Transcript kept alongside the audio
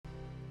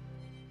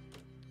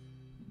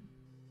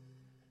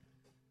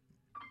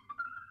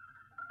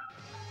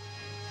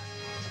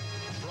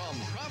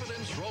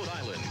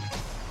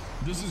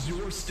This is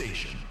your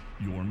station,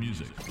 your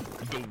music.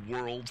 The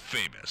world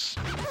famous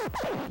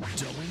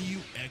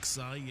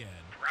WXIN.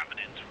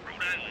 Providence,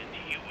 Rhode Island,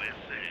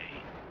 USA.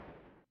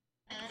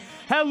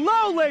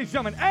 Hello, ladies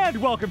and gentlemen,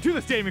 and welcome to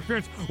the Stadium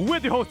Experience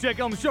with your host,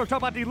 Jake on the show, talking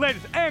about the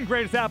latest and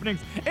greatest happenings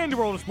in the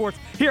world of sports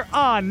here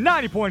on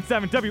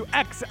 90.7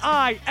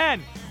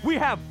 WXIN. We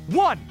have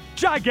one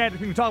gigantic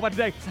thing to talk about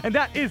today, and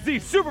that is the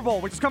Super Bowl,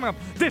 which is coming up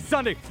this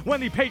Sunday when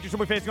the Patriots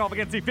will be facing off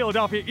against the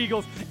Philadelphia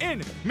Eagles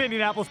in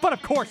Minneapolis. But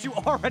of course, you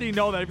already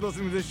know that if you're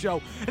listening to this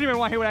show, and you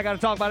want to hear what I got to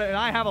talk about it, and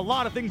I have a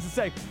lot of things to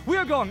say. We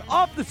are going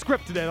off the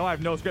script today, though I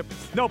have no script,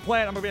 no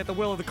plan. I'm going to be at the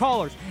will of the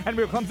callers, and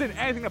when it comes in,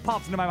 anything that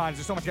pops into my mind.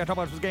 There's so much I got to talk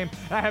about this game,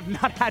 and I have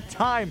not had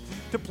time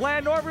to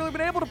plan, nor have really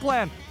been able to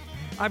plan.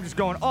 I'm just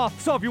going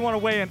off. So if you want to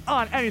weigh in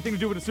on anything to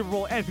do with the Super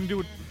Bowl, anything to do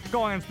with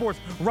going on in sports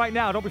right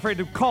now, don't be afraid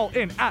to call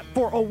in at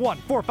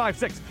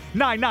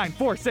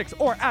 401-456-9946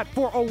 or at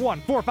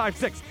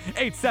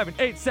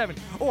 401-456-8787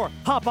 or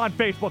hop on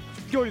Facebook,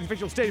 go to the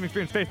official Stadium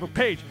Experience Facebook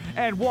page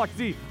and watch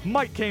the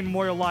Mike Cain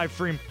Memorial live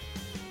stream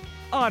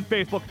on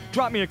Facebook.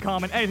 Drop me a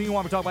comment, anything you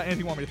want me to talk about,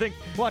 anything you want me to think.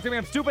 You want to tell me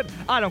I'm stupid?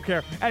 I don't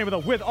care. Anyway, though,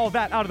 with all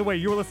that out of the way,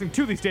 you're listening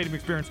to the Stadium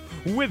Experience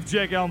with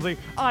Jake Elmsley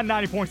on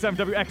 90.7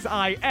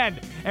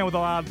 WXIN. And with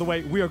all out of the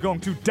way, we are going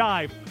to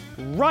dive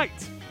right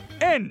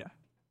in.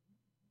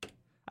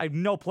 I have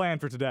no plan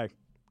for today.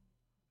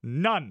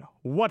 None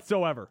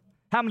whatsoever.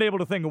 Haven't been able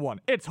to think of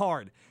one. It's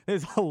hard.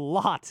 There's a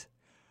lot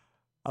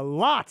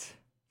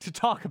to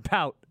talk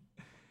about.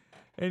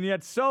 And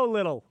yet so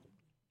little.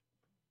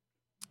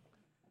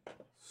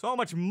 So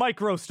much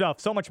micro stuff,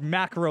 so much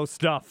macro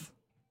stuff.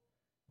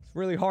 It's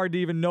really hard to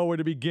even know where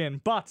to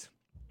begin, but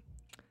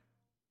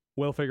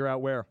we'll figure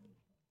out where.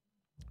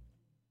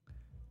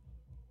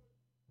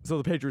 So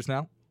the Patriots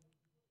now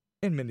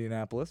in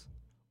Minneapolis.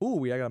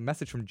 Ooh, I got a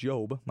message from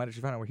Job. Might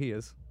actually find out where he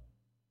is.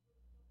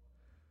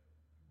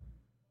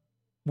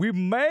 We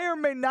may or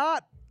may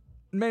not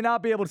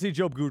be able to see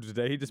Job Good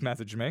today. He just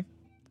messaged me.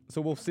 So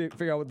we'll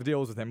figure out what the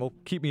deal is with him. We'll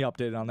keep me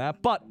updated on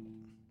that. But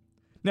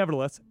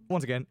nevertheless,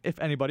 once again, if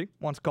anybody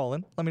wants to call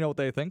in, let me know what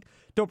they think.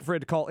 Don't be afraid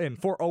to call in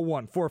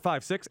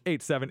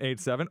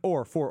 401-456-8787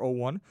 or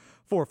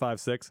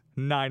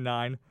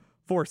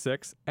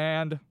 401-456-9946.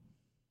 And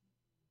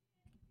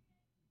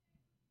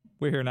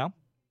we're here now.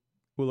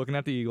 We're looking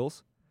at the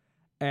Eagles.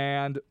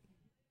 And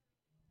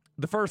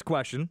the first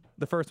question,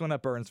 the first one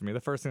that burns for me, the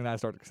first thing that I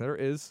start to consider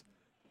is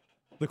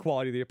the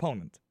quality of the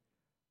opponent.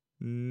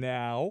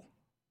 Now,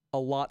 a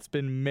lot's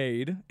been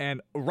made,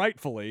 and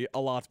rightfully a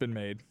lot's been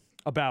made,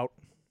 about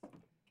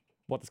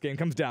what this game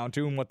comes down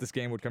to, and what this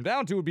game would come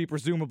down to would be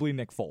presumably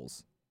Nick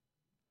Foles.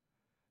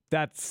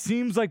 That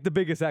seems like the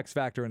biggest X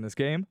factor in this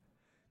game.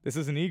 This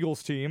is an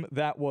Eagles team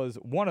that was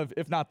one of,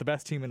 if not the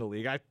best team in the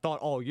league. I thought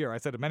all year, I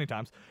said it many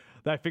times,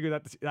 that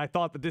I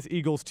thought that this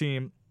Eagles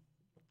team,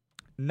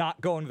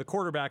 not going to the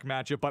quarterback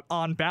matchup, but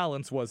on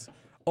balance was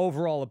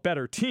overall a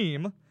better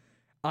team.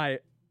 I've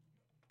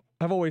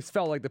always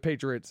felt like the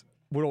Patriots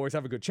would always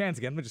have a good chance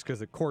again, just because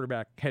the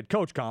quarterback head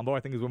coach combo, I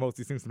think, is what most of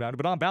these things come down to.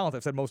 But on balance,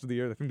 I've said most of the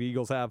year, I think the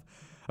Eagles have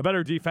a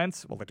better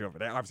defense. Well, they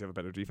obviously have a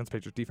better defense.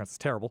 Patriots defense is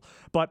terrible,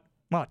 but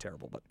not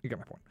terrible, but you get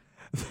my point.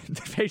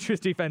 The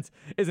Patriots defense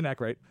isn't that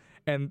great.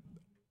 And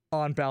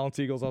on balance,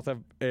 Eagles also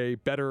have a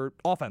better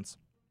offense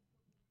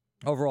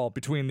overall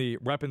between the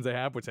weapons they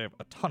have, which they have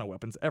a ton of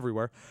weapons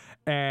everywhere,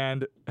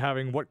 and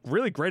having what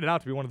really graded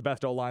out to be one of the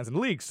best O-lines in the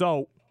league.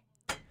 So,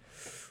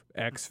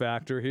 X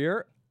factor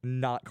here,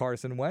 not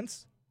Carson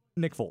Wentz,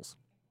 Nick Foles.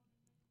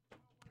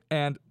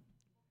 And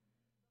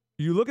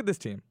you look at this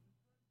team,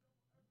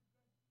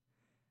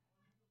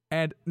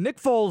 and Nick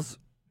Foles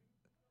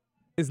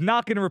is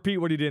not going to repeat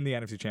what he did in the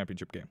NFC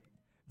Championship game.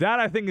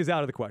 That, I think, is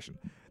out of the question.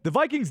 The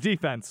Vikings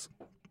defense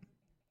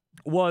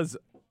was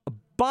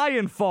by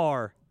and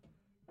far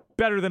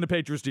better than the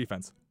Patriots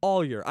defense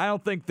all year. I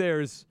don't think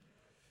there's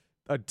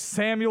a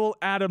Samuel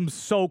Adams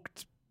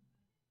soaked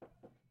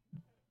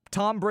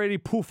Tom Brady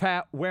poof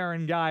hat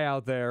wearing guy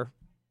out there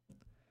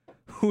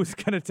who's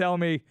going to tell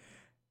me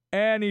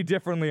any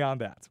differently on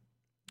that.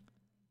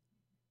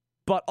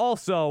 But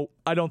also,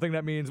 I don't think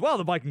that means, well,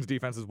 the Vikings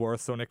defense is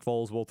worse, so Nick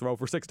Foles will throw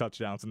for 6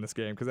 touchdowns in this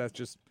game, because that's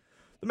just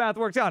the math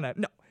works out on that.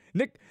 No,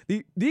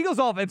 the Eagles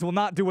offense will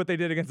not do what they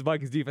did against the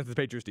Vikings defense and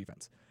the Patriots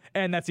defense.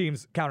 And that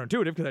seems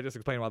counterintuitive, because I just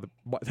explained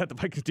that the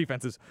Vikings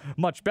defense is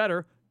much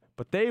better,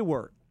 but they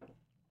were.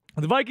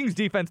 The Vikings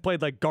defense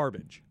played like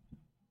garbage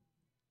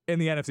in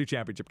the NFC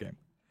Championship game.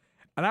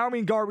 And I don't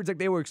mean garbage like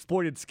they were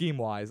exploited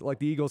scheme-wise, like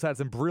the Eagles had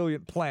some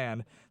brilliant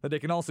plan that they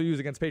can also use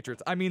against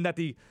Patriots. I mean that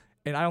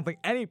and I don't think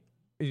and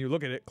you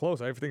look at it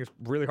close, everything is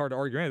really hard to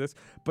argue any of this,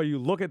 but you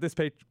look at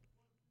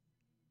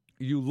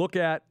you look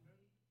at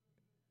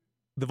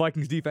the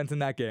Vikings defense in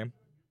that game,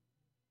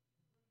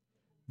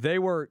 they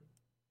were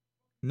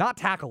not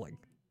tackling,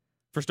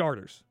 for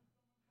starters.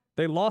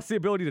 They lost the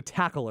ability to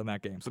tackle in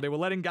that game, so they were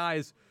letting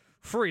guys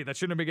free that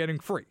shouldn't have been getting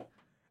free.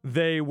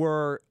 They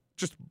were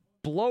just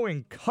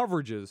blowing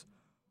coverages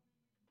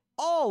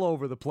all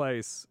over the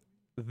place,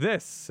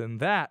 this and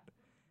that.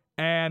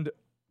 And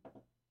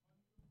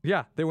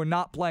yeah, they were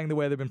not playing the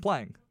way they've been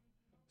playing.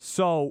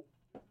 So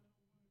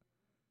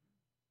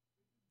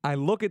I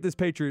look at this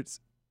Patriots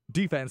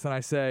defense and I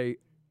say,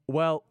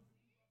 well,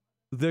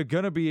 they're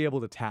going to be able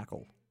to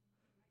tackle.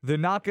 They're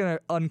not going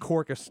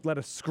to let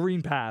a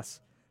screen pass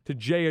to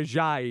Jay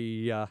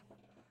Ajayi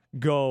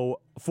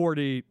go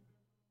 40,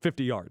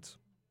 50 yards.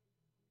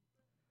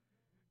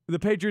 The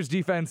Patriots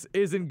defense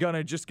isn't going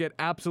to just get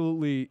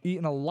absolutely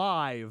eaten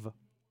alive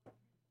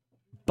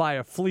by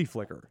a flea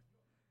flicker.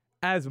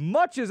 As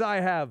much as I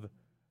have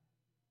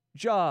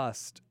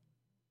just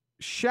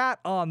shat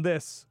on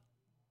this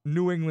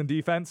New England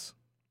defense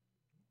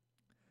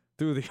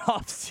through the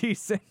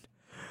offseason,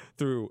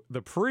 through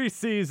the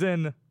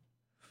preseason,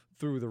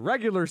 through the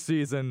regular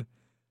season,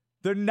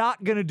 they're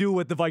not going to do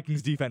what the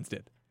Vikings defense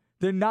did.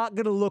 They're not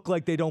going to look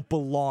like they don't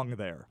belong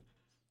there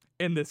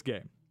in this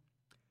game.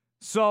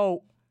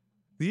 So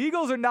the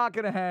Eagles are not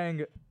going to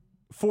hang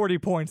 40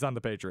 points on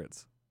the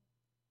Patriots.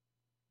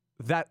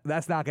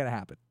 That's not going to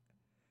happen.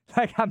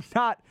 Like, I'm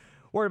not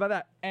worried about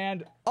that.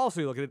 And also,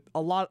 you look at it,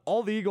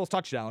 all the Eagles'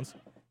 touchdowns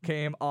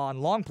came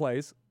on long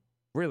plays,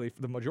 really,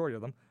 for the majority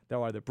of them. There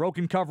were either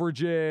broken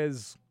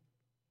coverages,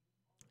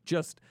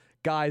 just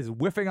guys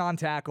whiffing on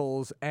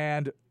tackles,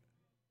 and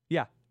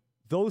yeah,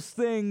 those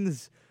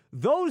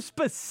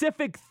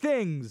specific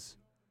things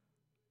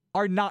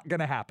are not going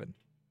to happen.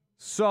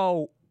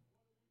 So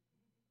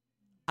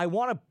I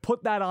want to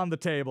put that on the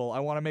table.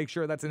 I want to make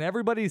sure that's in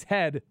everybody's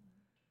head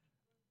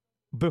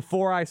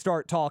before I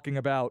start talking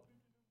about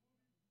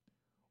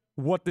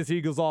what this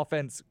Eagles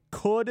offense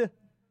could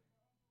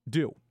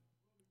do,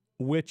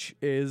 which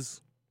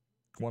is,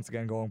 once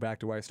again, going back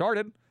to where I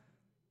started,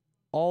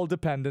 all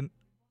dependent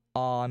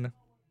on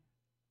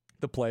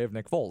the play of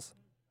Nick Foles.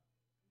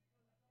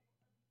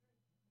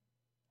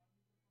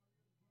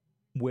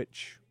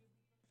 Which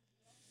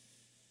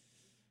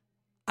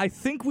I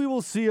think we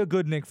will see a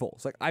good Nick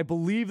Foles. Like, I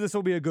believe this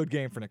will be a good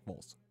game for Nick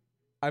Foles.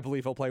 I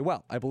believe he'll play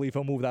well. I believe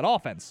he'll move that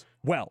offense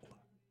well.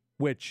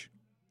 Which,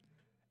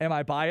 am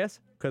I biased?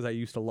 Because I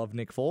used to love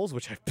Nick Foles,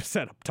 which I've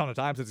said a ton of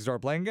times since he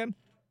started playing again.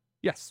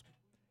 Yes.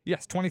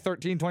 Yes,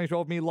 2013,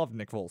 2012, me loved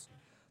Nick Foles.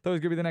 Thought he was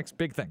going to be the next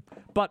big thing.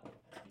 But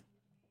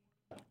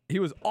he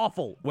was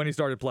awful when he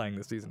started playing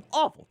this season.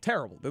 Awful.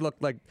 Terrible. They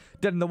looked like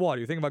dead in the water.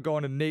 You think about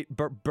going to Nate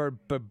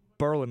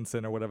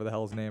Burleson or whatever the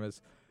hell his name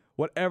is.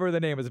 Whatever the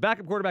name is. A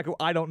backup quarterback who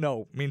I don't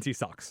know means he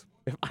sucks.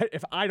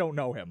 If I don't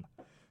know him.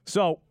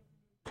 So,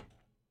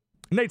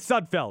 Nate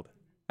Sudfeld.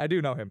 I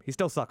do know him. He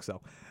still sucks,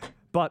 though.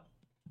 But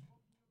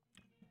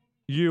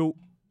you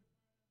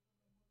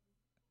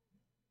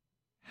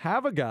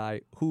have a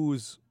guy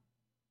who's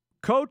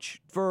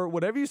coach for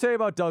whatever you say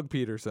about Doug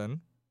Peterson,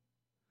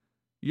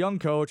 young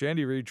coach,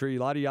 Andy Reid tree,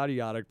 yada, yada,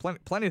 yada,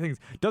 plenty of things.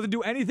 Doesn't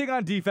do anything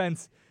on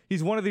defense.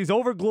 He's one of these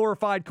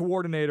over-glorified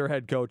coordinator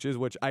head coaches,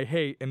 which I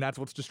hate, and that's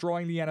what's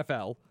destroying the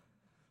NFL.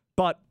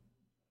 But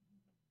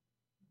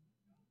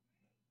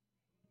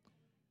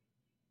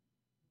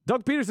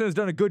Doug Peterson has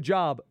done a good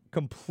job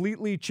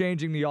completely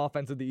changing the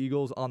offense of the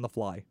Eagles on the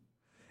fly.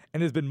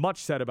 And there's been much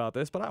said about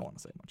this, but I don't want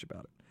to say much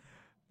about it.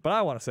 But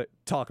I want to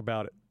talk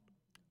about it.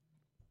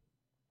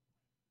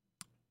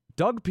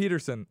 Doug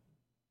Peterson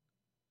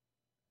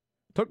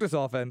took this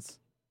offense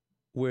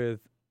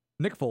with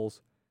Nick Foles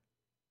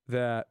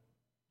that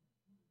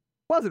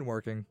wasn't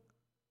working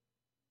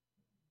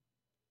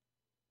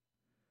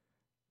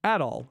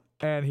at all.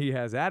 And he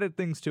has added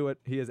things to it.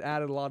 He has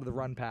added a lot of the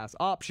run-pass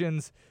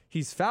options.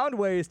 He's found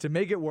ways to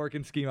make it work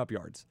and scheme up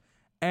yards.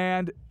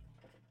 And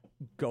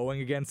going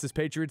against this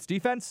Patriots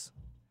defense,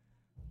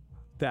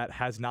 that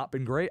has not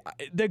been great.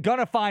 They're going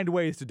to find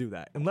ways to do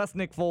that. Unless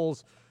Nick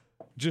Foles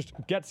just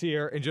gets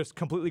here and just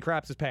completely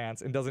craps his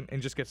pants and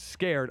just gets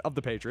scared of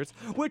the Patriots,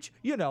 which,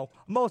 you know,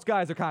 most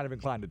guys are kind of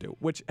inclined to do,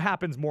 which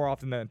happens more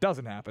often than it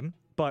doesn't happen.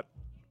 But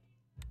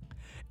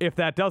if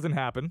that doesn't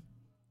happen,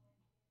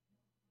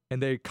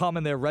 and they come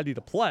and they're ready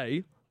to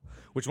play,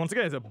 which once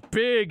again is a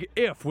big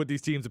if with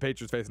these teams the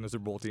Patriots facing the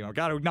Super Bowl team. I've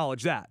got to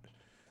acknowledge that.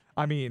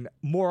 I mean,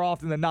 more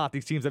often than not,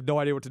 these teams have no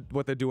idea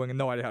what they're doing and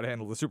no idea how to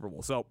handle the Super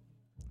Bowl. So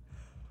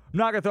I'm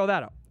not going to throw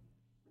that out.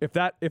 If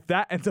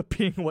that ends up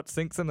being what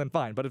sinks them, then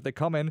fine. But if they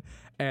come in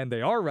and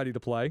they are ready to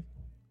play,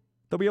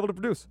 they'll be able to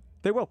produce.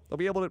 They will. They'll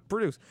be able to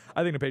produce.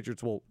 I think the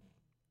Patriots will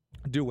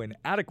do an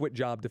adequate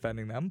job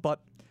defending them,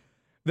 but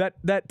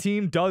that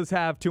team does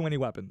have too many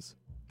weapons.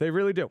 They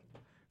really do.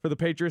 For the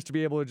Patriots to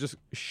be able to just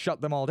shut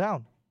them all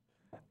down.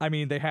 I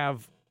mean,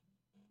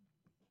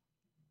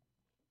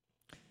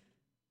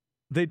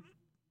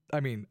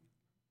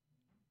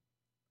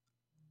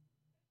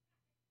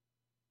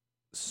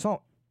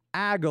 so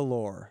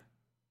Aguilar,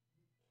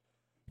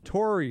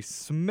 Torrey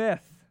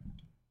Smith,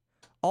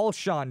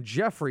 Alshon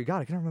Jeffrey. God,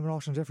 I can't remember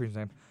Alshon Jeffrey's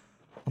name.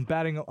 I'm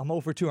 0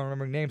 for 2. I'm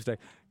remembering names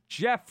today.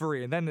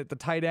 Jeffrey, and then at the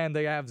tight end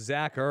they have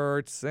Zach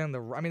Ertz, and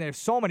they have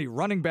so many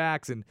running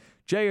backs, and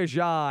Jay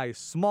Ajayi,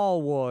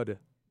 Smallwood,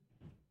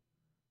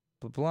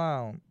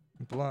 Blount,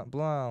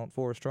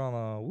 Forrest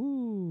Trauma,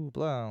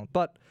 Blount.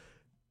 But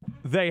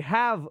they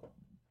have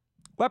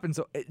weapons.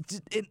 So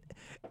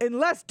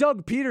unless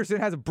Doug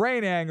Peterson has a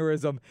brain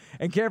aneurysm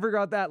and can't figure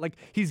out that, like,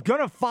 he's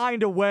gonna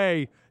find a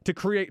way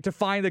to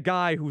find a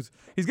guy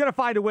he's gonna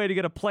find a way to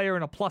get a player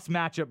in a plus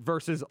matchup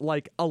versus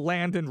like a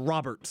Landon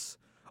Roberts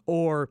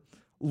or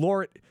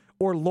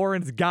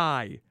Lawrence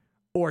Guy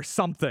or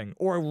something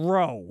or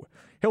Rowe.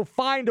 He'll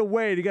find a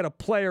way to get a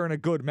player in a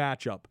good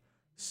matchup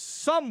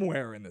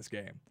somewhere in this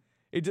game.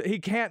 He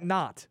can't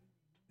not.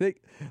 They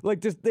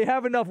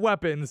have enough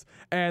weapons,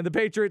 and the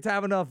Patriots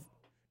have enough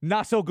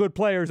not so good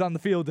players on the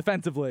field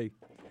defensively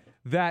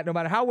that no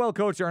matter how well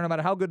coached they are, no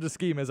matter how good the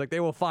scheme is, like, they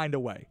will find a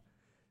way.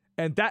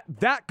 And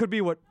that could be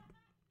what.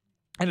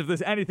 And if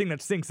there's anything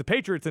that sinks the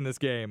Patriots in this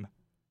game,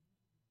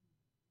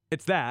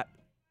 it's that.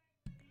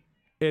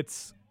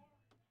 It's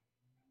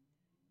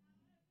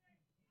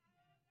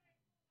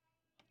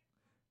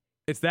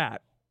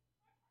that.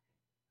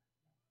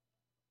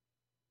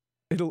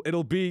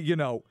 It'll be, you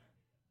know,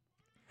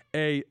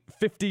 a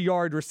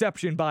 50-yard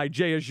reception by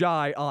Jay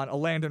Ajayi on a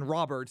Landon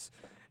Roberts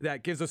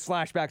that gives us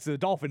flashbacks to the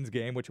Dolphins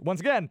game, which, once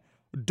again,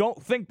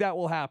 don't think that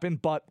will happen,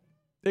 but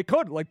it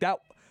could. Like that,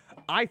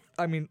 I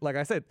mean, like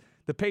I said,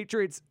 the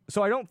Patriots.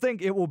 So I don't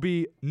think it will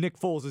be Nick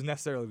Foles is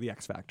necessarily the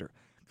X factor,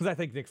 because I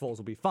think Nick Foles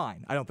will be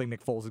fine. I don't think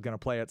Nick Foles is going to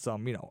play at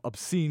some, you know,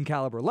 obscene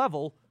caliber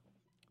level,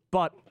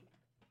 but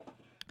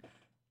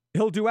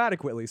he'll do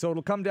adequately. So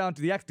it'll come down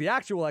to the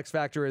actual X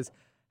factor is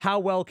how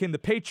well can the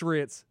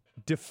Patriots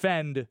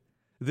defend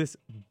this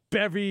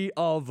bevy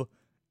of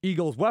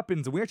Eagles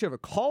weapons. And we actually have a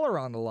caller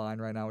on the line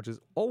right now, which is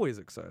always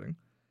exciting.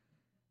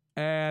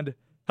 And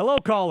hello,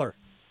 caller.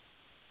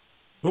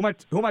 Who am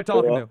I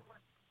talking to?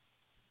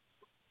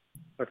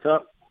 What's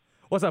up?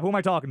 What's up? Who am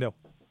I talking to?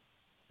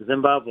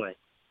 Zimbabwe.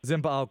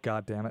 Oh,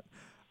 God damn it.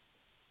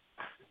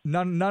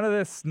 None of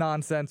this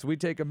nonsense. We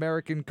take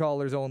American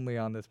callers only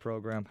on this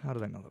program. How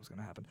did I know that was going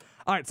to happen?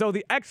 All right, so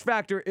the X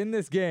factor in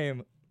this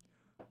game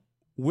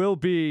will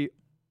be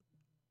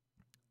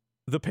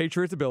the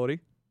Patriots' ability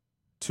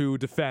to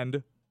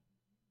defend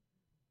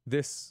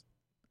this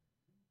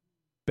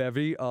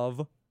bevy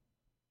of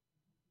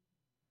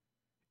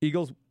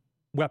Eagles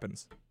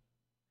weapons.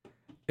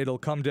 It'll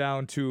come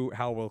down to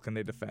how well can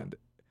they defend.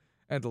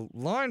 And the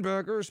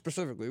linebacker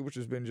specifically, which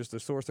has been just a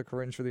source of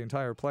cringe for the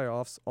entire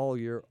playoffs all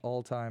year,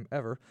 all time,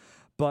 ever.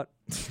 But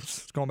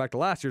going back to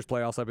last year's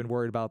playoffs, I've been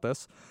worried about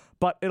this.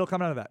 But it'll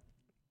come down to that.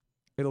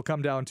 It'll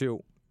come down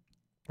to,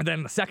 and then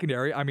in the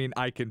secondary, I mean,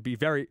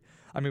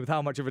 with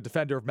how much of a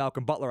defender of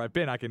Malcolm Butler I've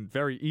been, I can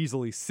very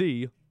easily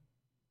see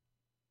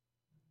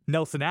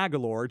Nelson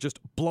Aguilar just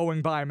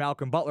blowing by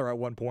Malcolm Butler at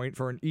one point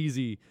for an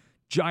easy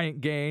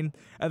giant gain.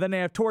 And then they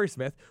have Torrey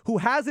Smith, who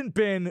hasn't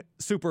been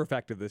super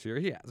effective this year.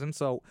 He hasn't.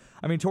 So,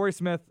 I mean, Torrey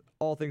Smith,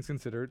 all things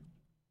considered,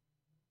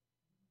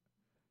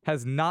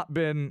 has not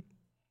been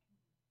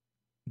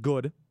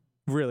good,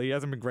 really. He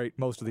hasn't been great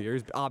most of the year.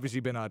 He's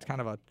obviously been not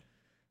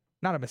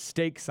a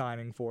mistake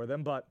signing for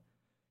them, but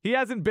he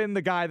hasn't been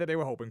the guy that they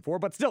were hoping for.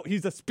 But still,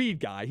 he's a speed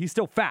guy. He's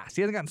still fast.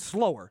 He hasn't gotten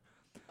slower.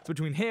 So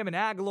between him and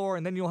Aguilar,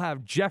 and then you'll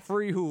have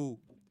Jeffrey, who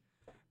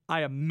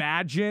I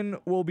imagine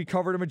will be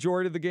covered a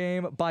majority of the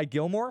game by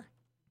Gilmore,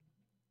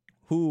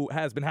 who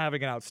has been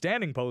having an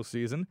outstanding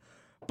postseason.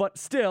 But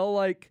still,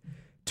 like,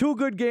 2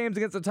 good games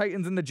against the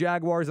Titans and the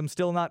Jaguars, I'm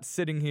still not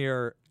sitting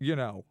here,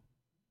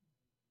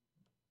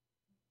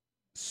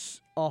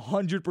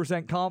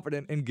 100%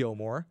 confident in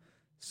Gilmore.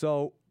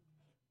 So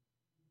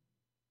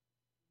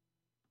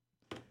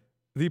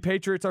the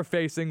Patriots are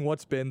facing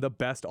what's been the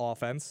best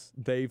offense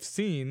they've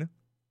seen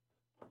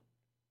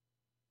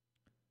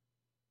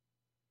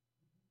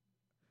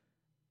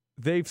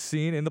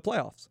in the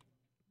playoffs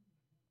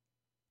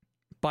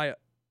by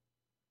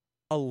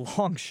a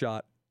long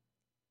shot.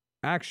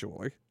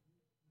 Actually,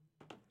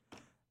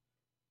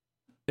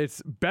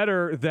 it's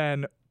better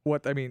than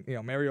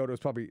Mariota was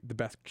probably the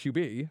best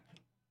QB,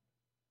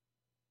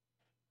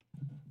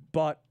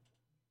 but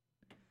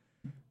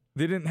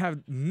they didn't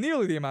have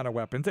nearly the amount of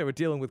weapons. They were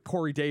dealing with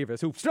Corey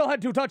Davis, who still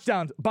had 2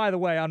 touchdowns, by the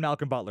way, on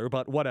Malcolm Butler,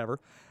 but whatever.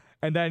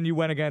 And then you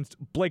went against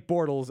Blake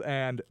Bortles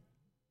and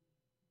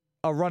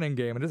a running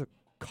game, and there's a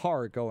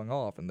car going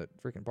off in the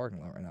freaking parking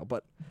lot right now.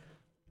 But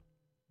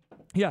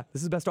yeah,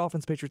 this is the best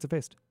offense Patriots have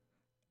faced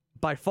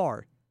by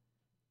far.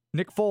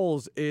 Nick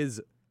Foles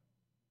is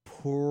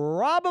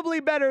probably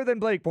better than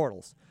Blake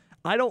Bortles.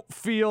 I don't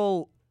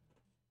feel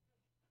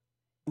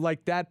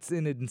like that's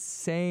an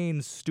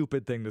insane,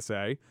 stupid thing to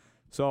say.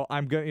 So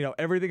I'm going,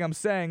 everything I'm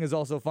saying is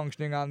also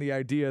functioning on the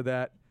idea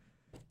that,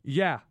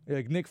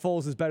 Nick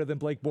Foles is better than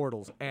Blake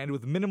Bortles, and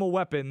with minimal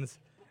weapons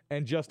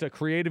and just a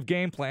creative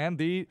game plan,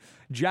 the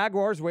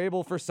Jaguars were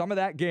able for some of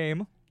that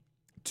game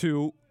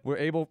put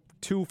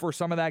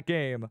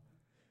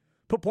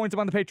points up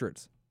on the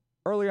Patriots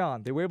early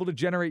on. They were able to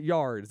generate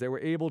yards. They were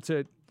able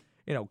to,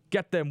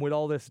 get them with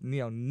all this,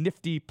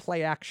 nifty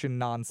play action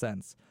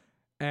nonsense.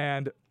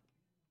 And,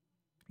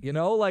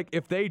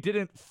 if they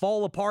didn't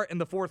fall apart in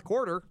the fourth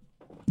quarter,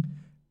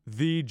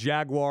 the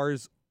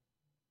Jaguars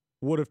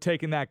would have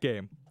taken that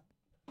game.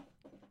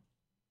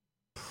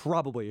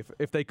 Probably,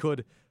 if they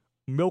could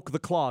milk the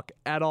clock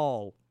at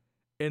all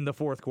in the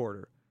fourth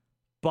quarter.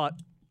 But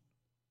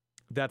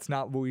that's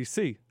not what we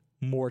see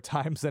more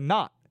times than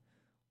not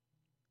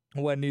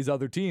when these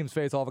other teams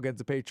face off against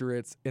the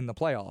Patriots in the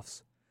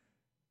playoffs.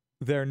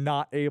 They're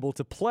not able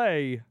to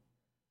play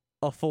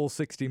a full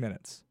 60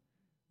 minutes.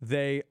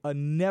 They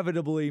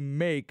inevitably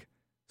make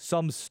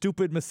some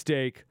stupid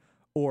mistake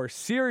or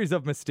series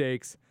of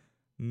mistakes,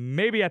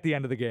 maybe at the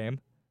end of the game,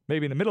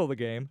 maybe in the middle of the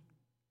game,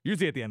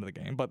 usually at the end of the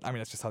game, but I mean,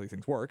 that's just how these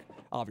things work.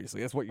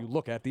 Obviously, that's what you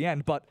look at the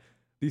end, but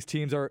these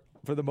teams are,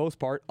 for the most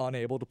part,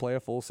 unable to play a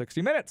full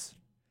 60 minutes.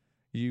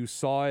 You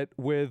saw it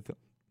with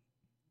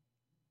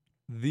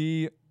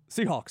the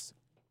Seahawks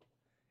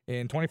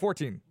in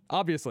 2014.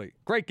 Obviously,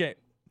 great game.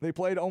 They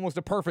played almost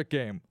a perfect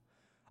game.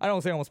 I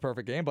don't say almost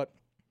perfect game, but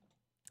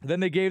then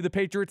they gave the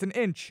Patriots an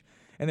inch,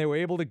 and they were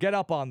able to get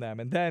up on them.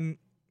 And then,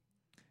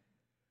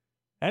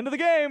 end of the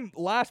game,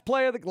 last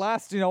play of the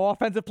last,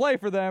 offensive play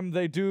for them,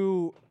 they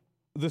do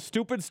the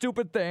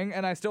stupid thing,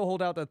 and I still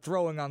hold out that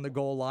throwing on the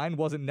goal line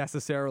wasn't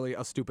necessarily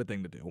a stupid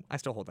thing to do. I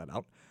still hold that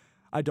out.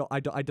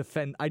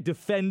 I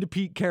defend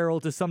Pete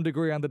Carroll to some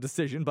degree on the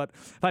decision, but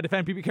if I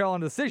defend Pete Carroll on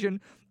the decision,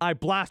 I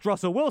blast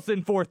Russell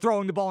Wilson for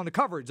throwing the ball into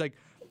coverage, like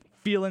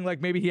feeling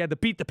like maybe he had to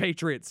beat the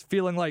Patriots,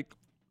 feeling like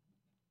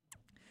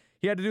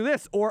he had to do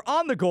this, or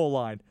on the goal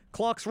line.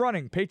 Clock's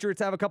running.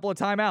 Patriots have a couple of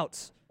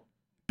timeouts.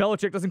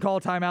 Belichick doesn't call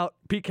a timeout.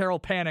 Pete Carroll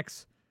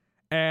panics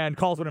and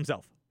calls it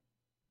himself.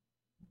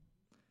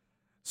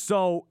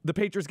 So the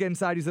Patriots get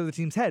inside these other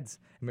teams' heads,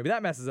 and maybe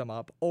that messes them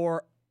up.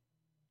 Or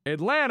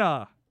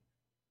Atlanta.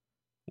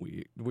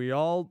 We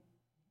all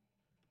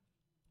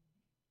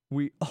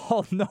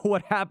know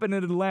what happened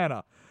in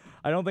Atlanta.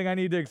 I don't think I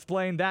need to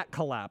explain that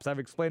collapse. I've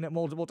explained it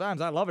multiple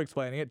times. I love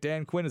explaining it.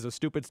 Dan Quinn is a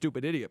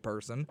stupid idiot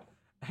person,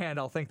 and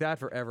I'll think that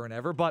forever and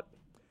ever. But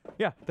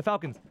yeah, the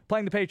Falcons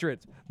playing the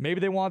Patriots. Maybe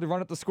they wanted to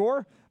run up the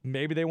score.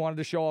 Maybe they wanted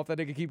to show off that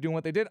they could keep doing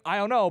what they did. I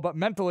don't know, but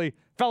mentally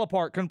fell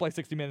apart. Couldn't play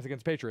 60 minutes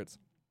against Patriots.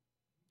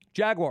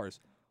 Jaguars,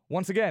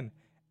 once again,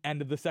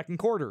 end of the second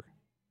quarter.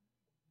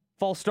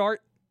 False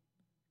start,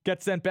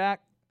 get sent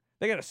back.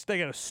 They get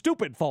a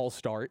stupid false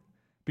start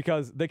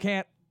because they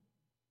just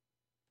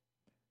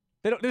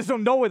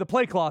don't know where the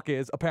play clock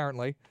is,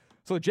 apparently.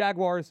 So the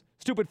Jaguars,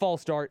 stupid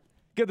false start,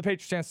 give the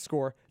Patriots a chance to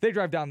score. They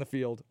drive down the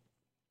field,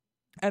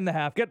 end the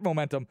half, get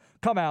momentum,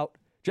 come out.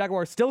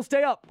 Jaguars still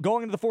stay up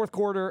going into the fourth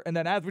quarter, and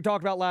then as we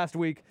talked about last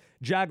week,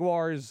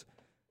 Jaguars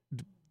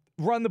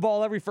run the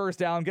ball every first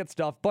down, get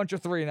stuffed, bunch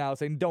of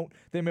 3-and-outs.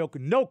 They milk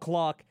no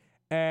clock,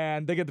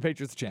 and they give the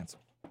Patriots a chance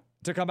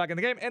to come back in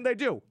the game, and they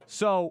do.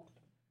 So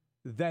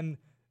then,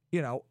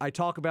 I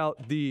talk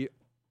about the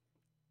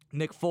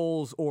Nick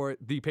Foles or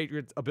the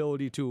Patriots'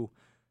 ability to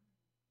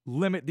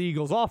limit the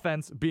Eagles'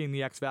 offense being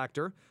the X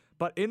factor.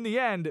 But in the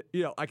end,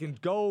 I can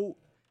go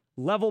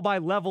level by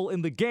level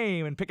in the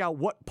game and pick out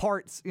what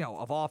parts,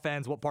 of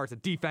offense, what parts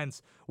of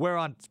defense, where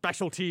on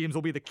special teams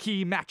will be the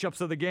key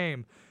matchups of the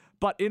game.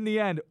 But in the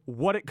end,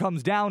 what it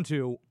comes down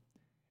to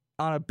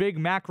on a big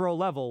macro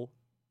level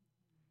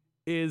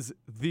is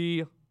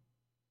the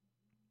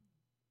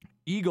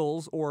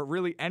Eagles, or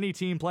really any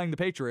team playing the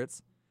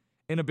Patriots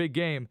in a big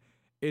game,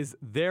 is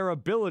their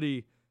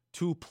ability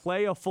to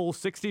play a full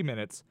 60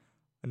 minutes,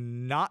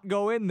 not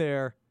go in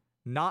there,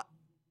 not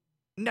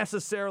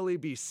necessarily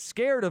be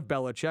scared of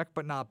Belichick,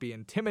 but not be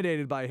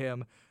intimidated by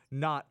him,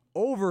 not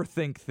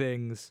overthink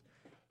things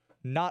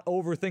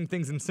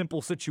in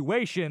simple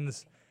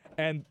situations,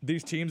 and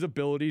these teams'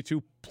 ability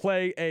to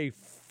play a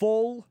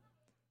full,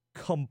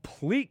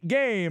 complete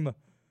game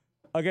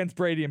against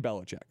Brady and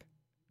Belichick.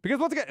 Because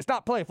once again, it's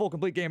not play a full,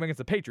 complete game against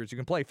the Patriots. You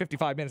can play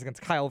 55 minutes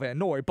against Kyle Van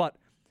Noy, but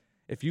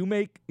if you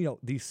make,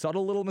 these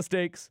subtle little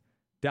mistakes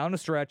down the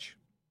stretch,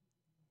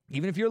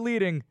 even if you're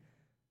leading,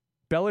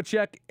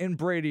 Belichick and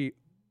Brady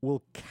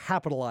will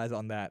capitalize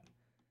on that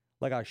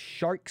like a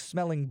shark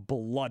smelling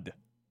blood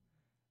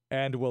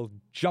and will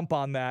jump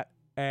on that.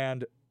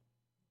 And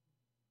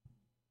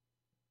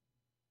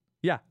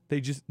yeah,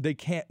 they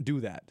can't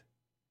do that.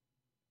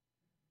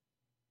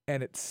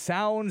 And it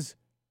sounds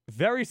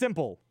very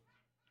simple.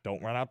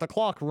 Don't run out the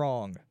clock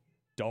wrong.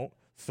 Don't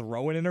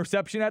throw an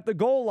interception at the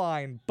goal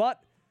line.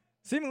 But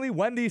seemingly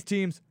when these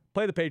teams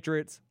play the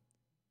Patriots,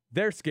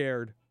 they're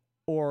scared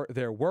or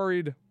they're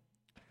worried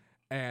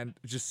and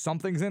just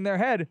something's in their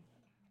head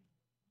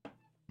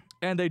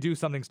and they do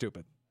something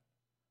stupid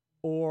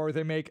or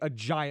they make a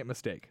giant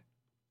mistake.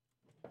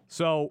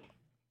 So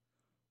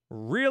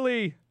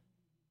really,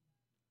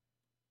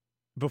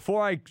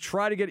 before I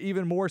try to get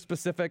even more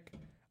specific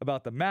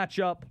about the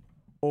matchup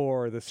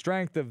or the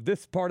strength of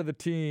this part of the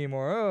team,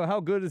 or how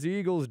good is the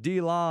Eagles'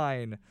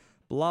 D-line,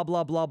 blah,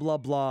 blah, blah, blah,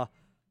 blah.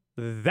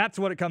 That's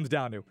what it comes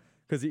down to.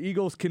 Because the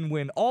Eagles can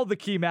win all the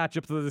key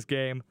matchups of this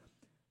game,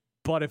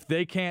 but if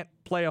they can't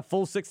play a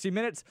full 60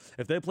 minutes,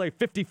 if they play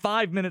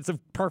 55 minutes of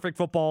perfect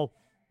football,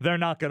 they're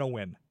not going to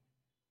win.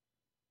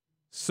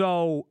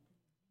 So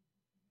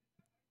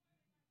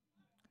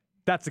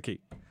that's the key.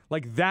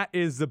 Like, that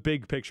is the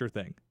big picture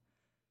thing.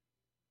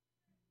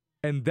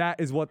 And that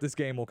is what this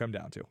game will come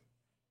down to.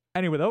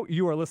 Anyway, though,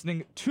 you are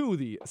listening to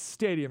the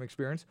Stadium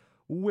Experience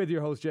with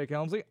your host, Jake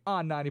Helmsley,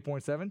 on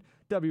 90.7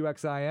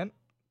 WXIN.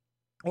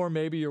 Or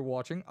maybe you're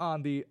watching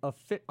on the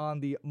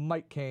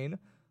Mike Cain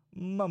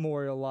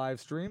Memorial live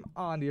stream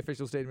on the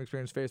official Stadium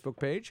Experience Facebook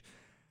page.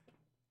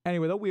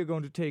 Anyway, though, we are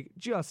going to take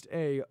just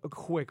a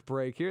quick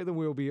break here. Then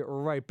we'll be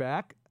right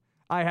back.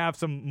 I have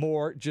some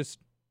more just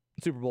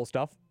Super Bowl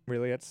stuff.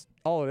 Really, it's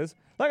all it is.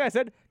 Like I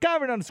said,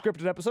 kind of an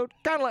unscripted episode.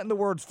 Kind of letting the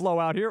words flow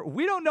out here.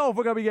 We don't know if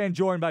we're going to be getting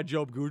joined by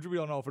Job Goodger. We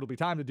don't know if it'll be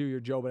time to do your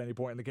Job at any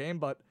point in the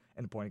game,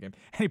 any point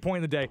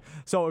in the day.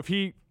 So if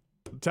he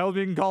tells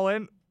me you can call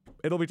in,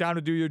 it'll be time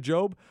to do your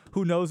Job.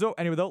 Who knows, though?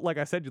 Anyway, though, like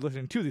I said, you're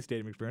listening to the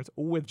Stadium Experience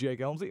with Jake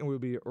Helmsley, and we'll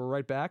be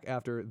right back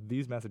after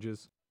these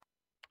messages.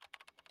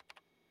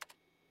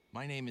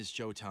 My name is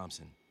Joe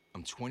Thompson.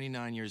 I'm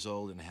 29 years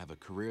old, and I have a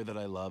career that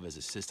I love as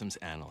a systems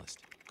analyst.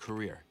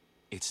 Career.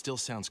 It still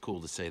sounds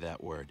cool to say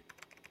that word.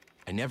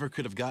 I never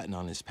could have gotten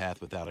on this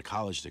path without a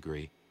college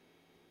degree.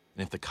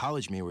 And if the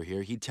college me were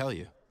here, he'd tell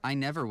you. I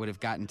never would have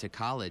gotten to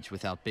college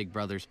without Big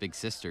Brothers Big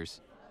Sisters.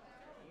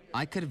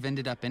 I could have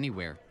ended up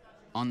anywhere,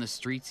 on the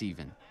streets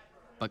even.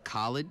 But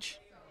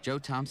college? Joe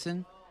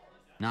Thompson?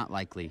 Not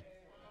likely.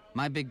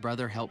 My big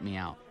brother helped me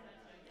out.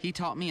 He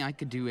taught me I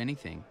could do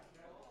anything,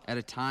 at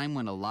a time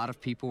when a lot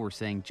of people were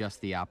saying just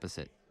the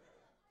opposite.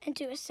 And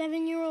to a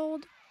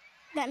 7-year-old,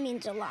 that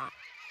means a lot.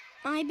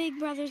 My big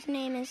brother's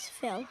name is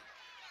Phil,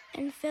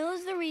 and Phil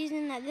is the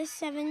reason that this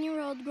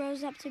 7-year-old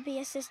grows up to be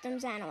a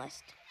systems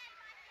analyst.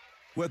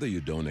 Whether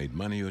you donate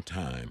money or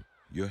time,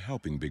 you're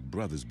helping Big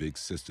Brothers Big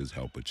Sisters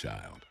help a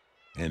child,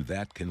 and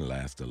that can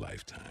last a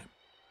lifetime.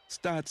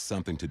 Start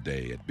something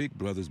today at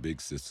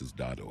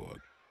bigbrothersbigsisters.org.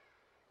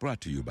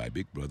 Brought to you by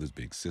Big Brothers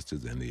Big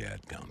Sisters and the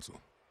Ad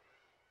Council.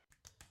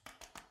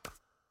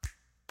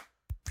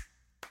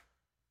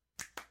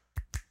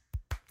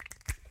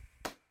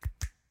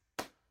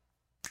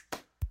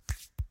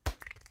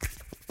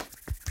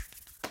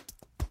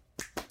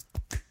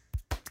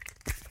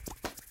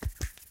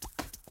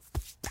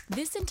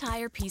 This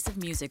entire piece of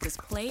music was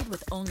played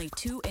with only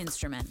 2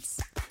 instruments,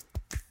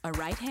 a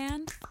right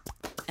hand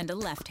and a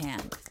left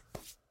hand.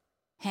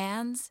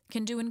 Hands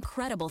can do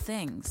incredible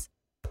things,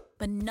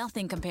 but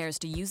nothing compares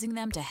to using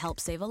them to help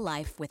save a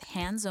life with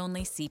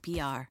hands-only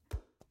CPR.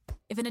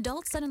 If an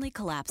adult suddenly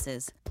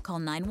collapses, call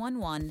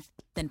 911,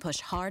 then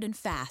push hard and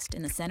fast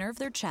in the center of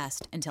their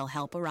chest until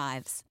help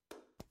arrives.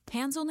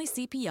 Hands-only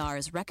CPR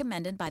is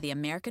recommended by the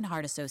American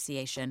Heart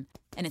Association,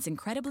 and it's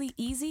incredibly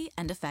easy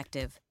and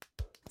effective.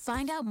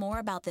 Find out more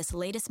about this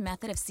latest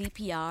method of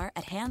CPR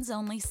at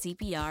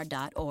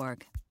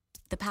handsonlycpr.org.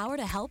 The power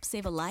to help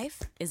save a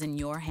life is in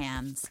your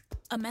hands.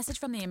 A message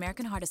from the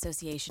American Heart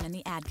Association and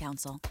the Ad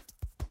Council.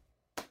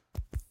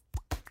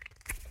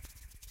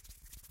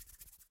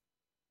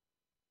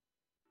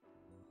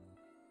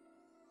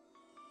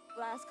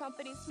 Glass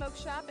Company Smoke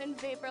Shop and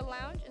Vapor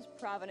Lounge is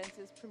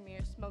Providence's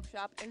premier smoke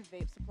shop and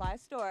vape supply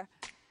store.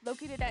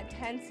 Located at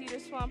 10 Cedar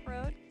Swamp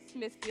Road,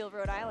 Smithfield,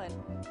 Rhode Island.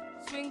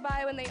 Swing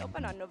by when they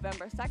open on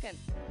November 2nd.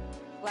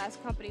 Glass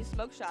Company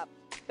Smoke Shop.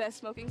 Best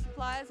smoking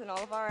supplies in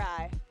all of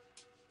RI.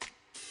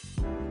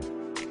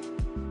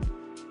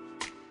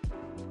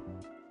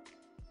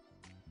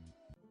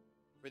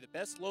 For the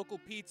best local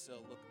pizza,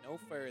 look no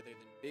further than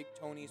Big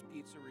Tony's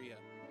Pizzeria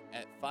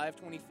at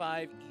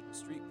 525 Eaton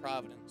Street,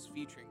 Providence,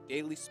 featuring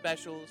daily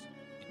specials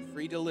and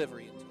free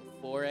delivery until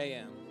 4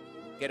 a.m.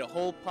 Get a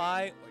whole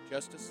pie or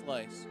just a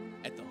slice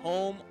at the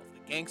home of the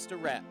gangster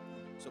rap.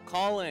 So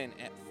call in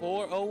at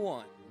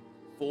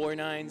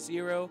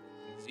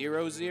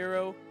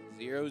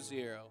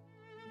 401-490-0000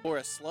 for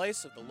a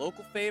slice of the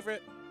local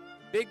favorite,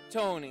 Big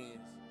Tony's.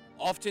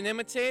 Often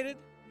imitated,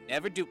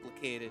 never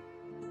duplicated.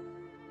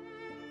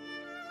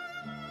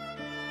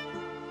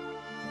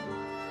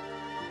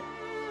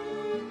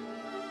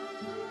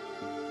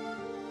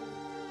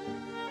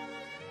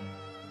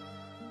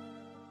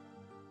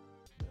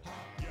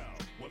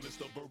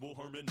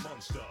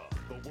 Monster,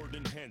 the word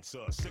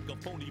enhancer, sick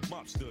of phony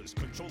mobsters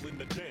controlling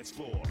the dance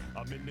floor.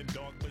 I'm in the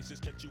dark places,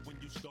 catch you when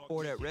you start.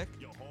 Bored at Rick?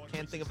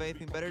 Can't think of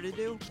anything better to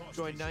do?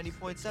 Join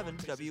 90.7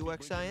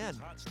 WXIN.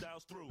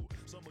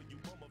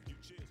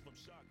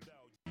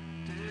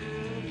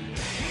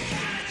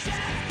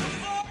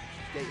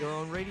 Get your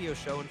own radio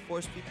show and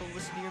force people to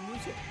listen to your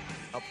music.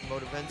 Help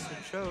promote events and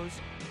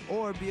shows,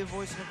 or be a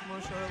voice in a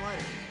commercial or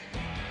liner.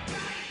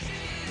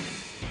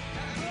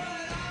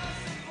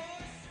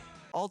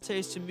 All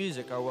tastes in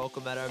music are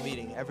welcome at our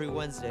meeting every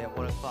Wednesday at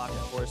 1 o'clock at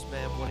Horace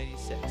Mann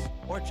 186,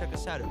 or check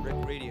us out at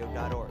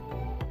rickradio.org.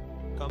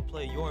 Come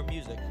play your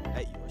music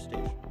at your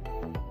station.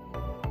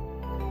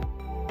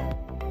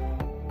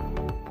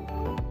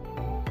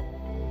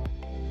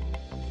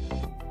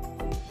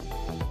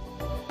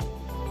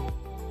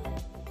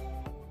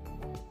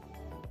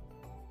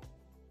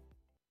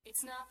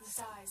 It's not the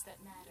size that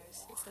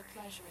matters, it's the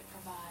pleasure it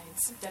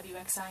provides.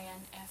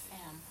 WXIN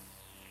FM.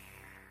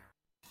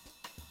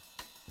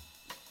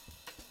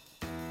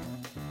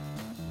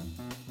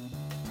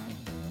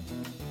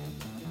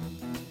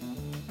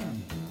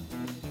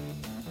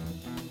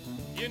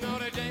 You know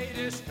the day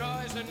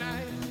destroys the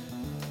night,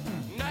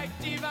 night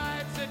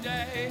divides the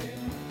day.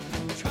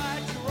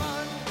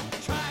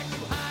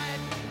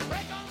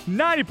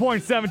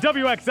 90.7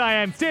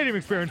 WXIN Stadium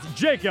Experience.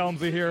 Jake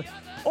Elmsley here.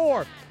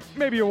 Or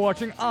maybe you're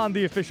watching on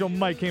the official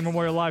Mike King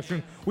Memorial live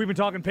stream. We've been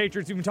talking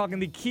Patriots. We've been talking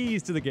the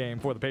keys to the game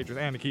for the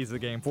Patriots and the keys to the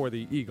game for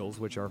the Eagles,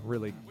 which are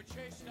really,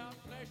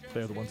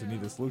 they're the ones who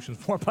need the solutions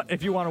for. But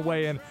if you want to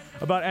weigh in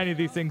about any of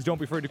these things, don't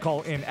be afraid to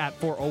call in at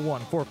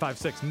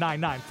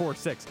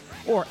 401-456-9946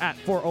 or at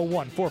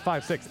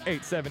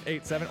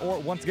 401-456-8787. Or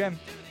once again,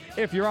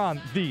 if you're on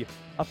the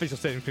official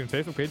Stadium Experience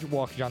Facebook page,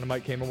 watching on the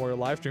Mike K Memorial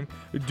live stream,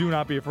 do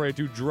not be afraid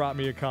to drop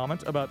me a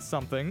comment about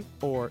something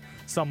or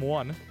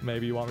someone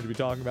maybe you want me to be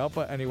talking about.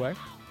 But anyway,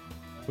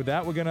 with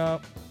that, we're going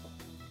to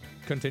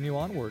continue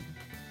onward.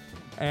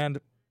 And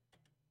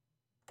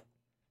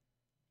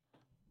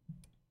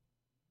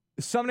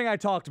something I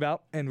talked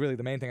about, and really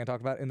the main thing I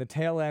talked about in the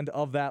tail end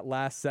of that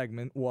last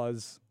segment,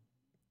 was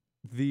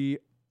the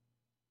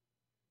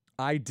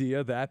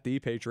idea that the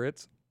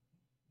Patriots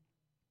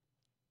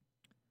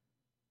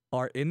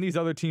are in these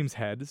other teams'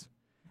 heads,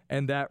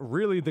 and that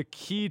really the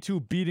key to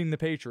beating the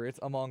Patriots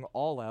among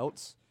all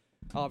outs,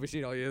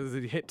 obviously,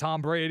 you hit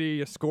Tom Brady,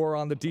 you score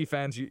on the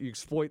defense, you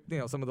exploit,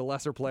 some of the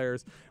lesser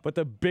players, but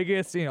the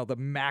biggest, the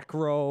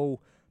macro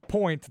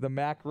point, the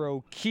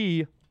macro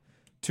key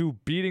to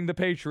beating the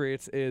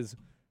Patriots is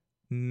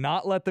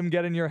not let them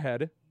get in your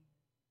head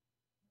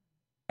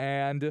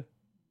and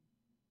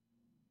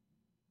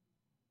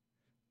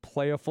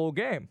play a full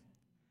game.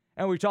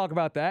 And we talk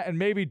about that, and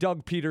maybe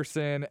Doug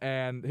Peterson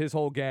and his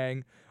whole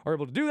gang are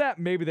able to do that.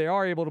 Maybe they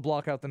are able to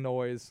block out the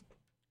noise,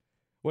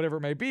 whatever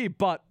it may be.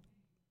 But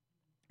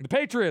the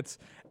Patriots,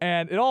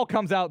 and it all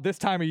comes out this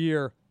time of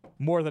year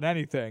more than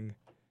anything,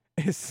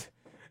 is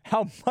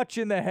how much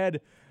in the head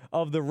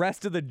of the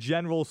rest of the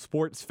general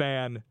sports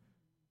fan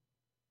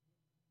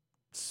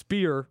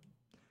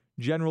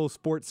general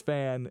sports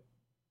fan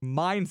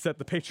mindset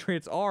the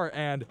Patriots are.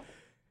 And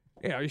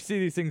you see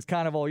these things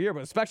kind of all year,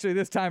 but especially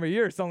this time of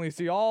year, suddenly you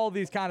see all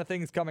these kind of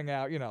things coming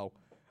out,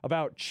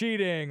 about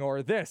cheating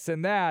or this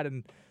and that,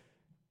 and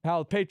how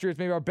the Patriots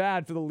maybe are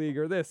bad for the league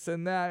or this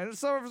and that. And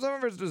some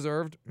of it's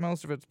deserved.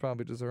 Most of it's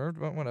probably deserved,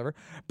 but whatever.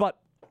 But,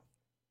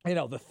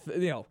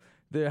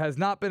 there has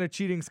not been a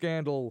cheating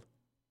scandal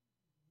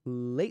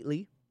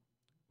lately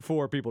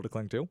for people to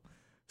cling to.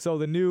 So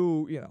the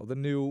new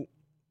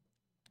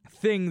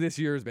thing this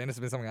year has been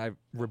something I've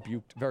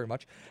rebuked very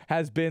much,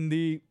 has been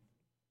the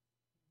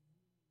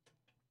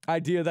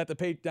idea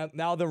that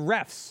now the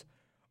refs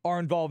are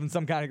involved in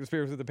some kind of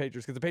conspiracy with the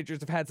Patriots, because the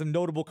Patriots have had some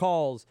notable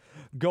calls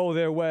go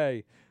their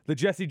way. The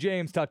Jesse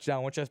James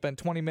touchdown, which I spent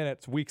 20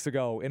 minutes weeks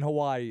ago in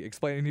Hawaii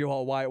explaining to you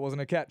all why it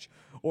wasn't a catch,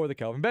 or the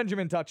Kelvin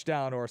Benjamin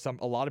touchdown, or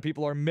a lot of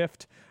people are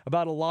miffed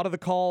about a lot of the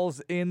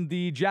calls in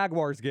the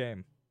Jaguars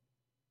game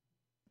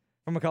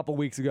from a couple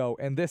weeks ago,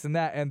 and this and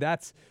that, and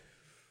that's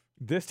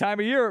this time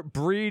of year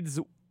breeds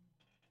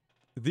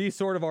these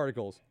sort of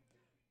articles.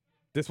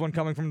 This one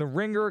coming from The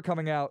Ringer,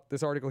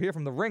 this article here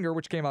from The Ringer,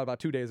 which came out about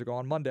 2 days ago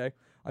on Monday,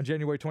 on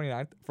January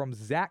 29th, from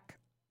Zach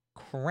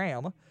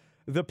Cram.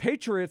 The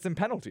Patriots and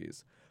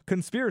penalties.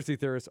 Conspiracy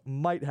theorists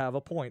might have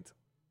a point.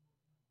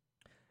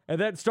 And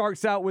then it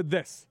starts out with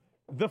this.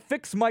 The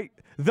fix might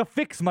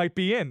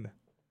be in.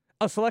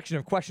 A selection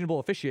of questionable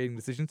officiating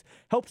decisions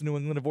helped New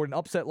England avoid an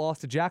upset loss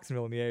to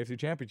Jacksonville in the AFC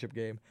Championship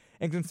game.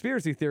 And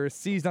conspiracy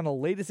theorists seized on a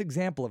latest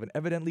example of an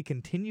evidently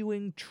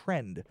continuing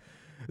trend.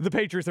 The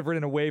Patriots have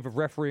ridden a wave of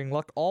refereeing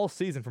luck all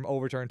season, from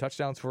overturned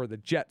touchdowns for the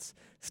Jets,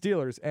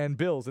 Steelers, and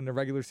Bills in the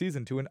regular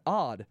season to an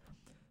odd,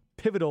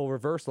 pivotal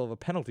reversal of a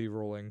penalty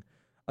ruling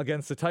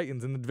against the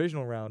Titans in the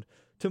divisional round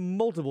to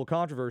multiple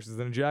controversies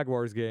in a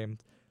Jaguars game.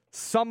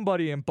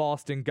 Somebody in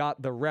Boston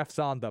got the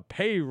refs on the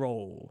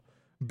payroll.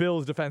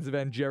 Bills defensive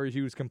end Jerry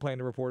Hughes complained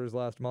to reporters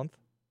last month.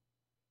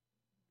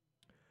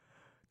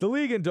 The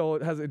league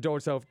has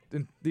indulged itself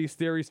in these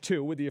theories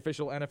too with the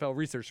official NFL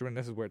research, and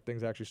this is where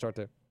things actually start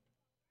to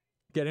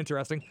get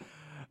interesting.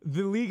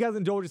 The league has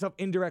indulged itself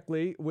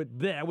indirectly with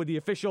the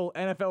official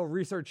NFL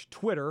research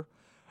Twitter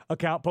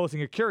account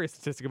posting a curious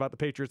statistic about the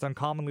Patriots'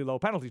 uncommonly low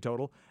penalty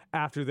total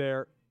after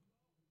their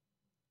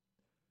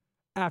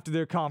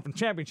conference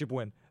championship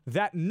win.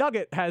 That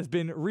nugget has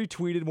been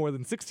retweeted more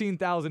than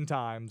 16,000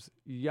 times,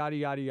 yada,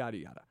 yada, yada,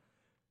 yada.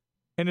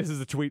 And this is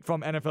a tweet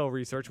from NFL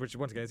Research, which,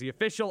 once again, is the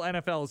official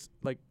NFL's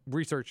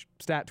research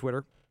stat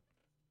Twitter,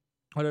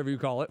 whatever you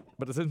call it.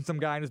 But this isn't some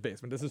guy in his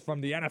basement. This is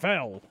from the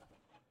NFL,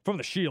 from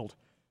the Shield.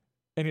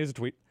 And here's a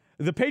tweet.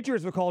 The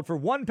Patriots were called for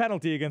one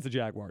penalty against the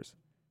Jaguars.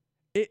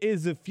 It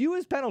is the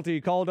fewest penalty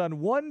called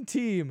on one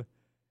team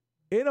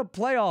in a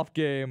playoff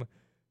game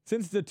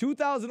since the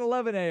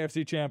 2011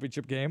 AFC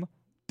Championship game, ...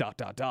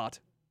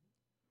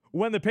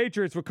 when the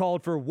Patriots were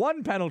called for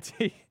one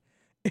penalty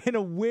in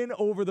a win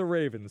over the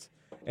Ravens.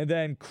 And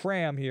then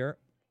Cram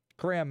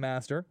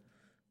Master,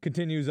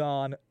 continues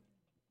on.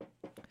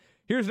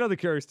 Here's another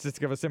curious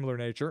statistic of a similar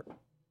nature.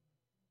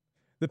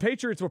 The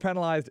Patriots were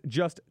penalized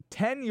just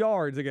 10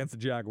 yards against the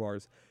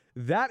Jaguars.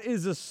 That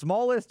is the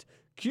smallest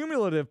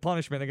cumulative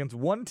punishment against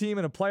one team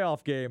in a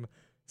playoff game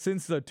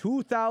since the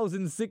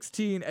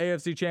 2016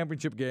 AFC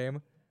Championship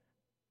game, ...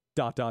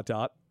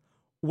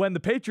 when the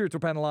Patriots were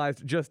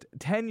penalized just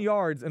 10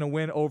 yards in a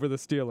win over the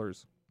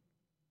Steelers.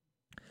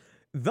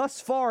 Thus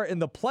far in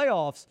the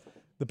playoffs,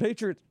 the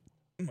Patriots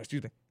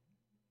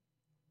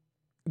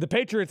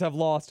have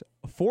lost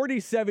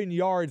 47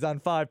 yards on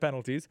 5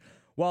 penalties,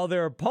 while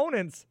their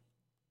opponents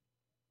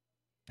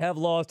have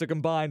lost a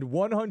combined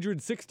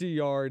 160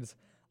 yards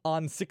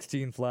on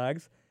 16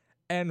 flags,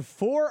 and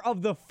 4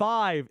 of the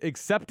 5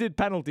 accepted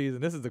penalties,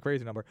 and this is the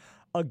crazy number,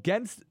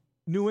 against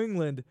New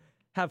England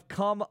have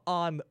come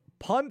on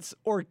punts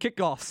or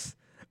kickoffs,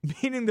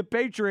 meaning the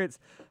Patriots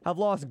have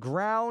lost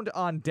ground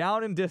on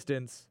down and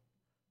distance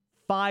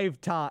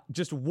 5 times,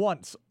 just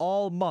once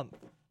all month.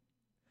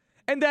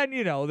 And then,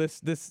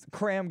 this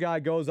Cram guy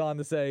goes on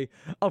to say,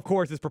 of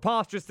course, it's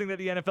preposterous thing that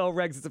the NFL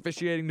regs its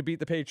officiating to beat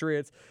the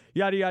Patriots.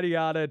 Yada, yada,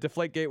 yada.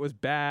 Deflategate was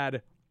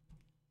bad.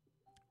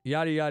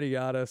 Yada, yada,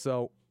 yada.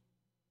 So,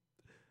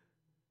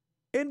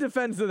 in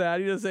defense of that,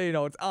 he does say,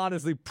 it's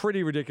honestly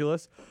pretty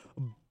ridiculous.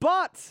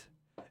 But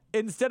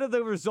instead of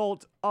the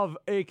result of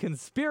a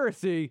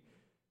conspiracy,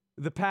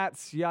 the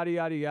Pats, yada,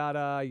 yada,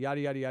 yada,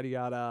 yada, yada, yada,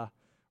 yada.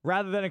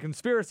 Rather than a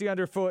conspiracy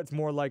underfoot, it's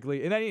more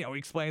likely. And then, he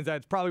explains that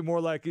it's probably more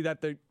likely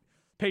that the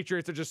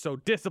Patriots are just so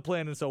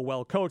disciplined and so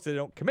well coached they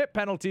don't commit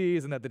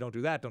penalties, and that they don't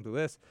do that, don't do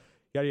this,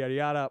 yada, yada,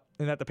 yada.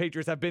 And that the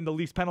Patriots have been the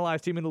least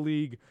penalized team in the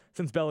league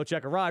since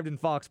Belichick arrived in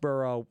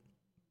Foxborough.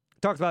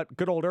 Talks about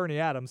good old Ernie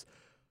Adams.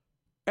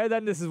 And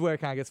then this is where it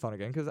kind of gets fun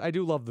again, because I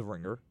do love the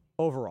Ringer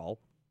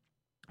overall.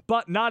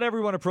 But not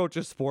everyone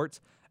approaches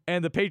sports,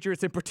 and the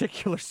Patriots in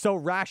particular so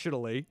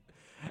rationally.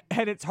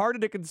 And it's harder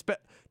to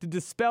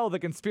dispel the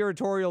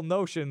conspiratorial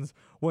notions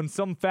when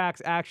some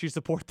facts actually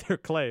support their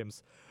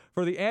claims.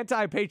 For the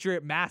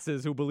anti-Patriot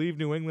masses who believe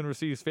New England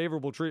receives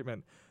favorable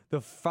treatment, the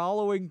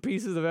following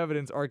pieces of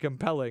evidence are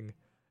compelling.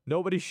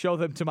 Nobody show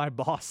them to my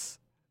boss.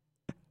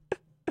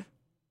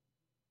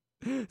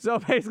 So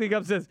basically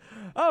comes says,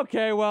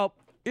 okay, well,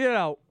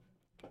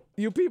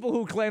 you people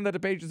who claim that the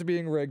Patriots are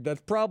being rigged,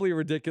 that's probably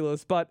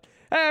ridiculous, but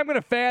hey, I'm going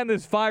to fan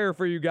this fire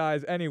for you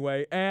guys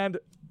anyway. And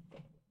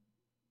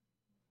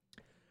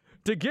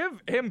to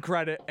give him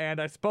credit,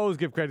 and I suppose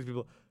give credit to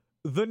people,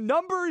 the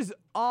numbers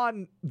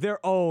on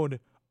their own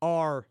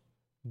are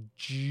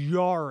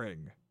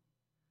jarring.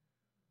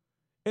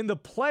 In the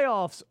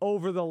playoffs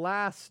over the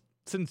last,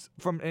 and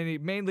he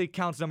mainly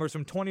counts numbers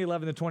from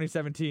 2011 to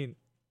 2017,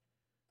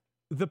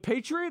 the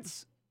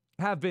Patriots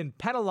have been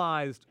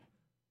penalized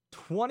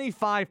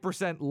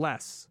 25%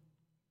 less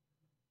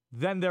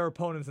than their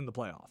opponents in the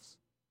playoffs.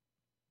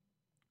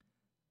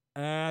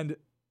 And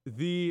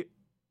the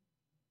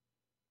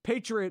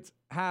Patriots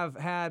have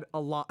had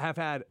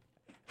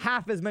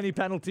half as many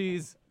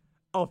penalties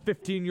of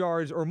 15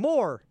 yards or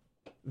more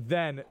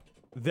than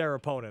their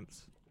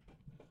opponents.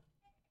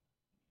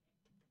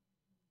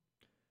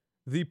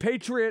 The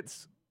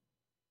Patriots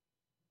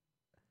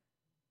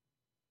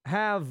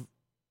have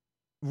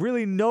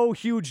really no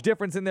huge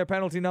difference in their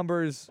penalty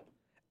numbers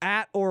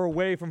at or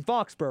away from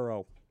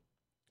Foxborough.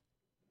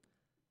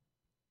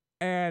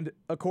 And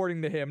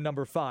according to him,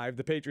 number 5,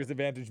 the Patriots'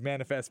 advantage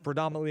manifests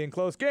predominantly in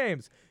close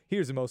games.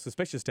 Here's the most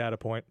suspicious data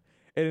point.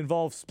 It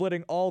involves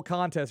splitting all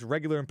contests,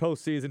 regular and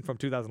postseason, from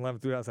 2011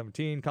 to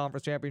 2017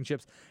 conference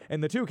championships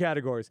in the 2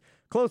 categories.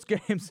 Close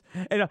games,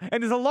 and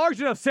there's a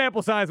large enough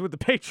sample size with the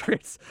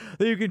Patriots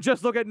that you can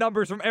just look at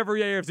numbers from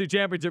every AFC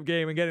championship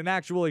game and get an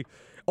actually,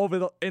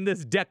 in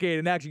this decade,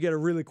 and actually get a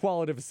really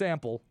quantitative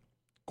sample.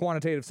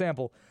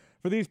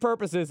 For these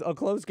purposes, a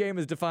close game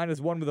is defined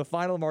as one with a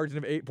final margin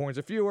of 8 points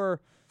or fewer.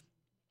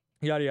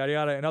 Yada, yada,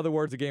 yada. In other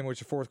words, a game in which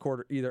the fourth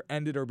quarter either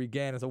ended or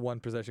began as a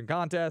one-possession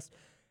contest.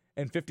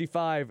 In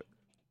 55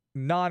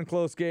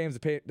 non-close games,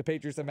 the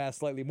Patriots have amassed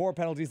slightly more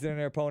penalties than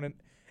their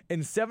opponent.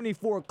 In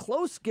 74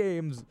 close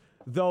games,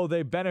 though,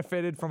 they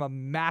benefited from a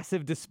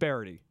massive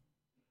disparity.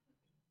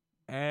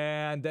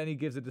 And then he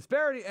gives a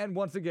disparity, and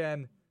once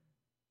again,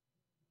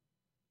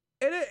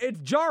 it's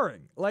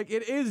jarring. Like,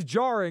 it is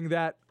jarring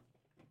that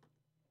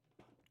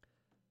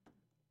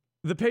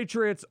the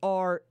Patriots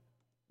are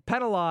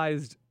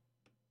penalized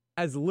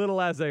as little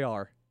as they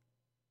are.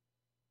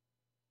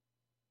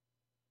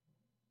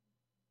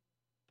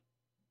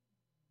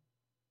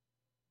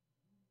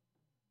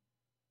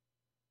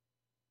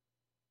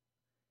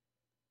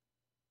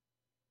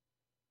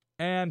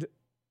 And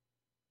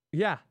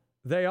yeah,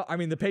 they are. I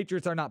mean, the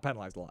Patriots are not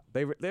penalized a lot.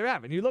 They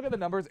haven't. You look at the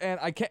numbers, and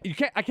I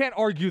can't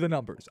argue the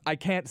numbers. I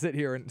can't sit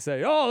here and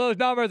say, oh, those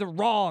numbers are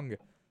wrong.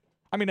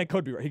 I mean, they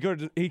could be right.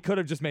 He could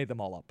have just made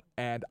them all up,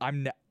 and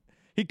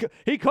he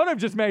could have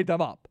just made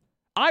them up.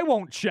 I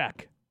won't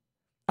check.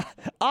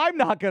 I'm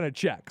not gonna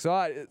check. So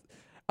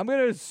I'm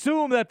gonna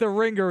assume that the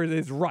Ringer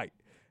is right.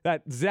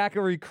 That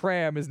Zachary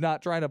Cram is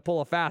not trying to pull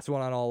a fast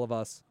one on all of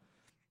us,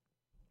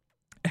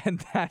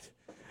 and that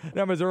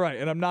numbers are right.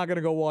 And I'm not going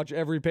to go watch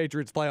every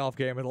Patriots playoff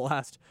game in the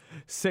last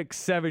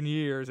 6-7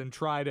 years and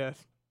try to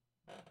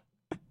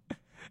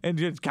and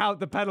just count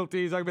the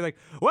penalties. I'll be like,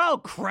 well,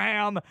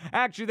 Cram,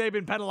 actually they've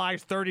been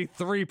penalized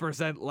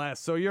 33% less.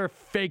 So you're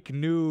fake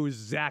news,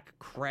 Zach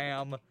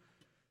Cram.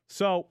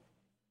 So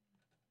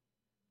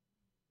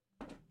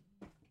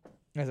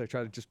as I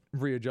try to just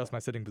readjust my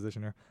sitting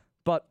position here.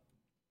 But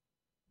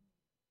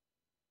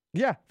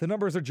yeah, the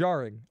numbers are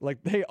jarring.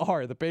 Like, they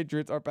are. The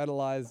Patriots are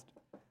penalized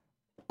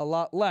a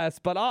lot less.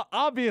 But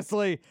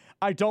obviously,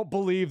 I don't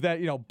believe that,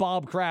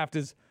 Bob Kraft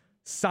is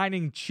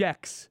signing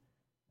checks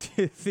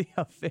to the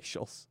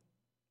officials.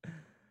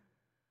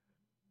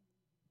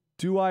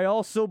 Do I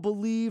also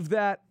believe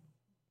that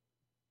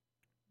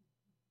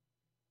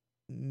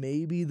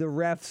maybe the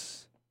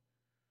refs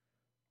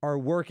are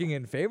working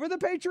in favor of the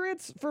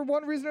Patriots for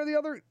one reason or the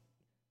other?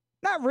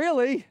 Not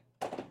really.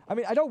 I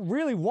mean, I don't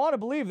really want to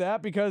believe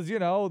that because,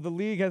 the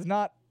league has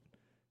not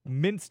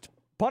minced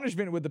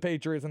punishment with the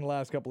Patriots in the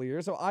last couple of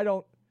years. So I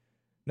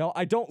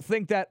don't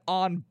think that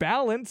on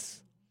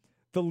balance,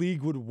 the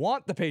league would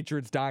want the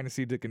Patriots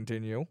dynasty to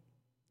continue.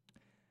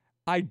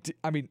 I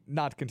mean,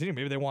 not to continue.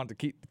 Maybe they want to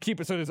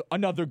keep it so there's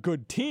another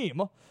good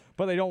team,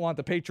 but they don't want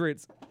the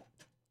Patriots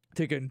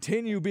to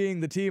continue being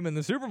the team in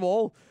the Super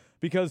Bowl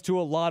because to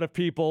a lot of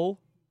people,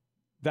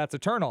 that's a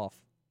turnoff.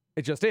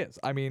 It just is.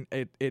 I mean,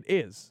 it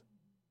is.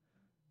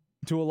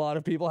 To a lot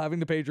of people, having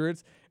the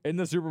Patriots in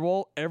the Super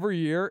Bowl every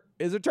year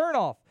is a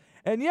turnoff.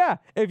 And yeah,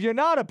 if you're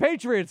not a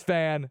Patriots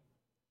fan,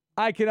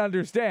 I can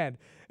understand.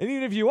 And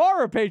even if you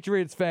are a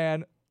Patriots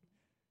fan,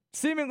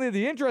 seemingly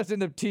the interest in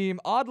the team,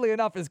 oddly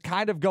enough, is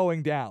kind of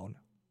going down.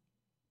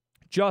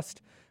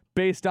 Just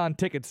based on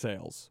ticket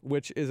sales,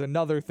 which is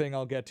another thing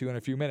I'll get to in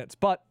a few minutes.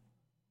 But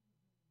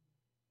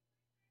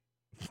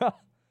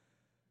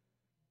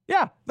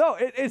yeah, no,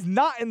 it is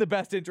not in the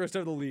best interest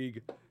of the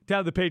league to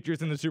have the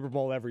Patriots in the Super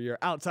Bowl every year,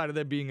 outside of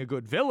them being a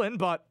good villain.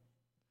 But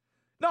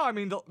no, I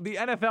mean, the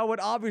NFL would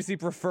obviously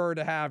prefer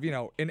to have,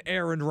 an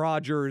Aaron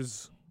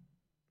Rodgers,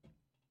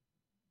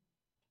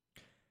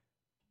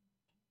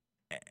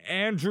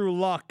 Andrew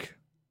Luck,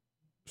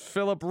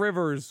 Phillip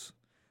Rivers.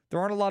 There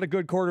aren't a lot of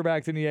good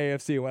quarterbacks in the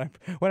AFC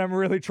when I'm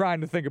really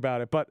trying to think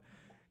about it. But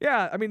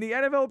yeah, I mean, the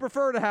NFL would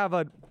prefer to have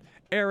a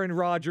Aaron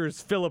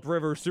Rodgers, Phillip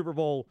Rivers Super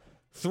Bowl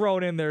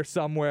thrown in there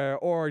somewhere,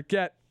 or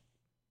get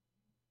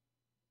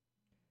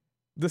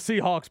the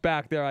Seahawks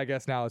back there. I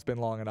guess now it's been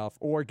long enough,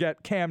 or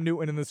get Cam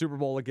Newton in the Super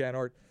Bowl again,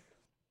 or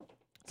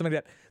something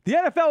like that. The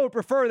NFL would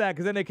prefer that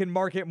because then they can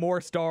market more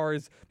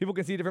stars. People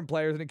can see different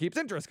players, and it keeps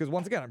interest. Because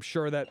once again, I'm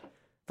sure that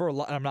for a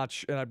lot, I'm not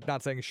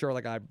saying sure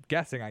like I'm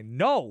guessing. I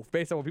know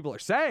based on what people are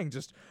saying,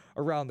 just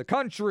around the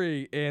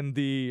country in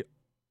these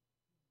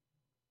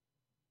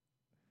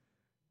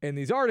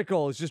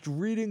articles, just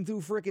reading through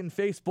freaking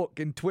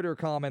Facebook and Twitter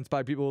comments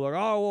by people who are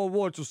like, oh, well,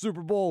 watch the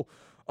Super Bowl.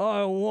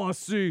 I want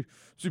to see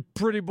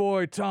pretty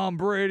boy Tom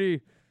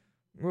Brady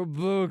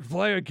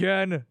play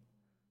again.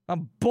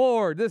 I'm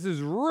bored. This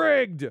is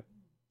rigged.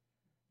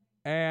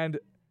 And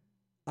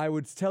I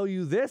would tell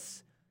you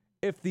this,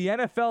 if the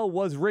NFL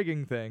was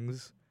rigging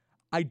things,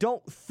 I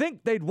don't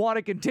think they'd want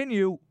to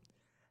continue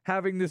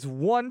having this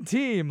one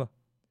team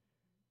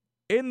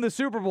in the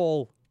Super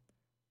Bowl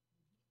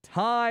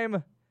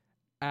time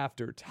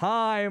after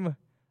time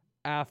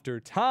after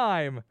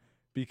time.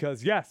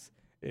 Because yes,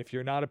 if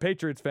you're not a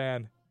Patriots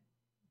fan,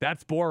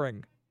 that's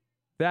boring.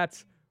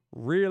 That's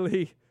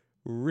really,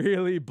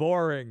 really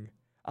boring,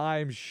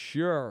 I'm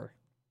sure.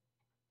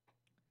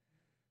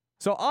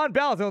 So on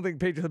balance, I don't think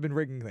the Patriots have been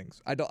rigging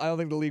things. I don't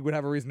think the league would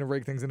have a reason to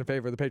rig things in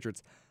favor of the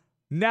Patriots.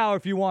 Now,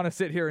 if you want to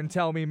sit here and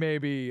tell me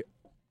maybe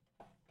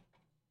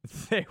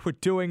they were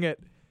doing it.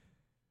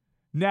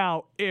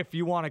 Now, if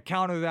you want to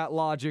counter that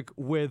logic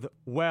with,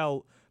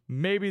 well,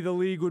 maybe the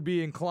league would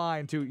be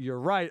inclined to, you're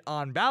right,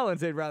 on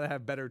balance, they'd rather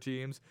have better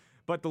teams,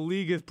 but the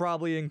league is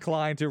probably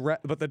inclined to,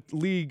 but the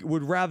league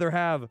would rather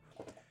have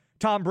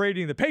Tom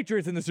Brady and the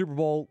Patriots in the Super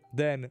Bowl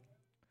than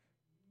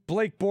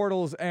Blake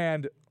Bortles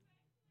and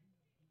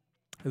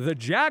the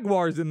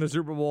Jaguars in the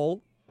Super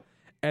Bowl,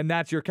 and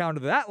that's your counter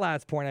to that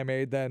last point I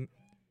made, then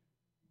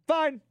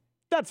fine,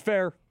 that's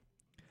fair.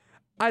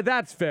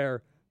 That's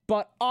fair,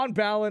 but on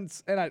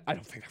balance, and I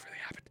don't think that really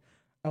happened.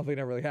 I don't think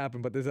that really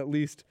happened, but there's at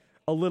least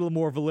a little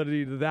more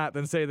validity to that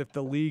than say that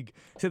the league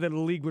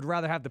would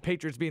rather have the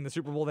Patriots be in the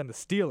Super Bowl than the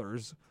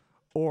Steelers,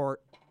 or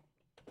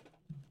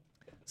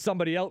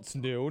somebody else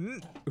new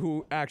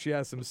who actually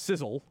has some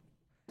sizzle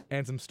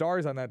and some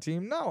stars on that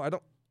team. No, I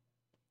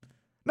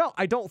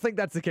don't think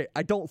that's the case.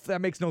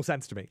 That makes no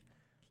sense to me.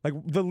 Like,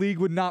 the league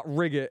would not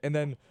rig it and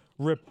then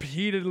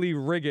repeatedly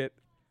rig it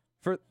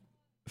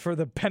for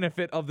the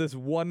benefit of this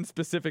one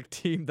specific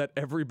team that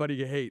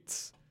everybody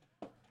hates.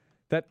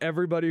 That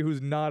everybody who's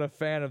not a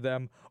fan of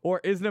them or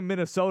isn't a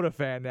Minnesota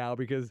fan now,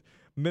 because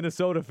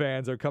Minnesota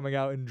fans are coming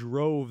out in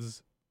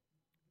droves.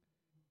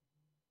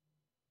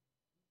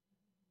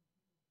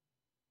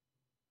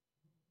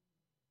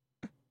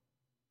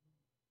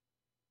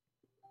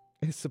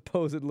 Is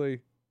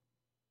supposedly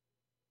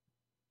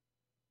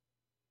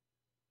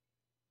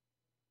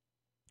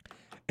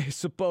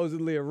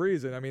a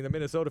reason. I mean, the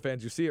Minnesota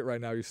fans, you see it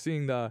right now. You're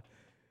seeing the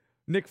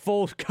Nick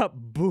Foles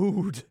got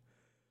booed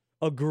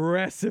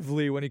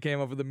aggressively when he came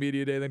up for the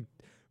media day. Then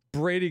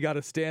Brady got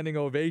a standing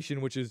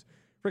ovation, which is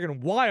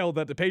freaking wild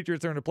that the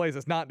Patriots are in a place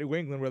that's not New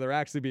England where they're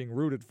actually being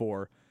rooted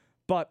for.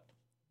 But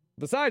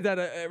besides that,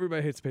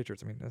 everybody hates the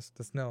Patriots. I mean, that's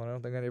no. I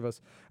don't think any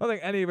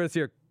of us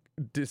here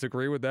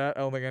disagree with that.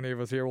 I don't think any of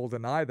us here will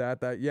deny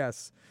that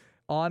yes,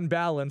 on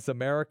balance,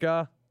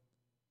 America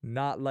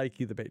not like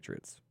the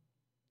Patriots.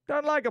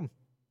 Don't like them.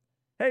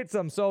 Hates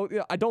them. So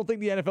I don't think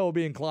the NFL will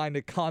be inclined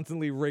to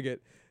constantly rig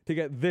it to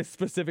get this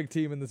specific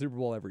team in the Super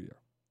Bowl every year.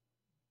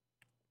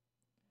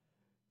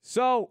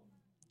 So,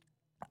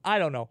 I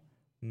don't know.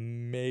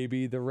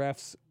 Maybe the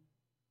refs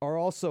are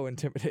also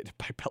intimidated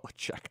by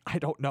Belichick. I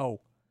don't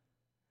know.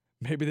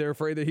 Maybe they're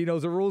afraid that he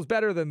knows the rules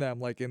better than them,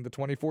 like in the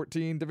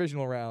 2014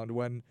 divisional round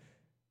when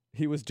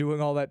he was doing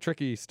all that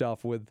tricky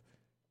stuff with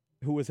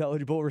who was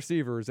eligible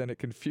receivers, and it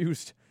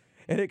confused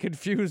the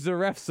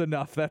refs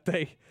enough that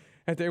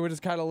they were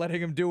just kind of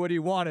letting him do what he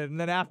wanted. And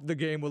then after the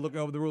game, we're looking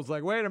over the rules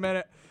like, wait a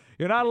minute,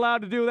 you're not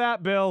allowed to do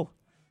that, Bill.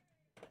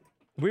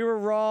 We were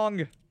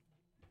wrong.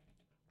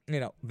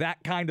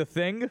 That kind of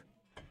thing.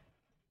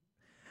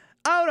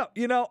 I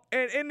don't know.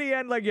 In the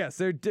end,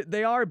 yes,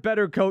 they are a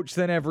better coach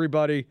than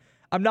everybody.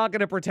 I'm not going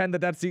to pretend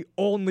that that's the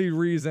only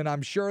reason.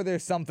 I'm sure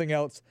there's something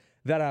else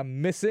that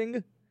I'm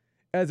missing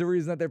as a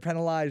reason that they're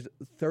penalized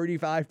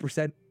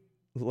 35%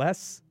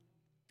 less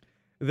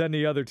than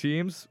the other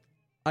teams.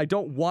 I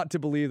don't want to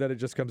believe that it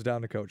just comes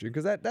down to coaching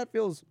because that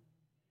feels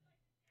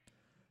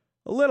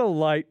a little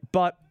light,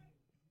 but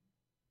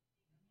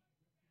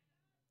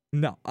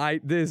no,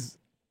 there's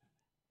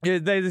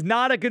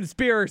not a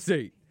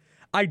conspiracy.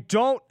 I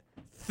don't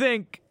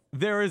think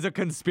there is a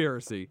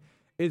conspiracy,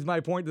 is my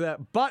point to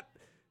that. But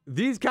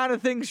these kind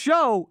of things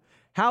show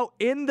how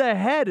in the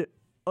head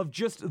of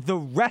just the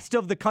rest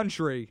of the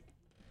country,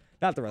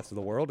 not the rest of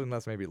the world,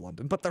 unless maybe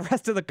London, but the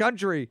rest of the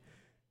country,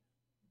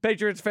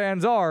 Patriots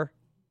fans are,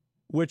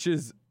 which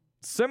is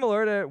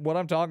similar to what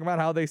I'm talking about,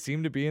 how they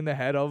seem to be in the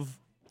head of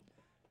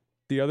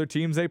the other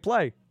teams they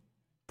play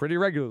pretty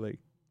regularly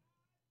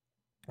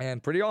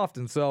and pretty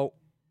often. So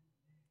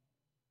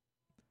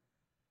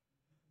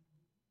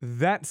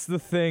that's the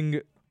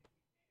thing.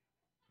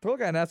 But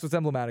again, that's what's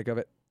emblematic of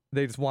it.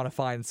 They just want to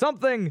find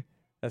something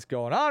that's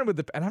going on with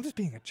and I'm just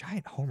being a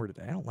giant homer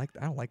today. I don't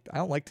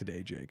like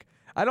today, Jake.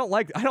 I don't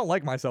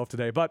like myself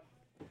today, but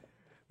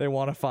they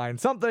want to find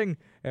something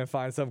and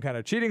find some kind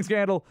of cheating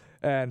scandal.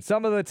 And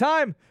some of the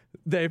time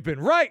they've been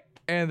right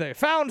and they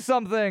found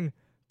something,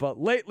 but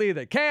lately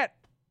they can't.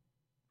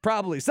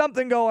 Probably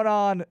something going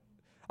on.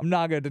 I'm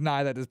not going to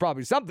deny that there's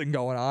probably something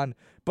going on,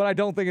 but I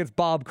don't think it's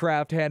Bob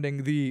Kraft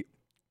handing the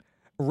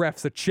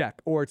refs a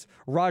check, or it's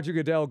Roger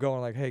Goodell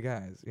going like, hey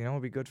guys, you know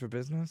what would be good for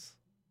business?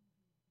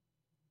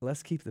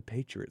 Let's keep the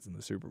Patriots in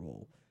the Super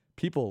Bowl.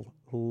 People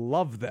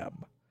love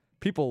them.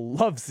 People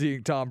love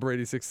seeing Tom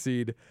Brady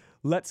succeed.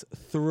 Let's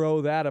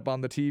throw that up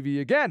on the TV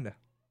again.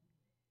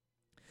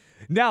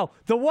 Now,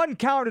 the one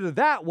counter to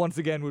that, once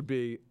again, would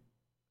be,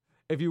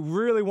 if you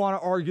really want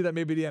to argue that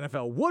maybe the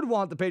NFL would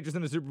want the Patriots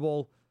in the Super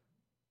Bowl,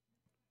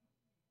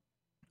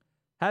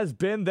 has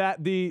been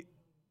that the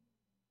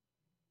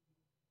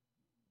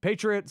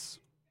Patriots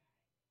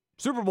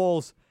Super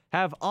Bowls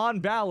have, on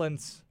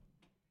balance,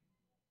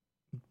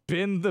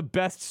 been the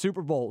best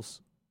Super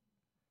Bowls.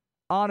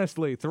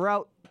 Honestly,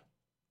 throughout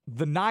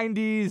the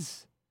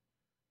 90s,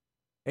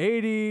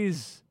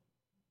 80s,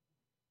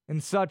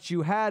 and such,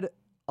 you had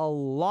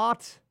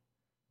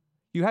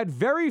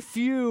very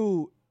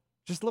few,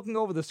 just looking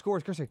over the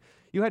scores,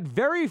 you had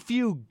very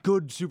few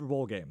good Super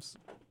Bowl games.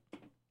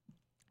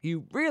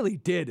 You really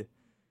did.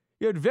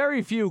 You had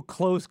very few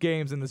close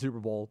games in the Super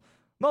Bowl.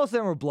 Most of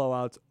them were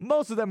blowouts.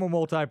 Most of them were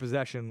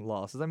multi-possession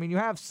losses. I mean, you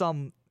have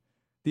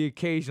the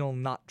occasional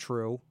not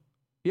true.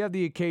 You have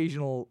the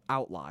occasional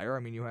outlier.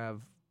 I mean, you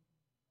have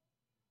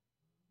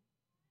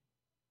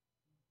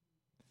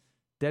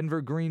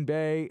Denver, Green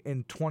Bay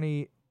in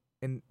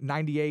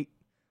 98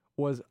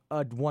 was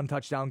a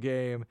one-touchdown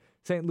game.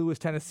 St. Louis,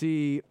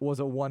 Tennessee was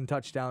a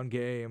one-touchdown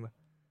game.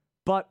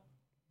 But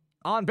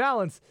on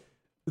balance,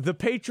 the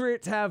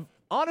Patriots have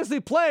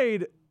honestly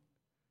played,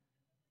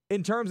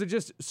 in terms of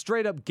just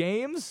straight-up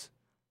games,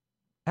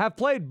 have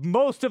played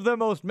most of the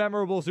most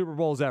memorable Super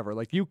Bowls ever.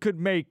 Like, you could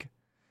make,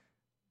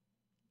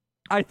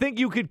 I think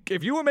you could,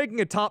 if you were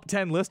making a top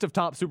 10 list of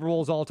top Super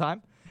Bowls all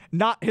time,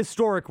 not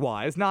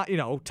historic-wise, not,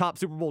 top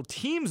Super Bowl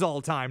teams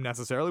all time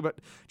necessarily, but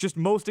just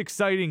most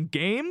exciting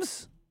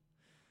games,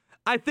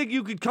 I think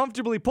you could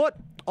comfortably put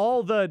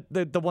all the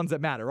ones that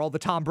matter, all the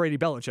Tom Brady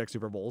Belichick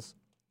Super Bowls,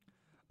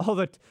 all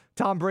the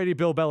Tom Brady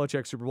Bill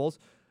Belichick Super Bowls.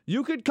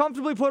 You could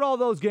comfortably put all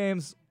those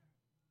games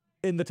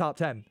in the top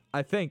 10,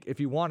 I think, if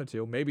you wanted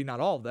to. Maybe not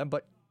all of them,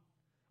 but,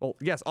 well,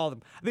 yes, all of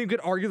them. I think you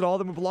could argue that all of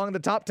them would belong in the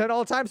top 10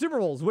 all-time Super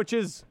Bowls, which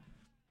is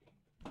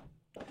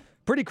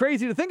pretty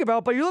crazy to think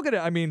about, but you look at it.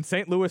 I mean,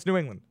 St. Louis, New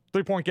England,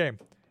 3-point game.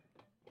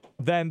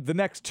 Then the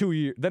next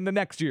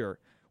year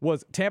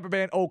was Tampa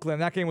Bay and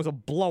Oakland. That game was a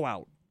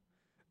blowout.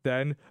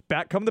 Then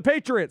back come the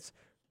Patriots,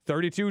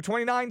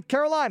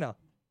 32-29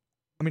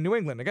 New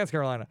England against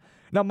Carolina.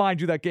 Now,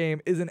 mind you, that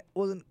game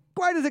wasn't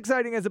quite as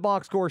exciting as the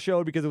box score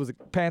showed because it was the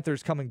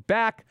Panthers coming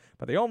back,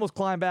 but they almost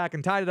climbed back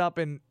and tied it up,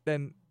 and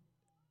then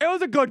it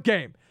was a good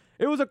game.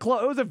 It was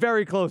a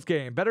very close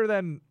game, better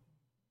than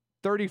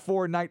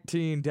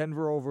 34-19,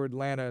 Denver over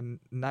Atlanta in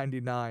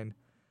 99.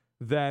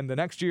 Then the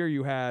next year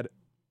you had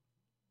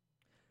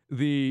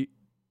the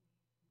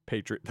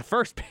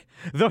first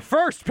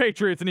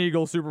Patriots and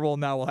Eagles Super Bowl,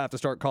 now we'll have to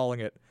start calling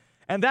it.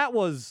 And that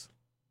was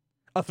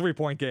a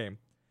 3-point game.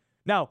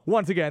 Now,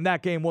 once again,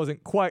 that game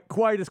wasn't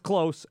quite as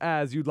close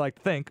as you'd like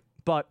to think,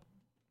 but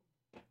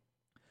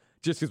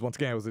just because, once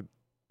again, it was a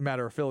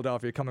matter of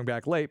Philadelphia coming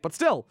back late. But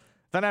still,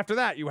 then after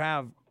that, you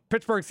have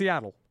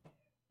Pittsburgh-Seattle,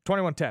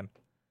 21-10.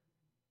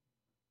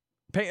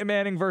 Peyton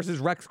Manning versus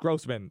Rex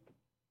Grossman,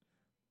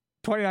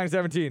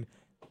 29-17.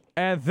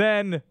 And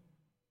then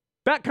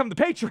back come the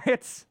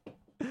Patriots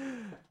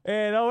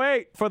in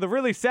 08 for the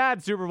really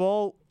sad Super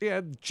Bowl.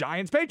 Yeah,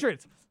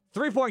 Giants-Patriots,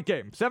 3-point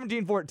game,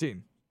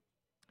 17-14.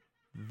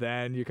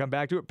 Then you come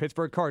back to it,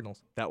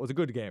 Pittsburgh-Cardinals. That was a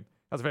good game.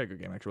 That was a very good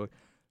game, actually.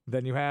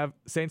 Then you have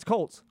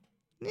Saints-Colts.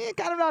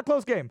 Kind of not a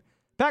close game.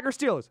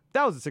 Packers-Steelers.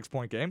 That was a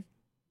 6-point game.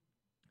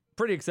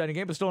 Pretty exciting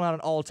game, but still not an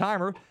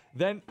all-timer.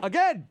 Then,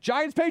 again,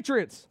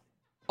 Giants-Patriots.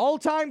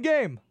 All-time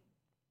game.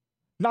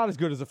 Not as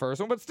good as the first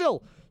one, but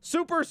still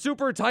super,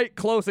 super tight,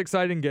 close,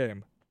 exciting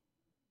game.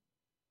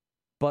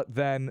 But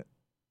then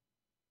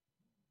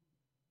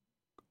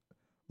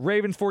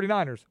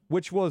Ravens-49ers,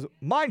 which was,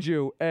 mind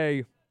you,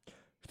 a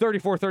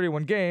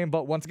 34-31 game,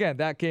 but once again,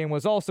 that game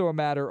was also a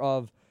matter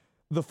of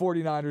the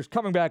 49ers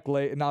coming back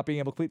late and not being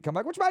able to complete the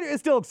comeback, which is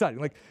still exciting.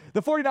 Like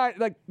the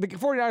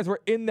 49ers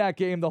were in that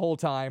game the whole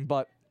time,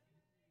 but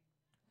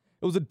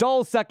it was a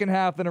dull second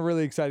half and a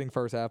really exciting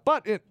first half.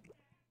 But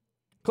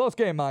close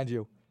game, mind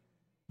you.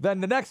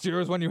 Then the next year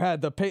is when you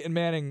had the Peyton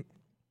Manning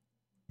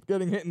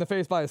getting hit in the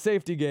face by a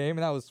safety game,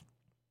 and that was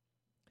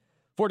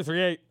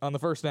 43-8 on the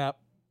first snap.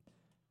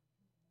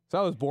 So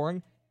that was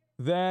boring.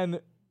 Then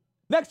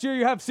next year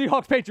you have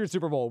Seahawks-Patriots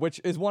Super Bowl, which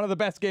is one of the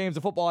best games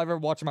of football I've ever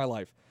watched in my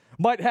life.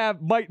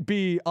 Might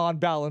be on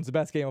balance the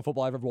best game of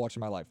football I've ever watched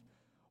in my life.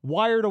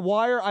 Wire to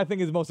wire, I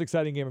think is the most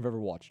exciting game I've ever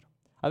watched.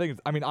 I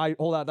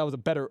hold out, that was a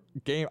better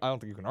game. I don't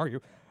think you can argue.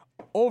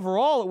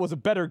 Overall, it was a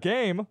better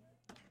game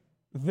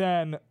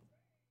than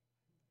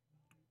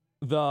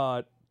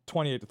the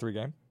 28-3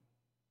 game.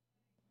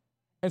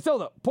 And still,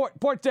 though,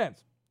 point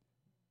stands.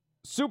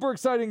 Super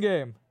exciting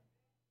game.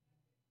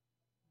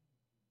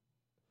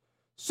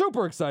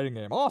 Super exciting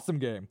game. Awesome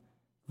game.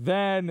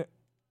 Then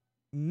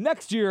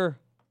next year,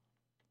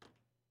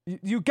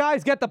 you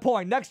guys get the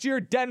point. Next year,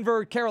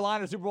 Denver,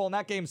 Carolina Super Bowl, and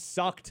that game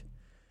sucked.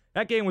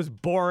 That game was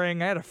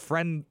boring. I had a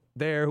friend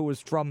there who was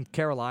from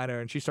Carolina,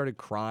 and she started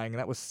crying, and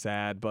that was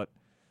sad, but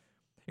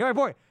you know my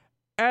point.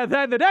 And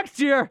then the next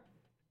year,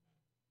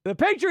 the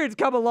Patriots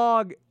come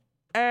along,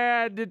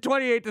 and the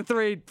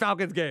 28-3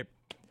 Falcons game.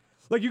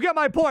 Like, you get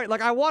my point.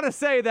 Like, I want to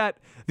say that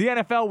the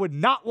NFL would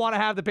not want to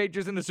have the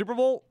Patriots in the Super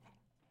Bowl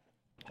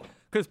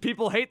because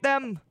people hate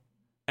them,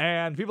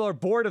 and people are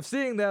bored of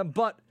seeing them,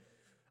 but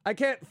I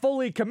can't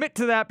fully commit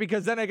to that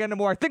because then again, the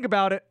more I think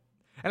about it,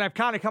 and I've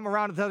kind of come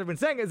around to what I've been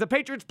saying, is the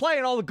Patriots play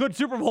in all the good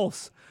Super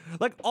Bowls.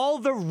 Like, all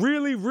the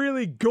really,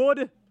 really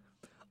good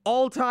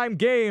all-time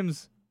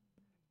games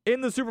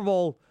in the Super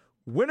Bowl,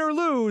 win or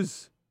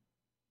lose,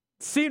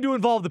 seem to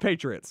involve the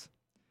Patriots.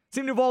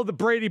 Seem to involve the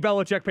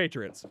Brady-Belichick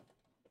Patriots.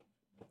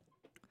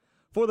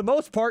 For the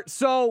most part,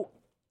 so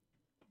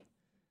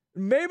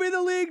maybe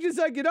the league just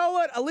like, you know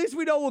what? At least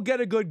we know we'll get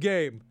a good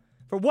game.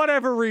 For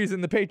whatever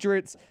reason, the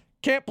Patriots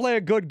can't play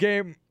a good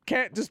game,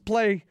 can't just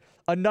play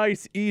a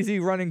nice,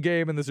 easy running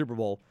game in the Super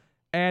Bowl.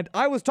 And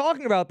I was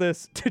talking about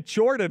this to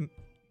Jordan.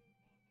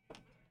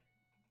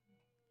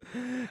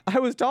 I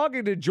was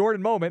talking to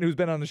Jordan Moment, who's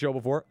been on the show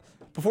before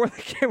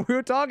the game. We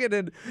were talking,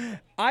 and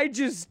I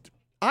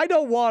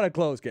don't want a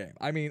close game.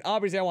 I mean,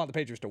 obviously, I want the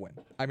Patriots to win.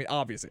 I mean,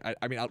 obviously.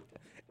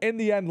 In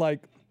the end,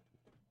 like,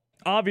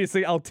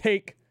 obviously, I'll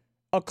take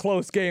a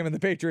close game and the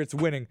Patriots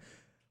winning.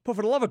 But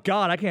for the love of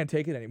God, I can't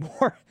take it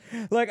anymore.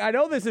 Like, I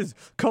know this is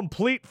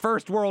complete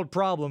first world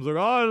problems. Like,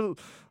 oh,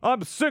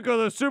 I'm sick of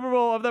the Super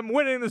Bowl, of them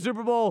winning the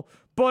Super Bowl,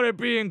 but it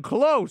being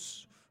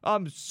close.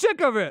 I'm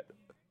sick of it.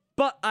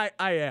 But I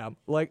am.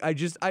 Like, I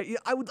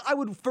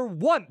would for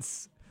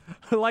once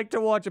like to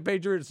watch a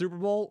Patriots Super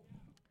Bowl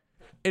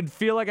and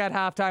feel like at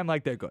halftime,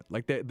 like they're good.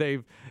 Like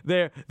they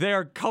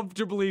are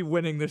comfortably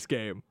winning this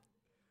game.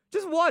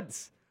 Just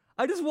once.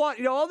 I just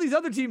want, all these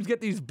other teams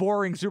get these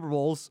boring Super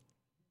Bowls.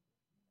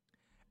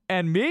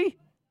 And me?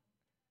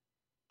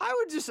 I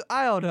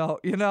don't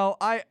know.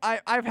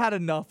 I've had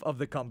enough of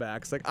the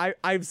comebacks. Like,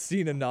 I've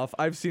seen enough.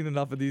 I've seen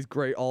enough of these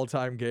great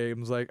all-time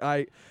games. Like,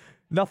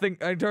 nothing,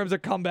 in terms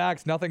of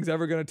comebacks, nothing's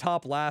ever going to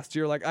top last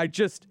year. Like, I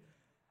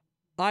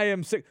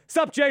am sick.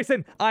 Sup,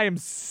 Jason? I am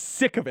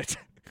sick of it.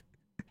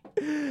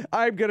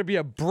 I'm going to be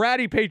a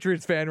bratty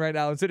Patriots fan right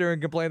now and sit here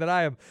and complain that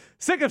I am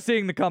sick of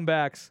seeing the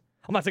comebacks.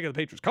 I'm not sick of the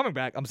Patriots coming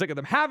back. I'm sick of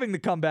them having the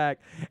comeback.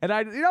 And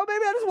maybe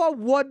I just want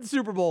one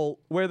Super Bowl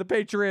where the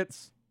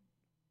Patriots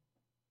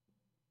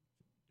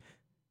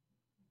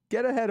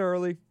get ahead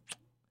early.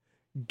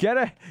 Get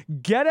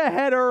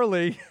ahead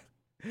early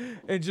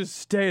and just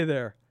stay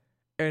there.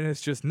 And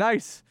it's just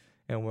nice.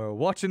 And we're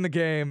watching the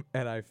game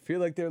and I feel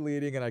like they're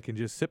leading and I can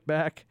just sit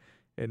back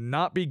and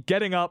not be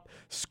getting up,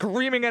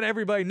 screaming at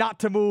everybody not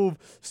to move,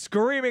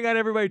 screaming at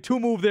everybody to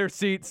move their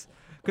seats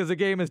because the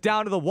game is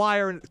down to the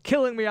wire and it's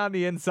killing me on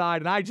the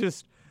inside. And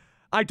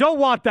I don't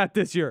want that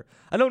this year.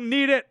 I don't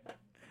need it.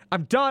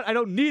 I'm done. I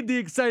don't need the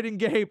exciting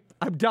game.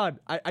 I'm done.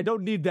 I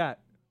don't need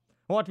that.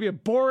 I want it to be a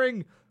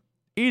boring,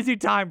 easy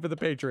time for the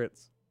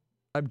Patriots.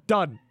 I'm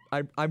done.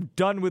 I'm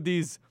done with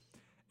these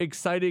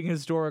exciting,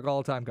 historic,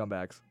 all-time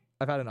comebacks.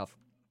 I've had enough.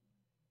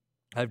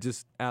 I've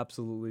just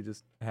absolutely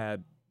just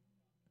had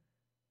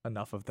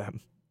enough of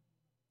them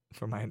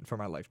for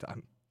my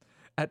lifetime.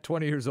 At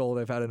 20 years old,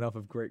 I've had enough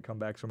of great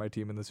comebacks for my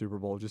team in the Super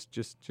Bowl.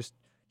 Just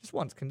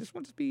once. Can this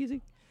one just be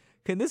easy?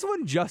 Can this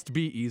one just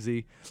be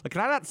easy? Like,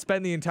 can I not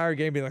spend the entire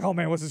game being like, oh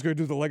man, what's this going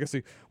to do to the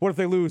legacy? What if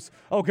they lose?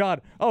 Oh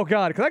God.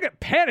 Because I get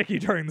panicky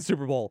during the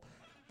Super Bowl.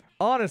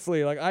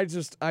 Honestly, like, I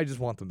just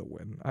want them to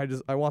win.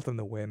 I want them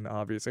to win,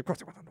 obviously. Of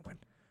course I want them to win.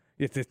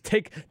 It's a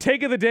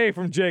take of the day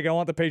from Jake. I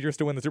want the Patriots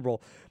to win the Super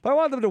Bowl. But I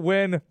want them to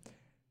win,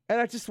 and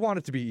I just want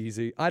it to be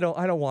easy. I don't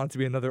want it to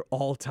be another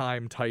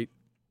all-time tight,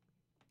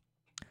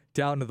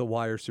 down to the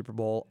wire Super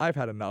Bowl. I've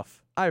had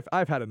enough.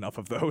 I've had enough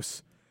of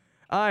those.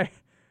 I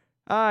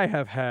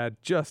have had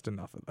just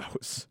enough of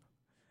those.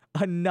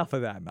 Enough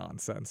of that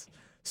nonsense.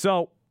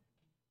 So,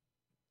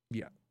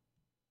 yeah.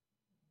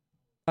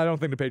 I don't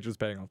think the Patriots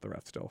paying off the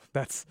refs still.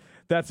 That's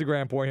the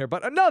grand point here.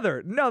 But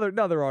another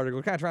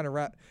article, kind of trying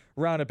to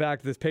round it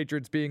back to this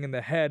Patriots being in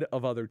the head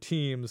of other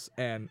teams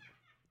and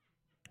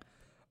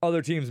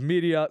other teams'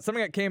 media.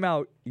 Something that came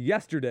out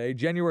yesterday,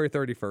 January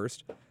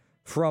 31st,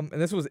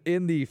 and this was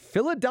in the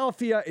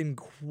Philadelphia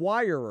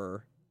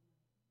Inquirer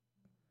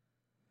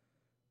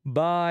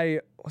by,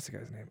 what's the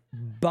guy's name?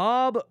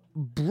 Bob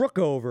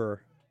Brookover.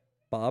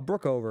 Bob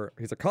Brookover.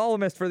 He's a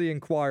columnist for the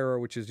Inquirer,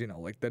 which is,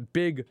 like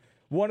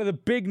one of the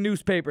big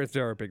newspapers.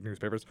 There are big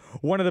newspapers.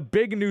 One of the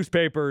big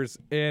newspapers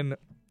in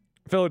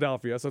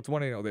Philadelphia. So it's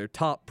one of their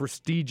top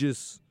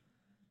prestigious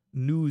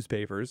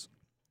newspapers.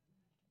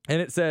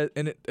 And it says,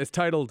 and it's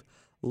titled,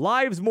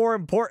 "Lives More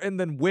Important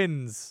Than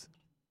Wins."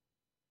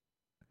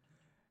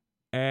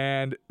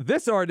 And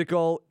this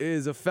article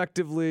is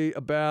effectively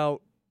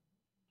about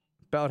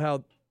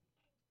how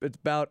it's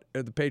about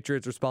the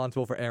Patriots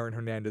responsible for Aaron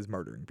Hernandez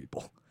murdering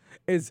people.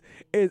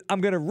 I'm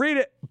gonna read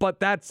it,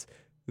 but that's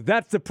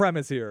the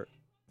premise here.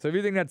 So if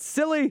you think that's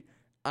silly,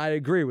 I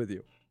agree with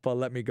you. But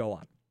let me go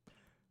on.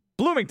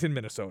 Bloomington,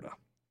 Minnesota.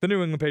 The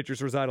New England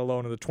Patriots reside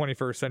alone in the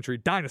 21st century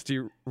dynasty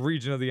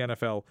region of the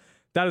NFL.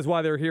 That is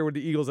why they're here with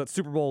the Eagles at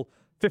Super Bowl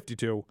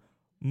 52,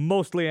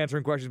 mostly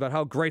answering questions about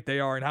how great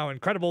they are and how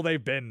incredible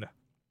they've been.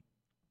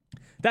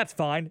 That's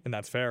fine, and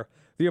that's fair.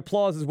 The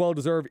applause is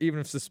well-deserved, even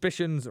if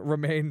suspicions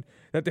remain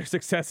that their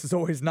success has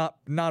always not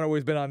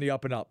always been on the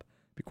up and up.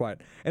 Be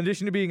quiet. In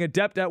addition to being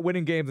adept at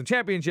winning games and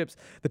championships,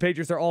 the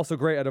Patriots are also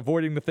great at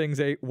avoiding the things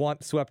they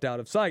want swept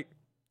out of sight.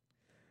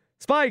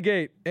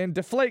 Spygate and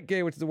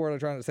Deflategate, which is the word I'm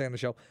trying to say on the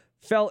show,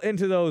 fell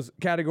into those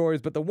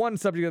categories, but the one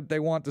subject that they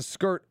want to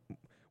skirt,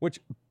 which,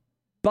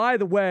 by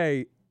the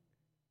way,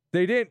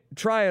 they didn't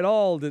try at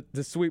all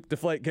to sweep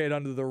Deflategate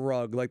under the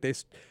rug. Like,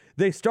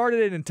 they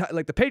started it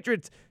like the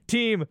Patriots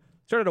team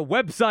started a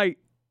website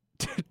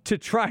to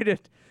try to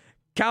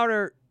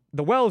counter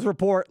the Wells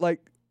report.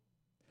 Like,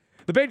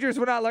 the Patriots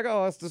were not like,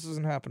 oh, this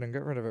isn't happening.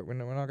 Get rid of it. We're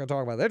not going to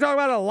talk about it. They're talking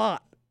about it a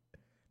lot.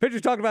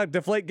 Patriots talked about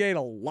Deflategate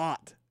a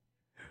lot.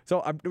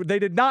 So they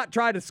did not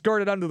try to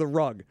skirt it under the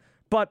rug.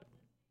 But,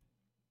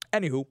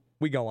 anywho,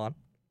 we go on.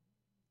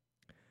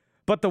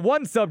 But the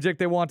one subject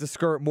they want to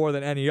skirt more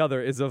than any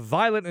other is a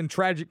violent and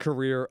tragic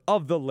career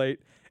of the late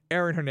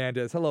Aaron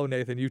Hernandez. Hello,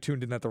 Nathan. You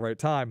tuned in at the right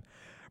time.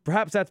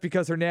 Perhaps that's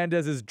because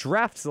Hernandez's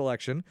draft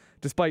selection,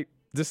 despite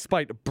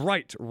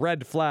bright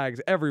red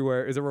flags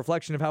everywhere, is a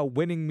reflection of how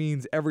winning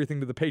means everything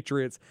to the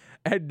Patriots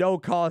and no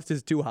cost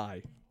is too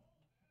high.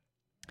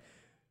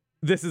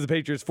 This is the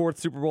Patriots' fourth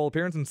Super Bowl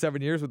appearance in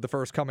 7 years, with the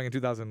first coming in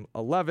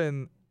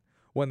 2011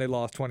 when they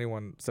lost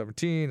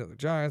 21-17 to the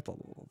Giants, blah,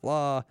 blah, blah,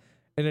 blah.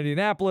 In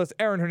Indianapolis,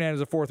 Aaron Hernandez,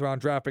 a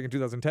fourth-round draft pick in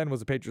 2010, was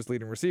the Patriots'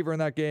 leading receiver in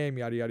that game,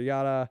 yada, yada,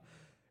 yada.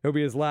 It'll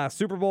be his last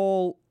Super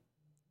Bowl.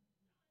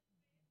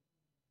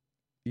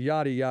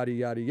 Yada, yada,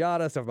 yada,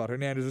 yada. Stuff about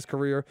Hernandez's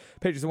career.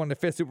 Patriots won the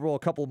fifth Super Bowl a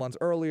couple of months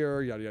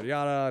earlier. Yada, yada,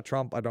 yada.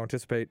 Trump, I don't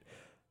anticipate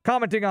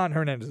commenting on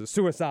Hernandez's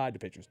suicide. The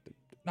Patriots did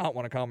not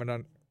want to comment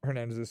on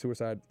Hernandez's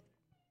suicide.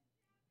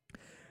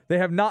 They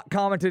have not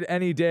commented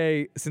any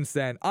day since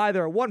then.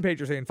 Either one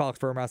Patriot say in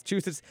Foxborough,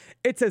 Massachusetts,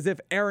 it's as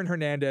if Aaron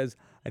Hernandez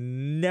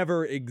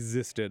never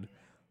existed.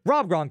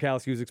 Rob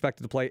Gronkowski was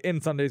expected to play in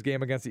Sunday's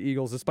game against the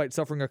Eagles despite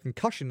suffering a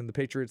concussion in the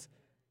Patriots'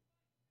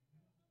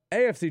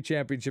 AFC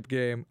Championship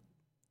game.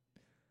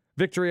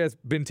 Victory had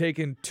been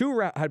taken two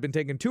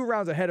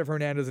rounds ahead of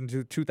Hernandez in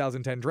the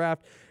 2010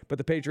 draft, but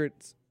the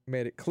Patriots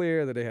made it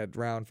clear that they had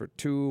round for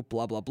two,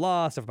 blah, blah,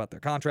 blah, stuff about their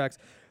contracts.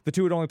 The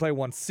two would only play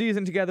one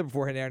season together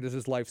before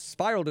Hernandez's life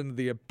spiraled into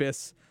the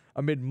abyss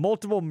amid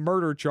multiple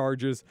murder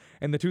charges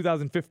and the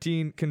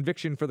 2015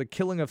 conviction for the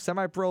killing of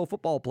semi-pro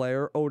football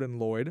player Odin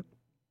Lloyd.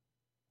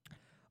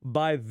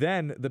 By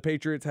then, the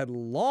Patriots had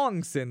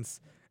long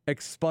since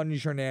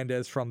expunged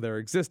Hernandez from their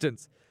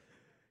existence.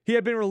 He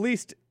had been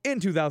released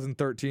in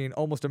 2013,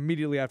 almost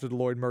immediately after the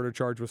Lloyd murder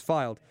charge was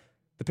filed.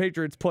 The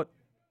Patriots put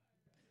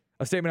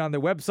a statement on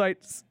their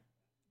website.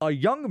 A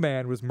young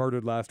man was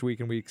murdered last week,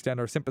 and we extend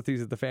our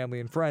sympathies to the family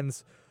and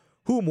friends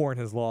who mourn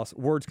his loss.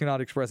 Words cannot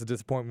express the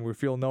disappointment we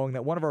feel knowing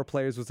that one of our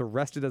players was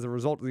arrested as a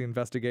result of the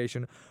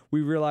investigation.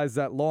 We realize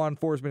that law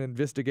enforcement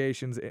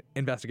investigations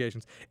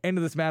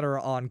into this matter are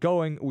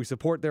ongoing. We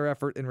support their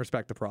effort and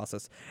respect the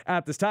process.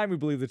 At this time, we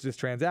believe that this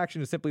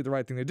transaction is simply the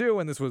right thing to do,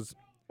 and this was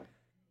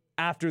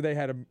after they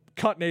had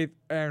cut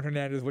Aaron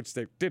Hernandez, which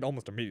they did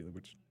almost immediately,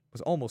 which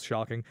was almost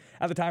shocking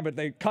at the time, but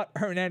they cut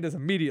Hernandez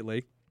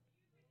immediately.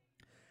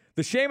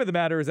 The shame of the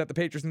matter is that the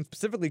Patriots, and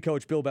specifically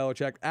Coach Bill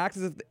Belichick,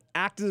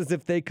 acted as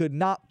if they could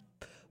not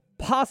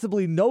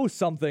possibly know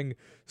something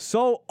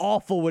so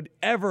awful would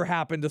ever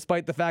happen,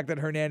 despite the fact that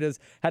Hernandez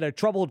had a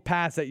troubled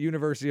past at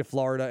University of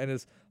Florida in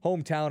his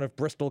hometown of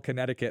Bristol,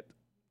 Connecticut.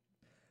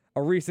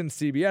 A recent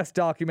CBS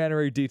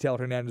documentary detailed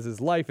Hernandez's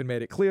life and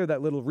made it clear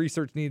that little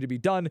research needed to be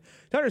done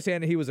to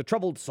understand that he was a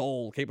troubled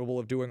soul capable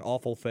of doing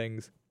awful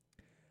things.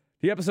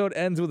 The episode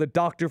ends with a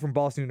doctor from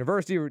Boston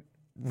University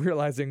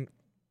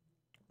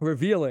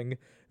revealing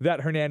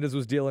that Hernandez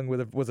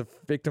was a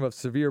victim of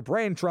severe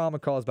brain trauma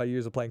caused by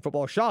years of playing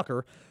football.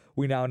 Shocker.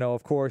 We now know,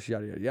 of course,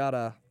 yada, yada,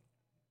 yada.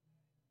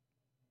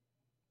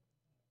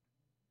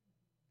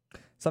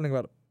 Something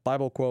about a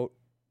Bible quote.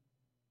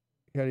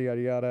 Yada,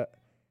 yada, yada.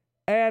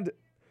 And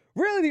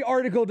really, the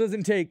article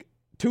doesn't take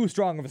too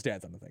strong of a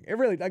stance on the thing. It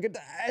really,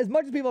 as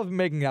much as people have been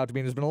making it out to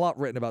me, and there's been a lot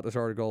written about this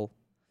article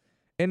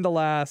in the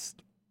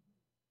last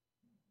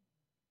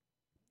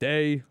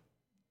day,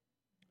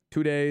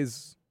 2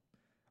 days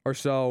or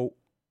so.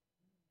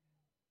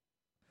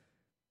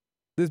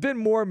 There's been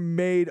more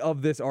made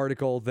of this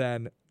article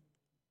than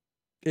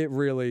it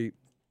really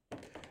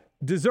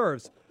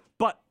deserves.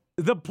 But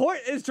the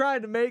point is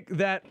trying to make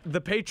that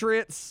the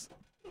Patriots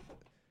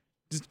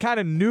just kind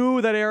of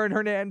knew that Aaron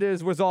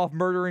Hernandez was off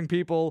murdering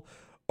people,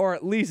 or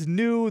at least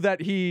knew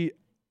that he,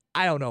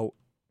 I don't know,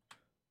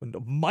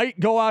 might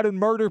go out and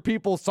murder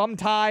people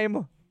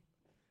sometime.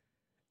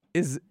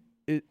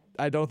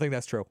 I don't think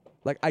that's true.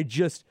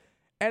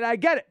 And I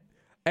get it.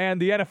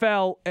 And the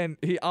NFL, and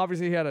he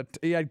obviously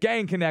had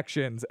gang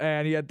connections,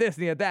 and he had this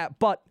and he had that,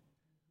 but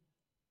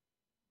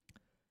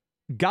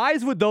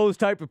guys with those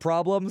type of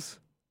problems,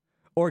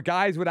 or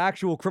guys with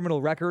actual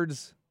criminal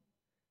records,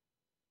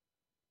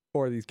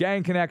 or these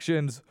gang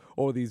connections,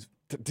 or these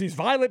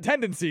violent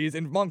tendencies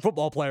among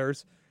football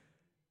players,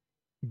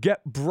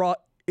 get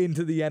brought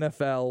into the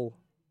NFL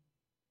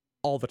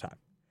all the time.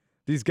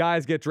 These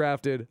guys get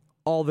drafted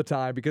all the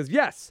time because,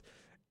 yes,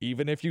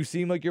 even if you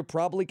seem like you're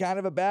probably kind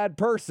of a bad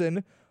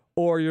person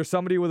or you're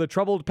somebody with a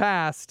troubled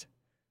past,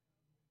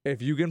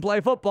 if you can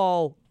play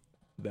football,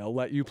 they'll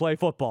let you play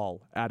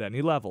football at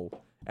any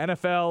level.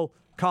 NFL,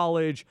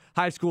 college,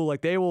 high school,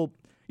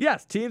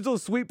 teams will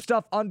sweep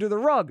stuff under the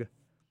rug.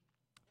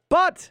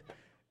 But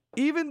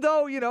even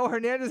though,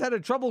 Hernandez had a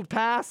troubled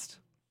past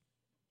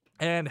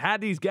and had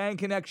these gang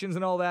connections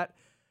and all that,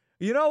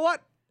 you know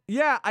what?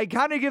 Yeah, I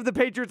kind of give the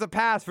Patriots a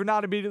pass for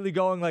not immediately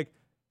going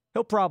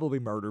he'll probably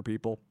murder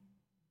people.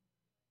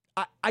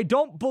 I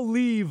don't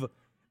believe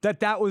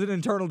that was an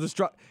internal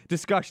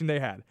discussion they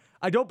had.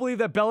 I don't believe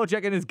that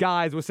Belichick and his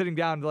guys were sitting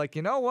down and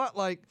you know what?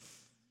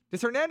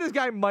 This Hernandez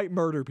guy might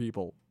murder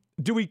people.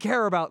 Do we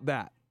care about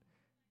that?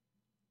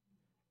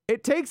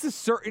 It takes a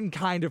certain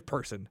kind of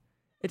person.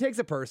 It takes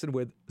a person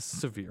with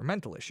severe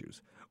mental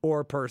issues, or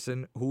a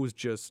person who's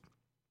just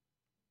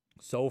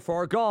so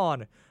far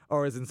gone,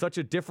 or is in such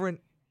a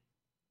different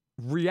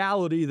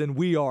reality than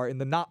we are in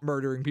the not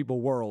murdering people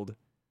world,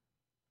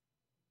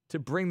 to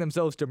bring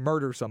themselves to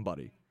murder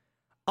somebody.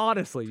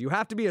 Honestly, you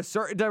have to be a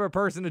certain type of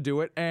person to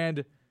do it,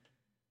 and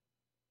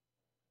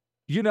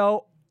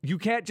you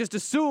can't just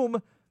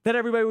assume that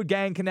everybody with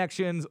gang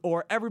connections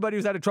or everybody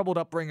who's had a troubled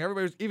upbringing,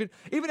 even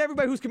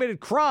everybody who's committed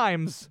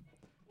crimes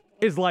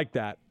is like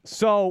that.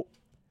 So,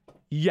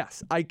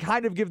 yes, I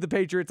kind of give the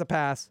Patriots a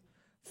pass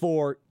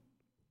for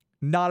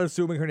not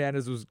assuming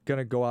Hernandez was going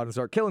to go out and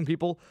start killing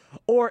people.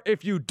 Or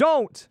if you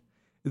don't,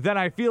 then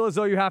I feel as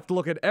though you have to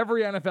look at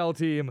every NFL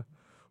team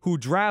who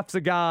drafts a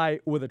guy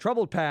with a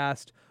troubled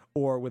past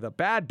or with a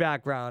bad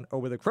background or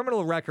with a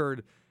criminal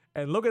record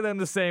and look at them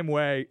the same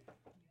way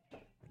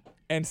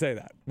and say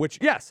that. Which,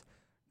 yes,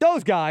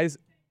 those guys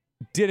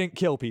didn't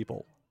kill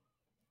people.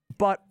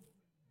 But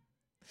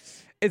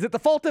is it the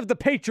fault of the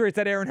Patriots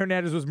that Aaron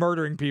Hernandez was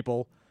murdering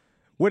people?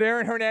 Would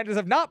Aaron Hernandez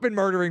have not been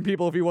murdering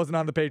people if he wasn't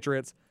on the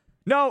Patriots?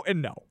 No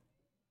and no.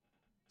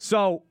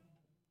 So,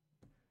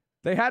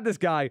 they had this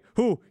guy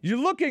who, you're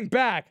looking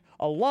back,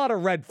 a lot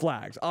of red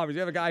flags. Obviously,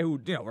 you have a guy who,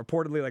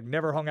 reportedly,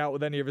 never hung out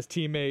with any of his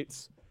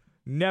teammates.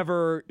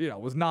 Never,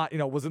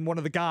 wasn't one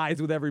of the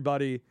guys with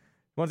everybody.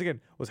 Once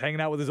again, was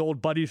hanging out with his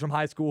old buddies from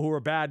high school who were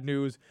bad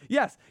news.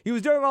 Yes, he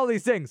was doing all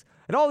these things.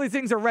 And all these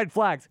things are red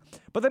flags.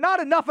 But they're not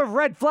enough of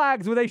red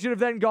flags where they should have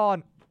then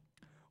gone,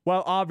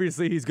 well,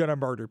 obviously he's going to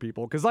murder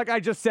people. Because like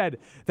I just said,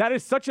 that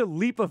is such a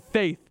leap of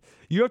faith.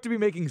 You have to be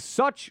making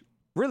such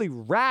really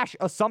rash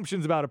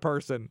assumptions about a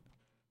person.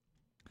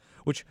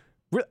 Which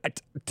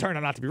turn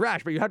out not to be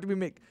rash, but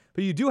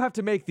you do have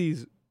to make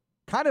these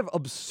kind of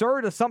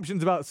absurd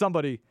assumptions about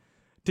somebody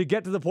to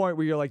get to the point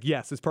where you're like,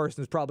 yes, this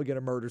person is probably going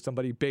to murder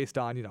somebody based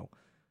on, you know,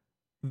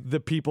 the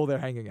people they're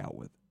hanging out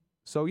with.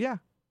 So, yeah.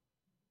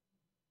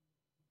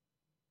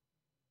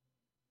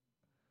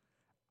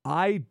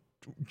 I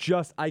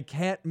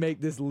can't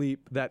make this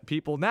leap that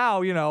people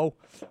now, you know,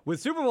 with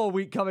Super Bowl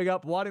week coming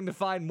up, wanting to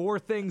find more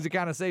things to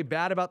kind of say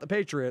bad about the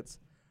Patriots.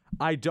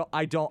 I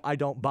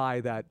don't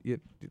buy that.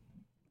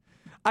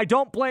 I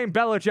don't blame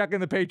Belichick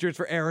and the Patriots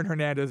for Aaron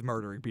Hernandez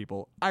murdering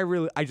people. I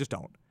just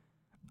don't.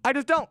 I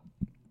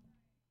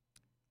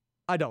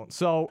don't.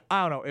 So,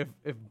 I don't know.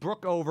 If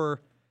Brooke over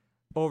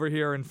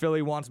here in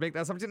Philly wants to make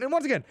that assumption, and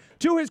once again,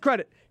 to his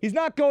credit, he's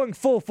not going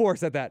full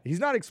force at that. He's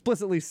not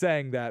explicitly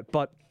saying that,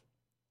 but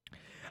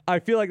I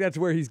feel like that's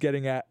where he's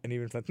getting at, and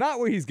even if that's not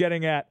where he's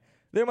getting at,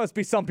 there must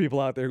be some people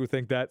out there who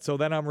think that, so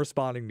then I'm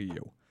responding to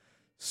you.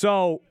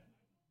 So,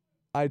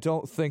 I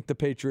don't think the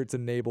Patriots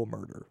enable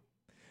murder.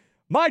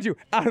 Mind you,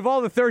 out of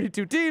all the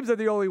 32 teams, they're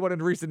the only one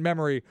in recent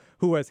memory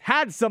who has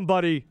had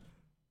somebody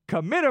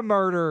commit a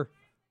murder.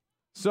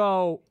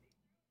 So,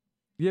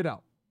 you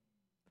know,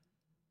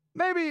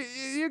 maybe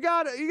you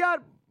got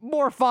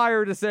more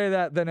fire to say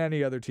that than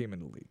any other team in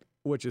the league,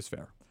 which is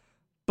fair.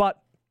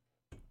 But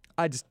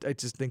I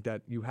just think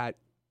that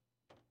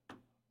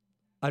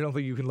I don't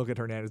think you can look at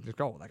Hernandez and just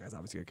go, oh, that guy's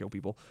obviously going to kill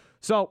people.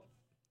 So,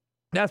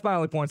 that's my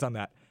only points on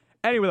that.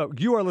 Anyway, though,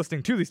 you are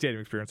listening to The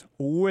Stadium Experience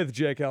with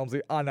Jake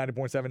Helmsley on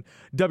 90.7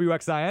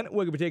 WXIN. We're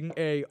going to be taking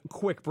a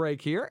quick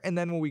break here, and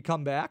then when we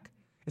come back,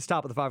 it's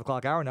top of the 5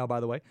 o'clock hour now,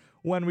 by the way.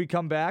 When we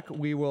come back,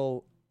 we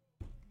will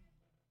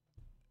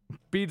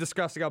be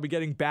discussing. I'll be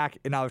getting back,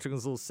 and now we're taking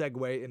this little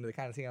segue into the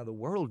kind of thing how the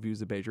world views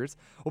the Patriots.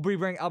 I'll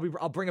bring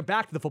it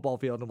back to the football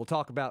field, and I'll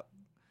talk about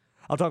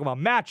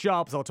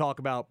matchups. I'll talk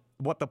about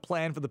what the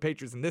plan for the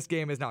Patriots in this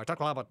game is. Now, I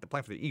talked a lot about the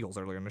plan for the Eagles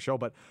earlier in the show,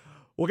 but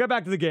we'll get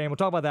back to the game. We'll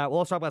talk about that. We'll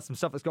also talk about some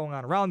stuff that's going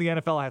on around the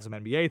NFL. I have some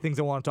NBA things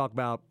I want to talk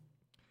about,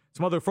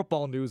 some other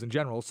football news in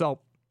general.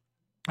 So,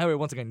 anyway,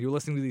 once again, you're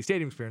listening to The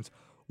Stadium Experience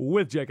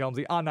with Jake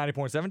Helmsley on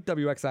 90.7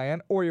 WXIN,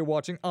 or you're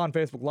watching on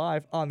Facebook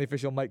Live on the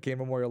official Mike Cain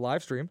Memorial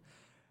live stream.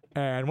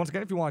 And once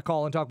again, if you want to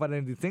call and talk about any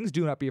of these things,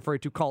 do not be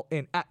afraid to call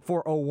in at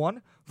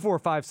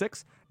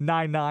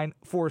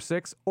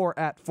 401-456-9946 or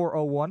at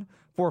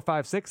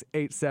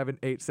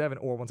 401-456-8787,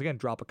 or once again,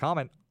 drop a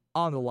comment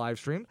on the live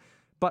stream.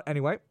 But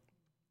anyway,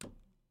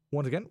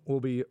 once again,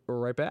 we'll be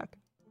right back.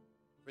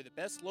 For the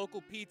best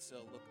local pizza,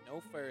 look no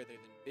further than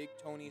Big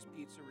Tony's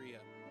Pizzeria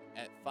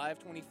at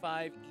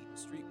 525 Eaton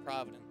Street,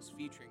 Providence,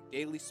 featuring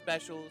daily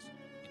specials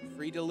and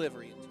free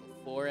delivery until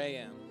 4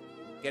 a.m.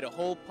 Get a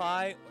whole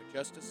pie or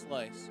just a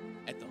slice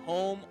at the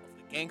home of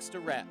the gangster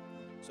rap.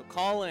 So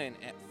call in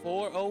at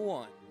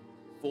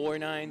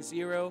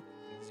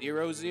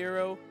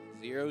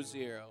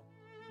 401-490-0000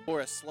 for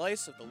a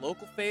slice of the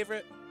local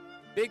favorite,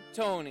 Big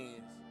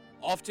Tony's.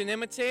 Often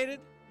imitated,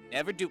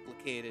 never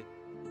duplicated.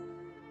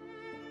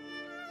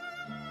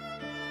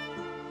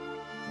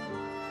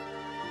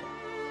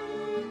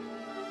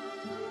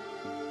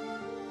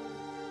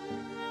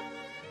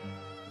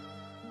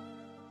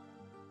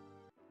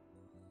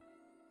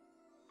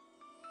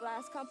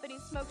 Glass Company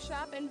Smoke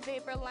Shop and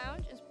Vapor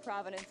Lounge is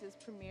Providence's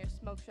premier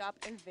smoke shop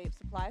and vape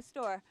supply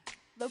store.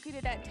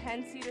 Located at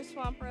 10 Cedar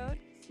Swamp Road,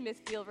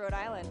 Smithfield, Rhode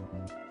Island.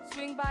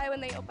 Swing by when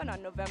they open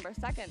on November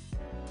 2nd.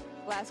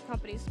 Glass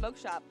Company Smoke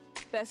Shop.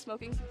 Best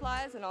smoking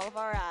supplies in all of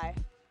RI.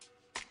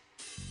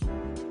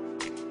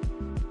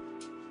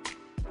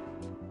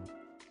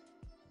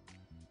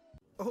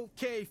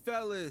 Okay,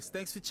 fellas,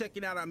 thanks for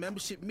checking out our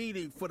membership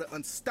meeting for the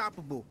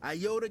Unstoppable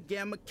Iota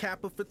Gamma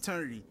Kappa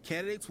Fraternity.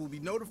 Candidates will be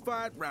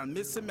notified around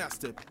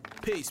mid-semester.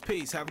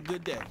 Peace, have a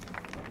good day.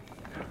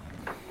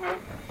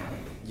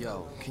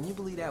 Yo, can you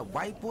believe that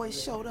white boy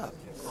showed up?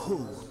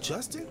 Who,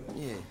 Justin?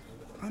 Yeah.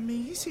 I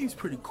mean, he seems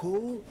pretty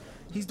cool.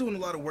 He's doing a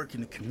lot of work in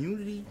the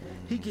community.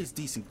 He gets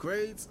decent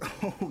grades.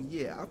 Oh,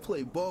 yeah, I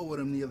played ball with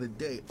him the other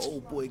day.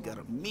 Old boy got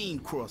a mean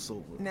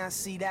crossover. Now,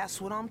 see,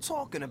 that's what I'm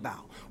talking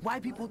about.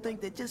 White people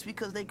think that just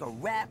because they can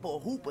rap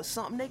or hoop or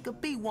something, they could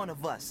be one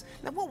of us.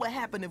 Now, what would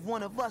happen if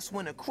one of us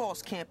went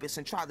across campus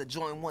and tried to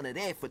join one of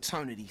their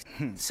fraternities?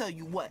 Tell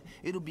you what,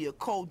 it'll be a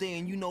cold day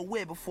and you know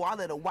where before I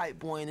let a white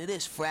boy into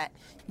this frat.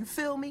 You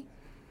feel me?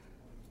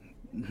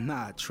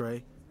 Nah,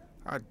 Trey.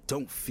 I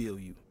don't feel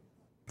you.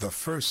 The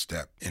first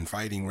step in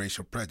fighting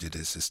racial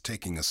prejudice is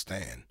taking a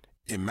stand.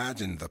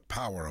 Imagine the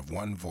power of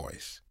one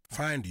voice.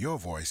 Find your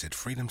voice at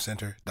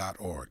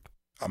freedomcenter.org.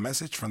 A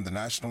message from the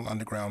National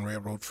Underground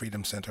Railroad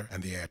Freedom Center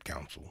and the Ad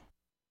Council.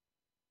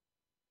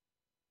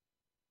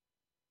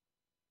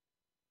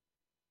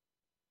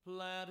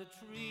 Plant a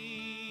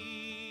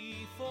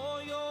tree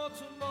for your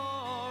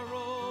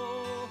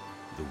tomorrow.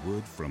 The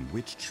wood from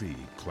which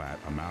tree clad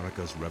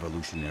America's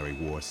Revolutionary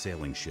War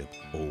sailing ship,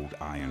 Old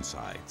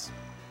Ironsides.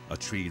 A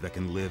tree that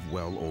can live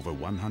well over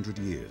 100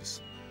 years.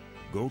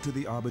 Go to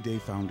the Arbor Day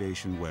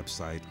Foundation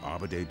website,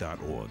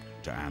 arborday.org,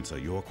 to answer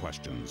your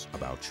questions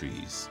about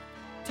trees.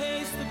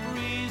 Taste the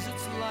breeze,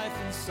 it's life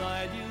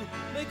inside you.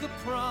 Make a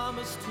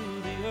promise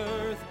to the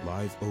earth.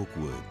 Live oak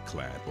wood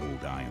clad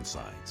old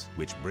Ironsides,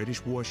 which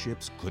British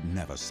warships could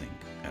never sink.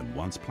 And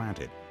once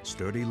planted,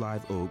 sturdy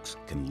live oaks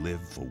can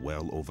live for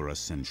well over a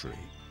century.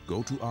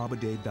 Go to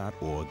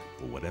arborday.org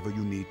for whatever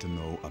you need to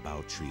know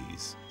about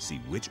trees.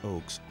 See which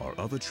oaks or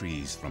other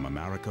trees from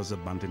America's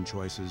abundant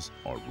choices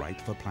are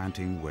right for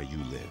planting where you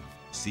live.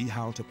 See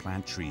how to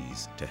plant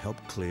trees to help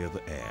clear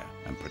the air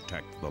and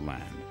protect the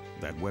land.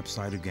 That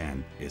website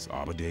again is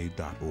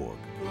arborday.org.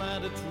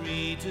 Plant a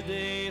tree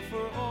today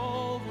for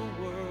all the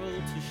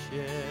world to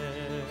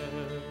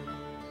share.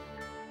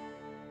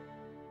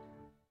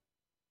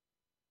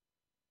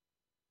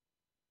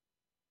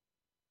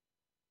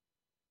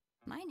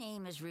 My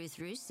name is Ruth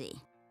Rusey.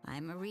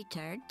 I'm a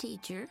retired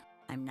teacher.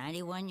 I'm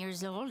 91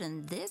 years old,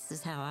 and this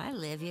is how I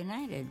live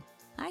united.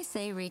 I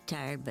say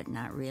retired, but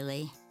not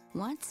really.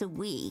 Once a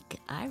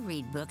week, I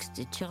read books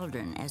to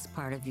children as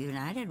part of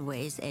United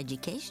Way's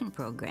education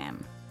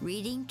program.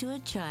 Reading to a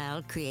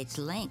child creates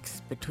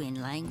links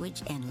between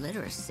language and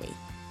literacy.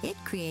 It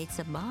creates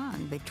a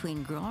bond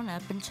between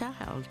grown-up and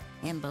child.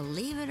 And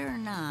believe it or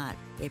not,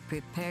 it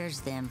prepares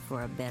them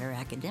for a better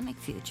academic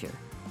future.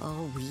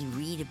 Oh, we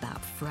read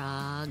about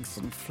frogs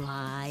and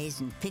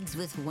flies and pigs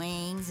with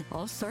wings,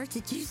 all sorts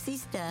of juicy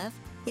stuff.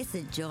 It's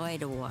a joy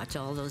to watch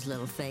all those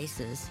little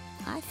faces.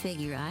 I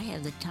figure I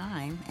have the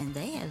time and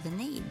they have the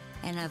need.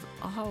 And I've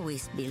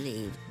always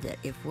believed that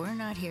if we're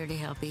not here to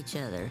help each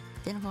other,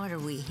 then what are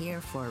we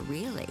here for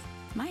really?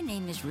 My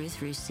name is Ruth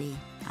Rusey.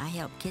 I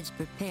help kids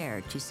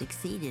prepare to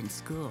succeed in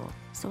school.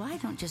 So I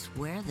don't just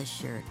wear the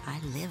shirt,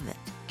 I live it.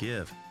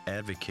 Give,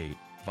 advocate,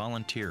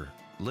 volunteer,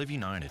 live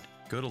united.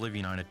 Go to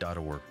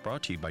liveunited.org.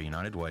 Brought to you by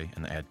United Way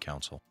and the Ad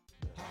Council.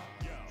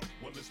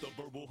 Well, it's the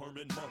verbal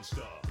Herman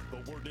Monster,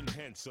 the word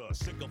enhancer,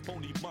 sick of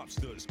phony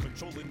mobsters,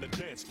 controlling the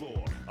dance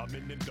floor. I'm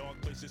in them dark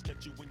places,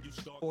 catch you when you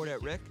start. Bored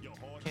at Rick?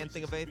 Can't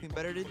think of anything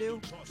better to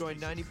do? Join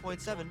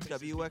 90.7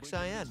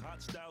 WXIN.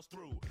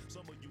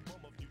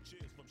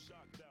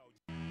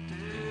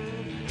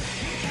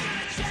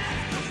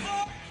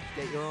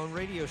 Get your own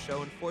radio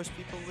show and force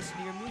people to listen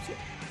to your music.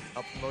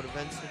 Help promote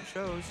events and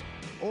shows,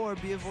 or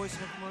be a voice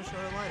in a commercial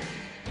or liner.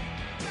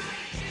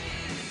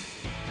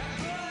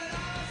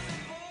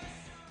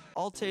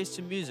 All tastes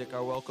in music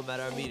are welcome at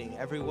our meeting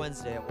every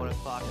Wednesday at 1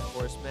 o'clock at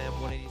Horseman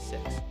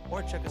 186,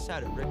 or check us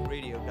out at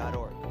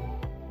rickradio.org.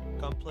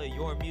 Come play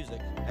your music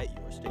at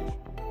your station.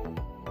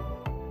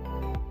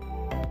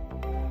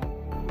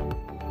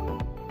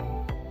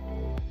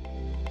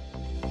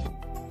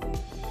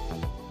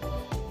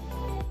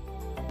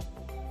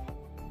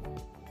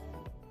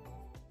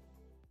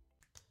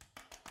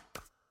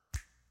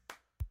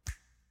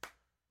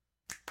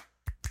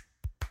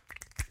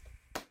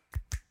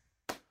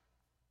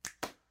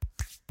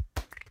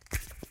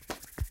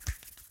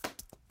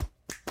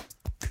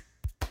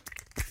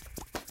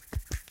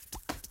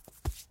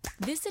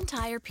 This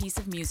entire piece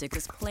of music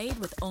was played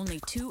with only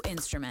two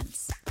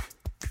instruments,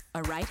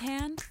 a right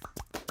hand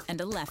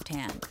and a left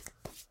hand.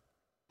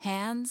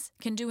 Hands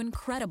can do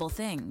incredible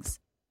things,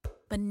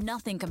 but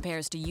nothing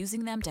compares to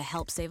using them to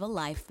help save a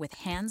life with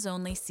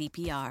hands-only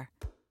CPR.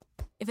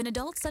 If an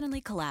adult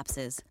suddenly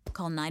collapses,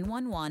 call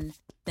 911,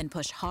 then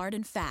push hard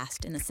and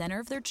fast in the center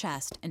of their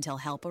chest until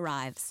help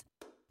arrives.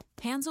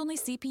 Hands-only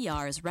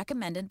CPR is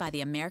recommended by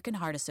the American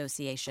Heart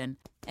Association,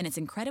 and it's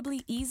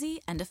incredibly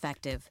easy and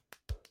effective.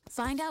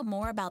 Find out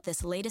more about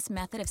this latest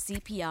method of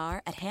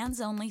CPR at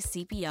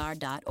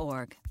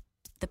handsonlycpr.org.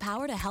 The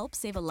power to help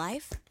save a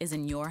life is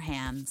in your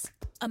hands.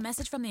 A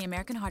message from the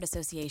American Heart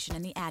Association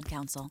and the Ad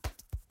Council.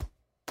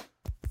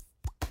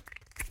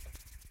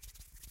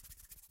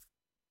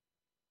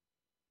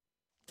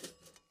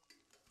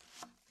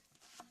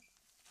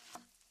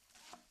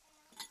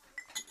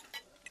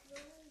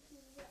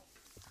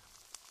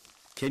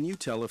 Can you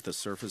tell if the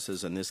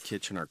surfaces in this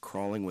kitchen are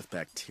crawling with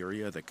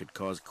bacteria that could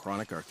cause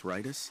chronic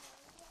arthritis?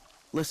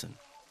 Listen.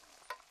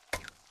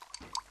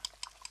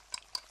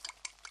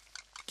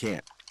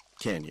 Can't,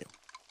 can you?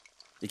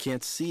 You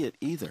can't see it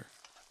either.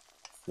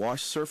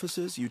 Wash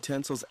surfaces,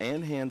 utensils,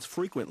 and hands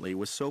frequently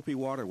with soapy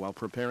water while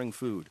preparing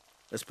food,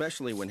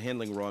 especially when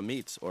handling raw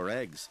meats or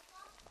eggs.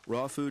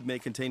 Raw food may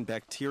contain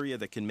bacteria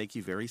that can make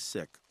you very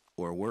sick,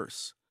 or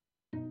worse.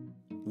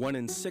 1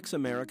 in 6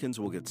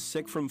 Americans will get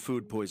sick from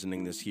food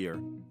poisoning this year,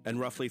 and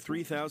roughly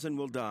 3,000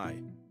 will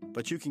die.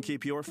 But you can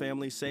keep your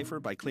family safer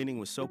by cleaning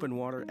with soap and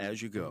water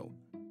as you go.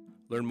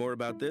 Learn more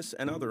about this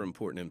and other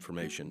important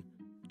information.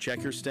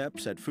 Check your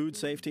steps at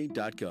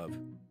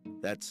foodsafety.gov.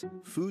 That's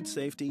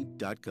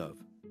foodsafety.gov.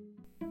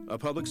 A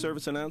public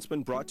service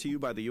announcement brought to you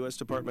by the U.S.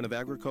 Department of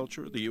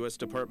Agriculture, the U.S.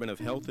 Department of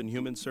Health and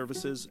Human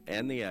Services,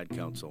 and the Ad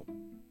Council.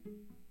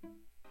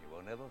 You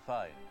will never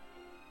find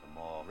a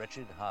more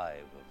wretched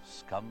hive of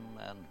scum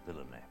and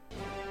villainy.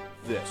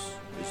 This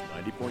is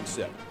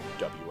 90.7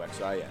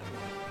 WXIN.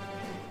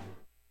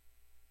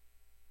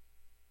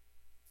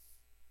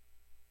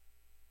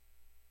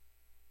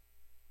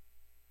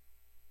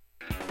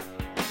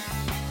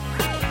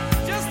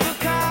 Just look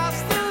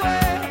across the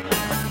way,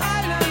 an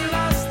island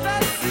lost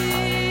at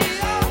sea.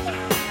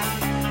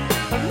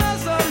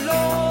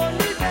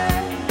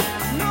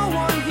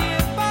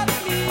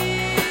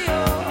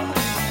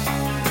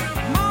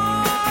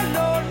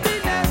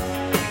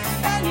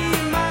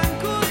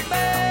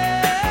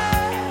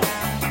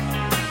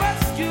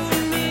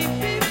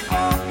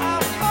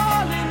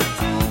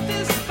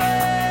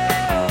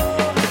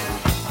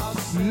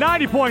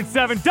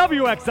 90.7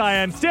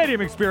 WXIN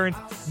Stadium Experience.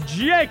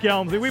 Jake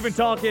Elmsley. We've been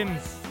talking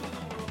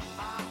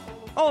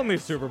only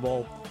Super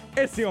Bowl.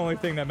 It's the only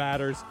thing that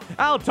matters.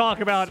 I'll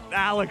talk about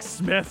Alex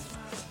Smith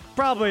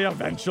probably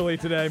eventually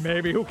today,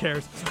 maybe. Who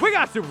cares? We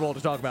got Super Bowl to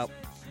talk about.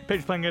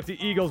 Patriots playing against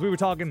the Eagles. We were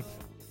talking,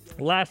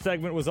 last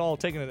segment was all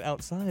taking it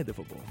outside the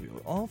football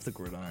field, off the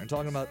gridiron,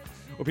 talking about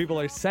what people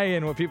are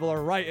saying, what people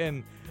are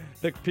writing,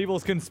 the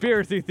people's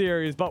conspiracy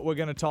theories, but we're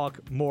going to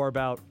talk more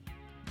about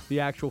the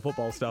actual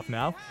football stuff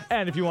now.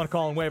 And if you want to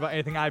call and weigh about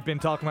anything I've been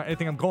talking about,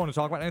 anything I'm going to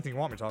talk about, anything you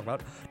want me to talk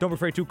about, don't be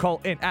afraid to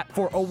call in at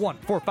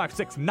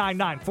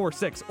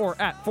 401-456-9946 or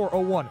at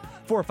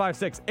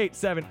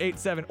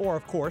 401-456-8787. Or,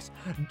 of course,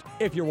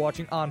 if you're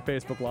watching on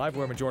Facebook Live,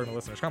 where a majority of my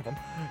listeners come from,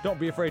 don't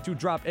be afraid to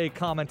drop a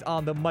comment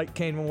on the Mike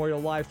Cain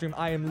Memorial live stream.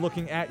 I am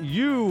looking at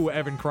you,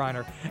 Evan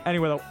Kreiner.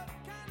 Anyway,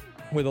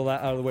 with all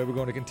that out of the way, we're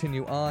going to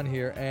continue on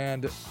here.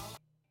 And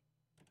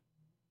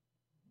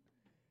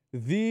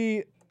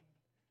the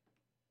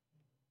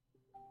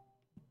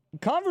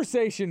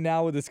conversation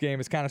now with this game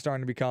is kind of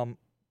starting to become,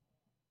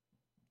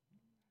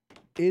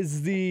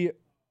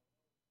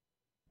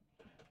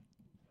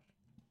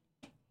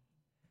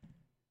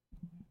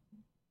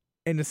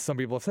 and some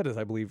people have said this,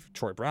 I believe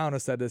Troy Brown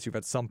has said this, you've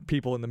had some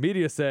people in the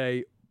media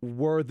say,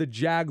 were the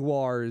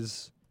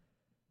Jaguars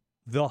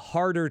the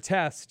harder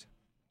test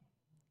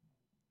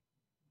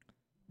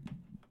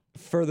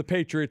for the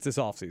Patriots this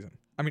postseason?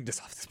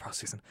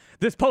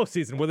 This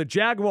postseason, were the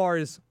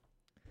Jaguars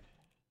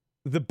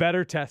the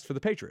better test for the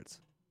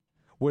Patriots?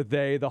 Were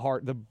they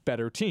the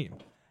better team?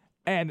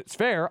 And it's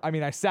fair. I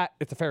mean, it's a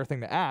fair thing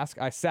to ask.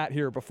 I sat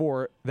here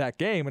before that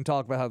game and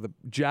talked about how the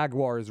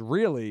Jaguars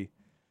really,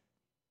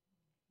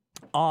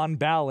 on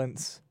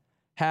balance,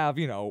 have,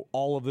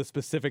 all of the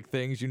specific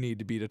things you need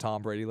to beat a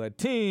Tom Brady-led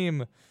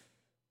team.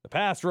 The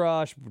pass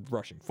rush,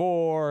 rushing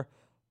 4,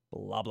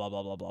 blah, blah,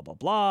 blah, blah, blah, blah,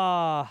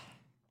 blah.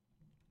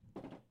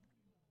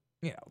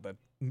 The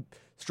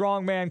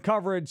strong man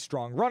coverage,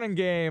 strong running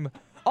game,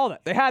 all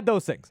that. They had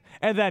those things.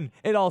 And then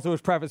it also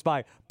was prefaced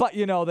by, but,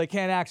 they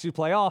can't actually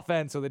play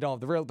offense, so they don't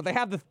have but they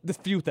have the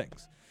few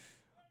things.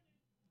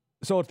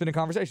 So it's been a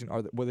conversation.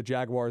 Were the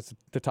Jaguars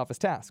the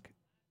toughest task?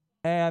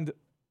 And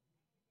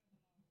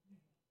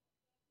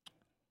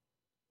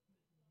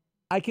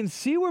I can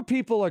see where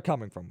people are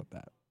coming from with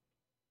that.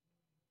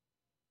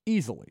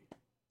 Easily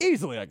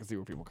I can see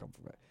where people come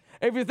from that.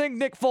 If you think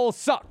Nick Foles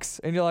sucks,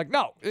 and you're like,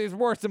 no, he's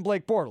worse than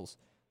Blake Bortles,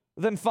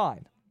 then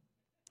fine.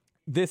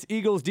 This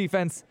Eagles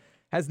defense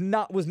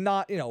was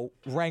not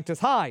ranked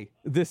as high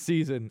this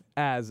season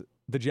as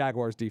the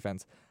Jaguars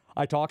defense.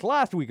 I talked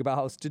last week about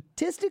how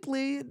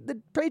statistically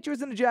the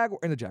Patriots and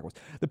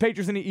the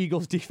Patriots and the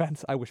Eagles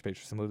defense, I wish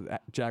Patriots similar to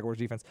the Jaguars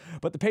defense,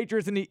 but the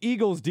Patriots and the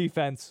Eagles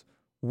defense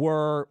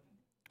were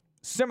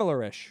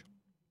similar-ish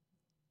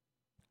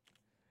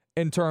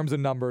in terms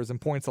of numbers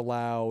and points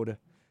allowed,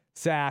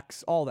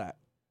 sacks, all that.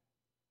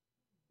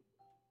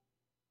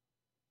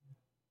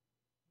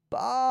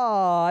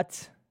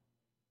 But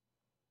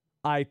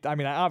I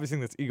obviously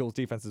think this Eagles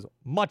defense is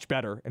much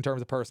better in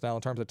terms of personnel,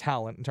 in terms of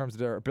talent, in terms of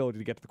their ability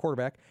to get to the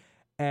quarterback.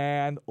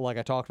 And like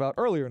I talked about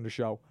earlier in the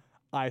show,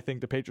 I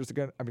think that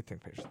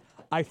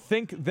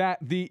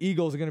the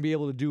Eagles are going to be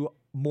able to do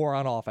more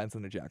on offense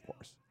than the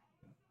Jaguars.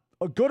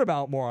 A good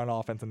amount more on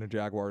offense than the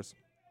Jaguars.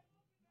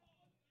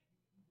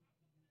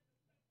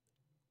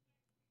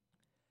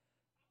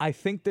 I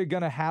think they're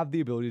going to have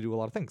the ability to do a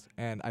lot of things.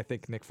 And I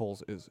think Nick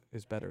Foles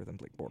is better than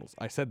Blake Bortles.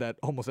 I said that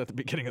almost at the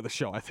beginning of the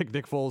show. I think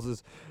Nick Foles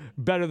is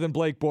better than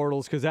Blake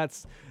Bortles because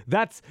that's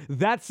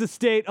the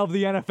state of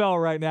the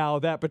NFL right now,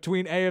 that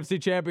between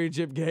AFC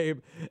Championship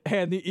game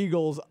and the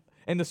Eagles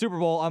in the Super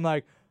Bowl, I'm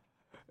like,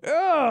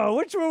 oh,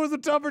 which one was a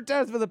tougher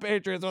test for the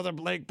Patriots? Was it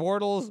Blake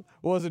Bortles?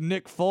 Was it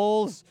Nick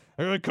Foles?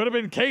 Or it could have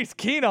been Case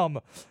Keenum.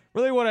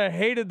 Really would have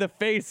hated the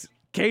face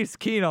Case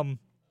Keenum.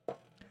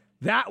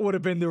 That would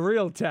have been the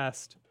real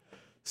test.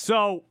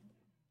 So,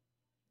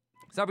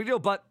 it's not a big deal,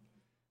 but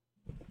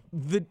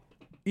the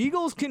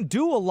Eagles can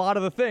do a lot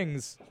of the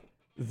things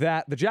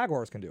that the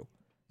Jaguars can do.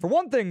 For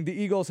one thing, the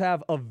Eagles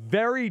have a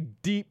very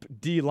deep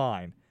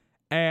D-line,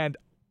 and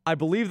I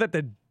believe that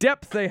the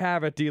depth they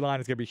have at D-line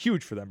is going to be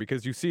huge for them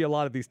because you see a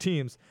lot of these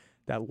teams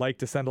that like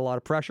to send a lot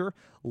of pressure,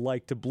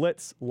 like to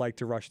blitz, like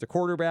to rush the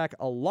quarterback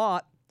a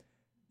lot.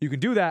 You can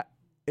do that,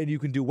 and you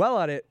can do well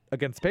at it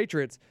against the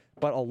Patriots,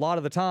 but a lot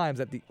of the times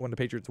when the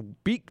Patriots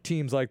beat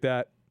teams like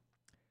that,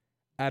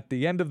 at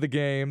the end of the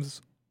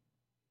games,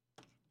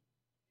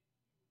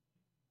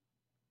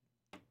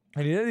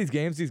 and in these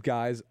games, these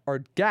guys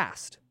are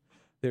gassed.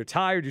 They're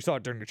tired. You saw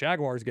it during the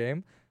Jaguars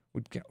game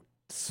with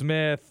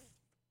Smith,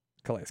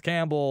 Calais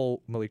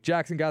Campbell, Malik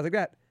Jackson, guys like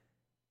that.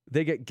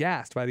 They get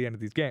gassed by the end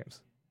of these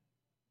games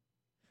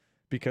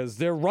because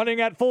they're running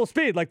at full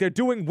speed, like they're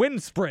doing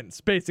wind sprints,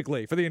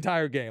 basically, for the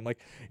entire game. Like,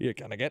 you're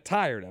going to get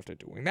tired after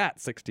doing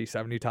that 60,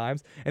 70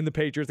 times, and the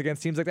Patriots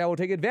against teams like that will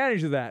take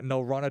advantage of that, and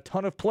they'll run a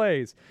ton of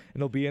plays, and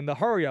they'll be in the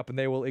hurry-up, and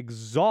they will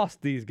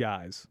exhaust these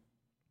guys.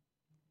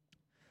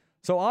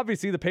 So,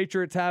 obviously, the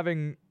Patriots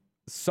having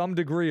some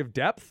degree of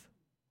depth,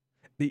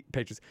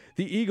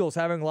 the Eagles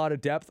having a lot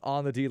of depth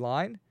on the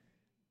D-line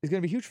is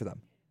going to be huge for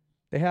them.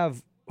 They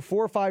have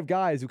 4 or 5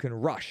 guys who can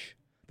rush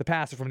the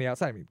passer from the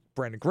outside. I mean,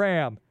 Brandon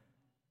Graham,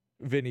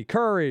 Vinny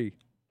Curry,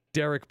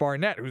 Derek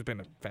Barnett, who's been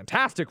a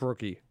fantastic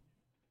rookie.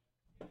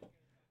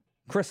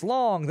 Chris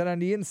Long. Then on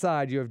the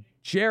inside, you have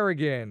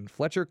Jerrigan,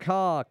 Fletcher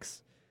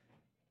Cox.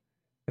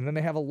 And then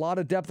they have a lot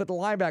of depth at the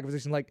linebacker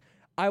position. Like,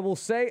 I will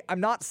say, I'm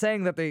not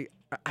saying that they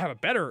have a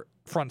better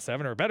front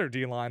seven or a better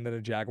D-line than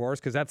the Jaguars,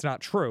 because that's not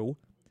true.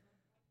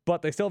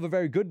 But they still have a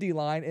very good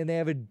D-line, and they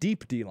have a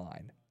deep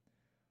D-line.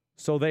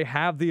 So they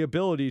have the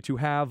ability to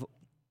have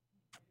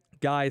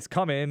guys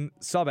come in,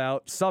 sub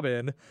out, sub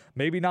in.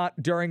 Maybe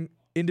not during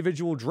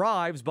individual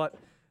drives, but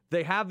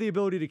they have the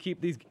ability to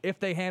keep these, if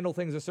they handle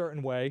things a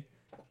certain way,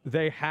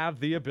 they have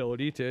the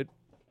ability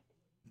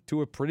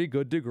to a pretty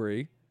good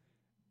degree,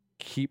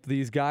 keep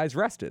these guys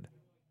rested.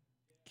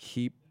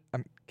 Keep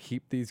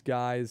these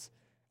guys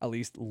at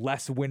least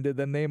less winded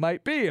than they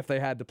might be if they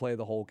had to play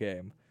the whole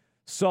game.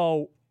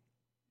 So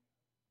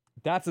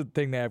that's a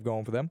thing they have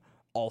going for them.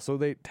 Also,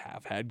 they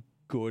have had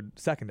good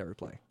secondary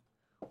play,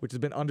 which has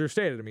been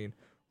understated. I mean,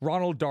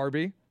 Ronald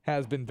Darby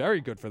has been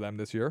very good for them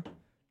this year.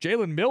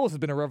 Jalen Mills has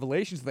been a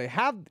revelation. So they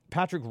have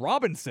Patrick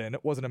Robinson.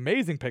 It was an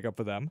amazing pickup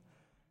for them.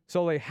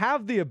 So they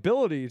have the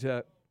ability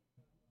to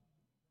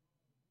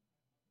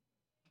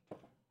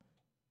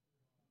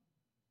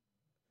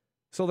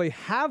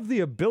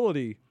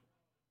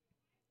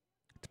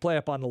play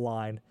up on the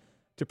line,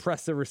 to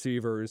press the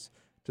receivers,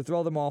 to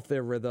throw them off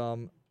their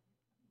rhythm,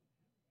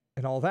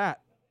 and all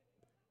that.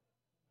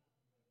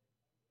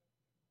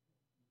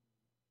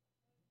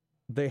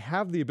 They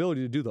have the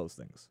ability to do those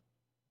things.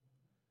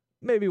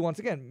 Maybe, once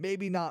again,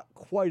 maybe not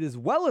quite as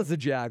well as the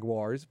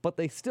Jaguars, but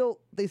they still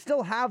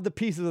have the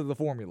pieces of the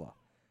formula.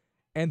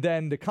 And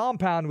then to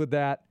compound with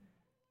that,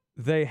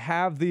 they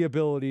have the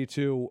ability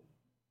to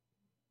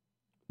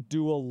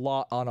do a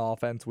lot on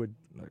offense with,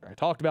 like I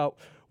talked about,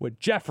 with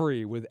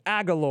Jeffrey, with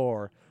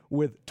Aguilar,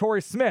 with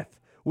Torrey Smith,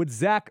 with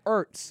Zach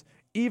Ertz.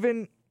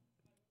 Even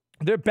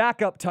their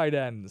backup tight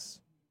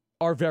ends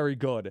are very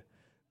good.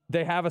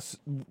 They have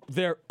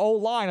their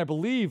O-line, I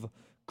believe,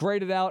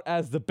 graded out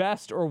as the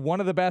best or one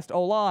of the best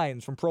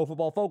O-lines from Pro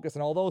Football Focus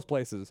and all those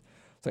places.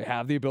 So they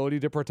have the ability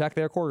to protect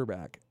their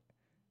quarterback.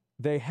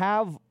 They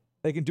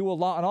can do a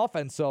lot on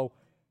offense, so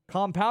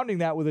compounding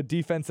that with a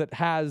defense that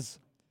has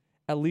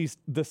at least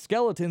the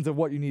skeletons of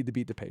what you need to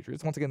beat the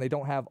Patriots. Once again, they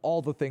don't have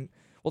all the things.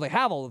 Well, they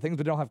have all the things,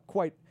 but they don't have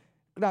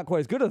not quite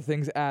as good of the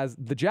things as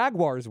the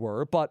Jaguars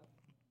were. But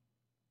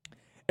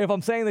if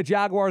I'm saying the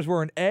Jaguars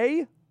were an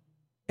A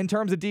in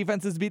terms of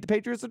defenses to beat the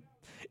Patriots, the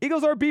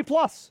Eagles are a B+.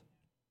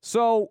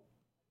 So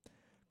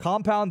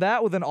compound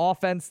that with an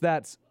offense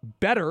that's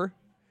better,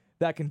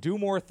 that can do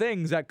more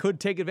things, that could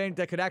take advantage,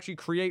 that could actually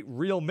create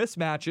real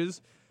mismatches.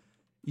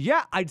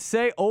 Yeah, I'd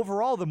say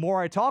overall, the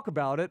more I talk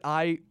about it,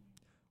 I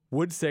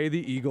would say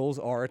the Eagles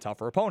are a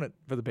tougher opponent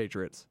for the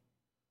Patriots.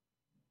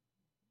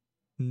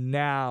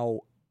 Now,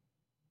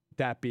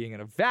 that being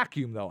in a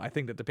vacuum, though, I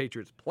think that the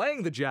Patriots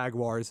playing the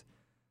Jaguars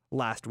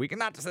last week, and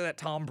not to say that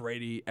Tom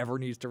Brady ever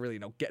needs to really,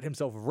 get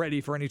himself ready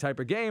for any type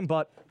of game,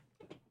 but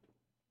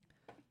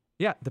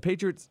yeah, the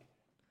Patriots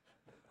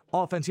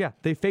offense,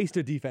 they faced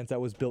a defense that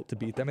was built to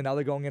beat them, and now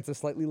they're going against a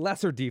slightly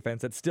lesser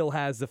defense that still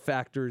has the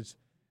factors,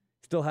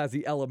 still has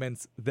the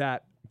elements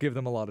that give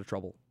them a lot of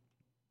trouble.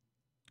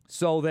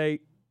 So they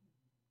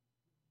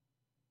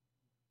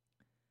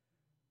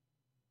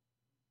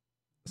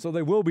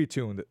will be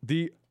tuned.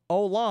 The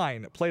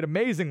O-line played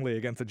amazingly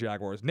against the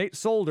Jaguars. Nate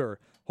Solder,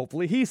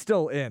 hopefully he's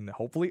still in.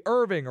 Hopefully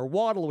Irving or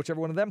Waddle, whichever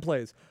one of them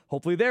plays,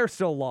 hopefully they're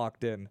still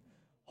locked in.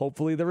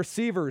 Hopefully the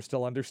receivers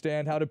still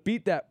understand how to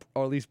beat that,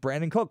 or at least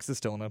Brandon Cooks is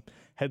still in a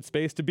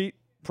headspace to beat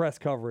press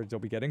coverage. They'll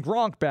be getting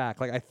Gronk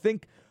back. I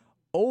think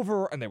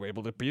and they were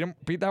able to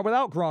beat that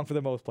without Gronk for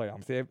the most part.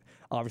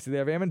 Obviously they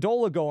have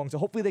Amendola going, so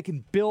hopefully they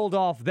can build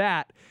off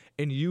that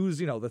and use,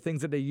 the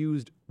things that they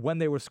used when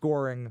they were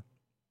scoring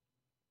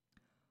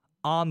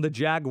on the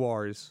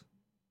Jaguars.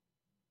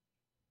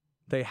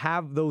 They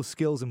have those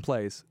skills in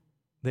place.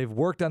 They've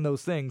worked on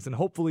those things, and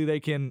hopefully they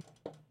can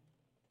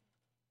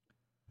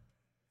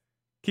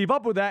keep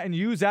up with that and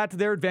use that to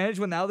their advantage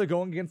when now they're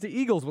going against the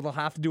Eagles, where they'll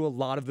have to do a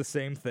lot of the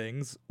same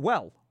things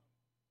well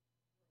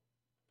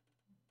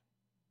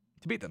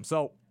to beat them.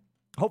 So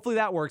hopefully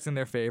that works in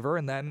their favor,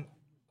 and then,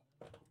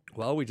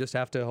 well, we just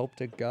have to hope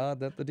to God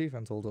that the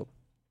defense holds up.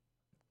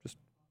 Just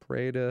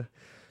pray to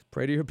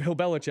your Bill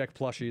Belichick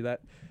plushie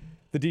that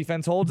the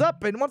defense holds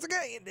up. And once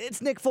again,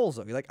 it's Nick Foles.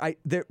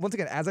 Once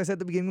again, as I said at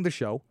the beginning of the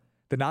show,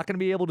 they're not going to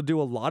be able to do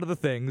a lot of the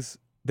things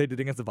they did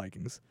against the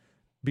Vikings,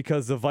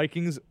 because the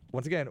Vikings,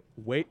 once again,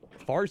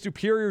 far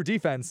superior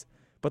defense,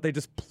 but they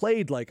just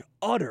played like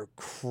utter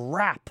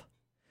crap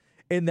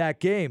in that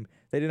game.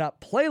 They did not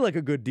play like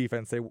a good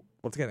defense. They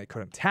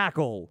couldn't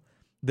tackle.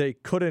 They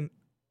couldn't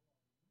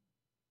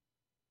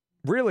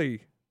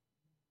really.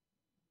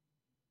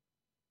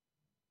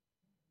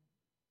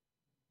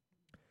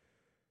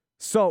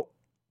 So,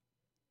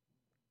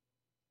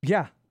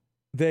 yeah,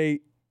 what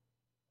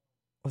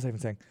was I even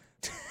saying?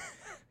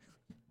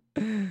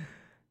 I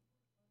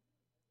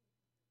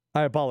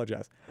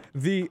apologize.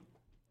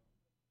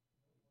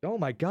 Oh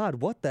my God,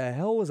 what the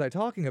hell was I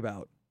talking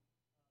about?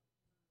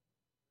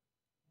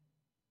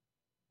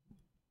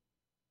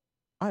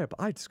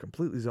 I just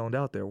completely zoned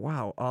out there.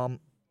 Wow.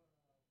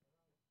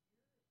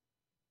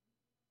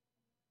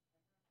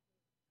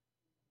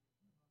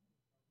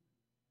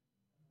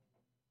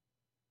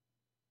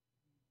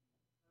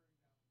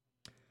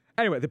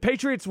 Anyway, the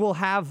Patriots will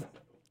have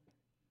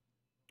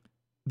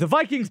the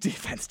Vikings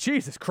defense.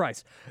 Jesus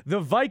Christ.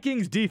 The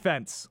Vikings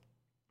defense.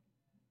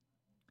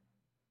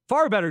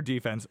 Far better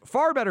defense.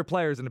 Far better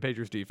players in the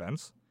Patriots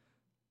defense.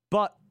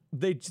 But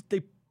they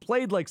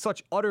played like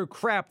such utter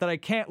crap that I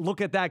can't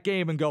look at that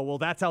game and go, well,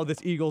 that's how this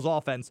Eagles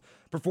offense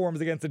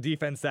performs against a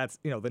defense that's,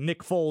 the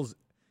Nick Foles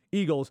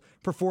Eagles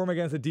perform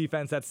against a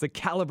defense that's the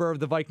caliber of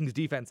the Vikings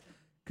defense.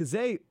 Because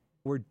they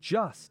were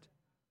just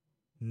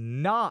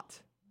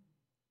not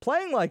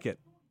playing like it.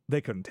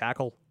 They couldn't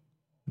tackle.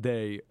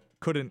 They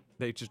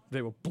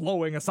were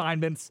blowing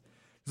assignments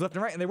left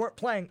and right, and they weren't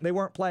playing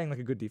like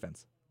a good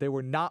defense. They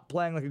were not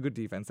playing like a good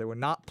defense. They were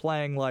not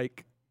playing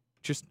like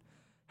just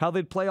how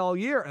they'd play all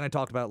year. And I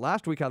talked about it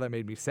last week, how that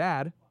made me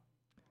sad,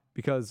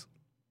 because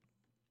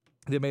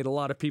they made a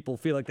lot of people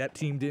feel like that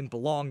team didn't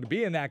belong to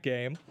be in that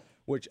game,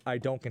 which I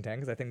don't contend,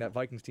 because I think that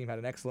Vikings team had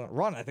an excellent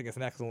run. I think it's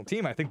an excellent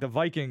team. I think the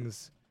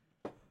Vikings,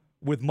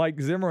 with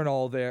Mike Zimmer and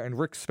all there, and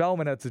Rick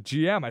Spellman as a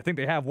GM, I think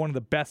they have one of the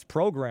best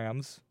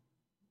programs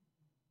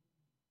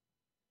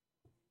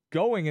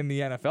going in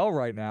the NFL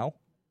right now,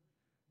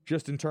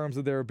 just in terms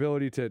of their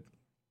ability to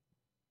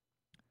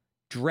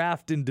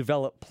draft and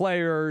develop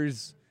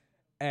players.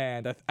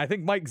 And I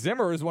think Mike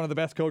Zimmer is one of the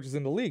best coaches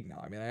in the league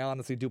now. I mean, I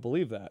honestly do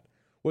believe that.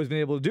 What he's been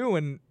able to do,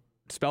 and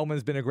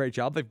Spellman's been a great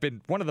job. They've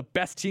been one of the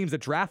best teams at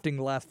drafting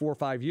the last 4 or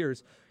 5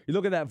 years. You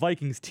look at that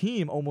Vikings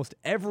team, almost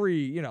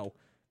every,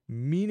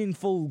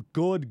 meaningful,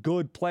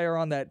 good player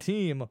on that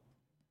team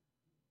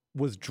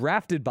was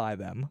drafted by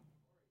them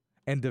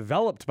and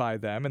developed by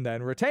them and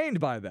then retained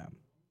by them.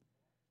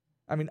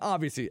 I mean,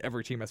 obviously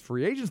every team has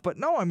free agents, but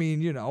no, I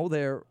mean,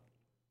 they're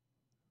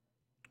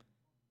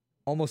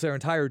almost their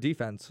entire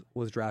defense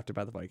was drafted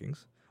by the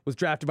Vikings, was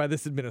drafted by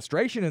this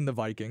administration in the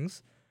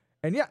Vikings.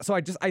 And yeah, so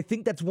I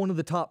think that's one of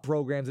the top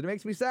programs, and it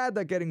makes me sad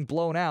that getting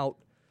blown out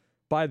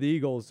by the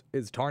Eagles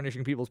is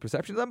tarnishing people's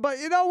perceptions of them. But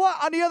you know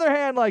what? On the other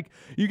hand,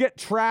 you get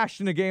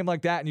trashed in a game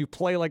like that and you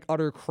play like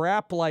utter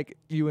crap,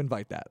 you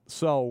invite that.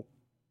 So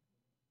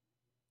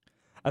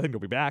I think they'll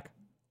be back.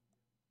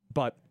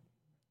 But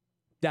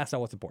that's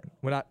not what's important.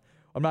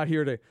 I'm not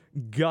here to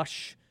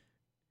gush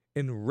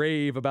and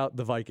rave about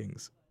the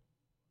Vikings.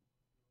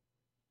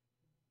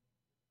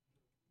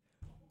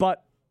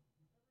 But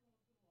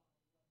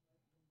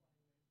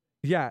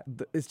yeah,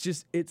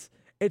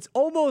 it's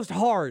almost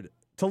hard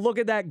to look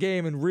at that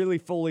game and really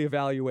fully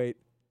evaluate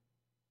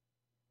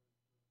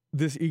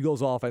this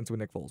Eagles offense with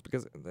Nick Foles,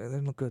 because they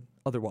didn't look good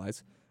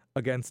otherwise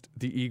against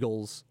the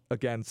Eagles,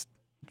 against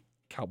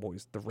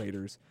Cowboys, the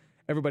Raiders,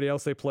 everybody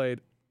else they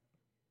played.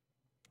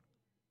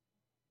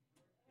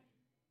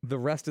 The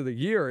rest of the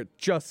year,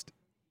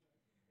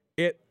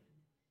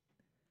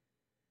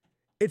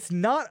 it's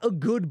not a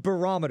good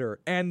barometer,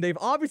 and they've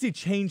obviously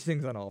changed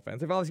things on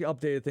offense. They've obviously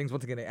updated things.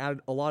 Once again, they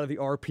added a lot of the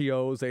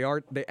RPOs.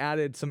 They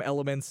added some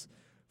elements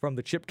from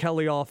the Chip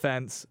Kelly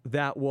offense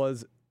that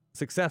was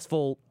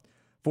successful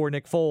for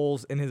Nick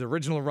Foles in his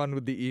original run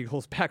with the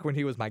Eagles, back when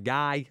he was my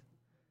guy,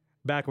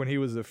 back when he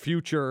was the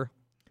future,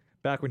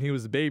 back when he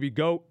was the baby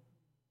goat,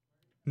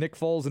 Nick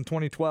Foles in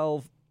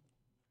 2012.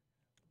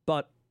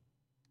 But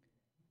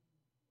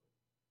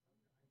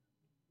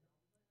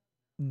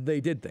they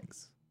did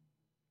things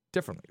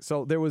differently.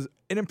 So there was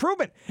an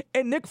improvement,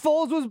 and Nick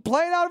Foles was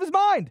playing out of his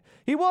mind.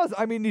 He was.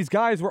 I mean, these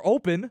guys were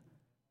open.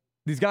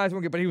 These guys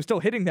weren't good, but he was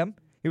still hitting them.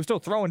 He was still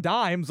throwing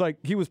dimes.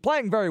 He was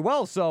playing very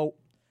well. So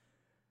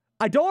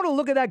I don't want to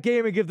look at that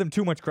game and give them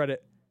too much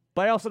credit,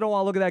 but I also don't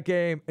want to look at that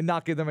game and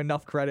not give them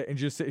enough credit and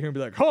just sit here and be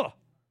like,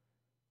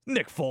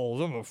 Nick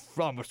Foles.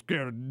 I'm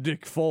scared of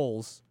Nick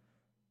Foles.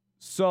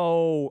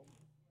 So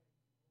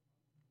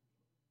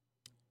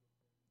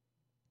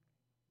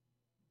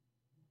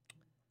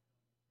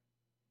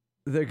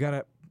they're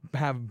going to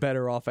have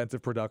better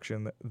offensive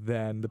production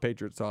than the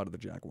Patriots saw to the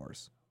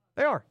Jaguars.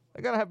 They are.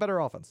 They're going to have better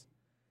offense.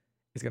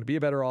 It's going to be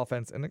a better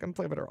offense, and they're going to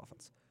play a better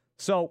offense.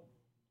 So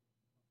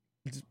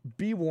just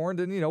be warned,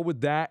 and,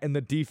 with that and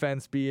the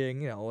defense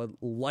being, a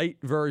light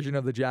version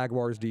of the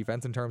Jaguars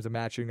defense in terms of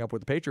matching up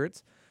with the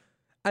Patriots,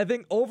 I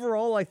think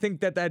overall,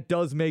 that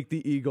does make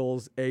the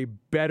Eagles a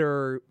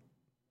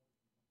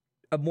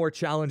more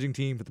challenging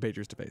team for the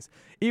Patriots to face,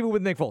 even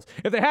with Nick Foles.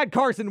 If they had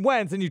Carson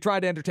Wentz and you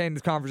tried to entertain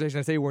this conversation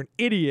and say we're an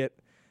idiot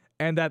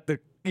and that the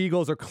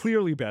Eagles are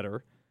clearly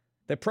better,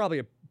 they're probably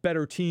a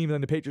better team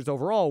than the Patriots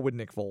overall with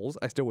Nick Foles.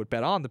 I still would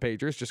bet on the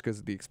Patriots just because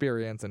of the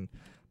experience and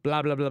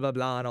blah, blah, blah, blah,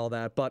 blah, and all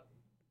that. But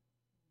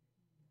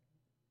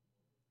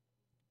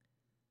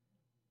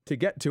to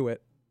get to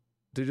it,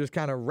 to just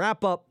kind of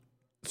wrap up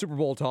Super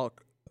Bowl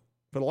talk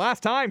for the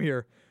last time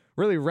here,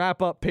 really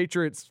wrap up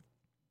Patriots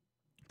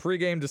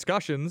pregame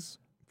discussions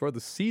for the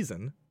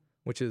season,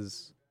 which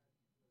has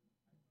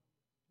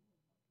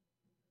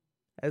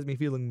me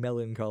feeling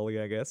melancholy,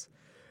 I guess.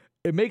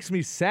 It makes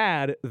me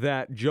sad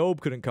that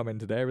Job couldn't come in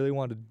today. I really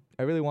wanted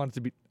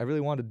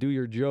to do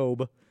your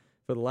Job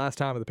for the last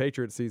time of the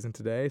Patriots season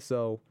today.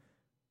 So,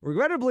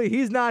 regrettably,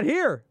 he's not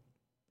here.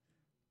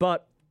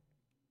 But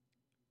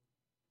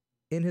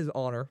in his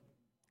honor,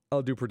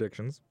 I'll do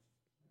predictions.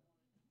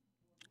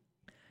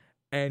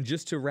 And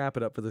just to wrap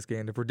it up for this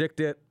game, to predict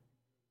it,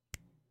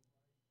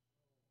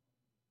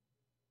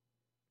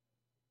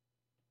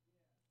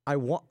 I'm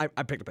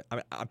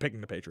picking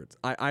the Patriots.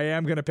 I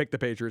am going to pick the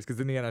Patriots because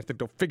in the end, I think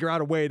they'll figure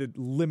out a way to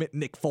limit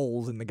Nick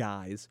Foles and the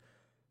guys.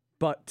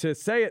 But to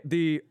say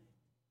it,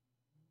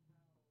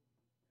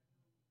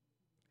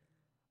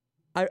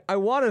 I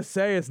want to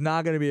say it's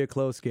not going to be a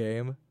close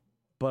game,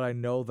 but I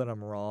know that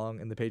I'm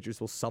wrong, and the Patriots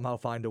will somehow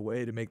find a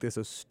way to make this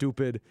a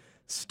stupid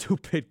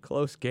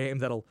close game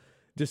that'll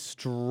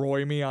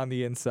destroy me on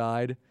the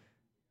inside.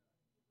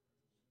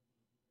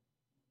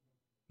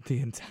 The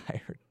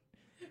entire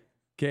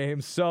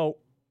game. So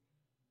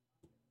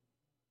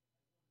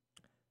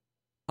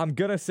I'm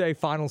going to say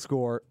final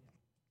score.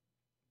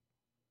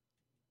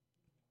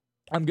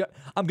 I'm going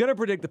to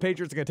predict the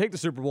Patriots are going to take the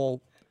Super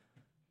Bowl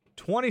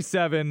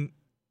 27-24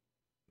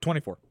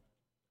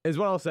 is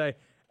what I'll say.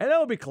 And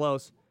it'll be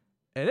close,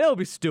 and it'll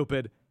be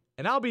stupid,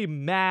 and I'll be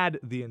mad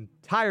the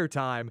entire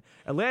time.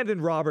 And Landon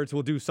Roberts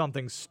will do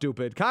something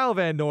stupid. Kyle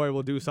Van Noy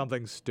will do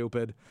something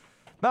stupid.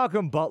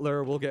 Malcolm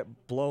Butler will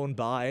get blown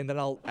by, and then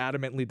I'll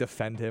adamantly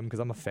defend him because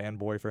I'm a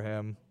fanboy for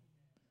him.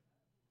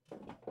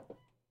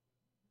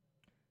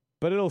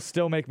 But it'll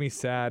still make me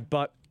sad.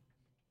 But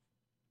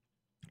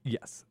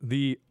yes,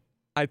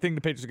 I think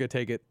the Patriots are going to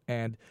take it.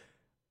 And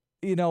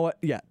you know what?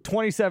 Yeah,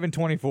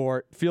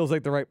 27-24 feels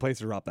like the right place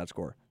to drop that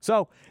score.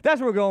 So that's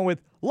what we're going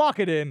with. Lock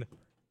it in.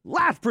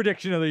 Last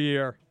prediction of the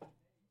year.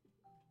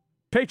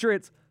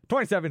 Patriots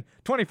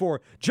 27-24.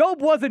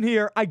 Job wasn't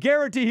here. I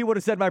guarantee he would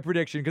have said my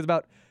prediction because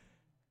about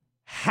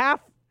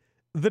half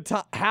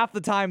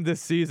the time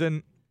this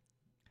season,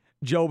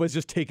 Job has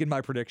just taken my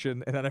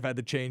prediction, and then I've had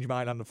to change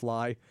mine on the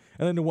fly.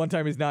 And then the one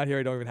time he's not here,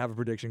 I don't even have a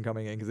prediction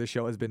coming in because this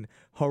show has been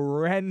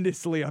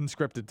horrendously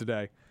unscripted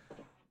today.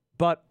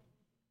 But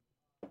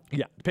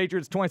yeah,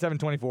 Patriots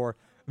 27-24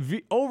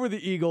 over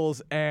the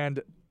Eagles,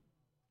 and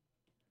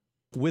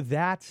with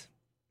that,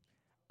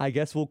 I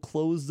guess we'll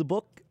close the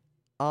book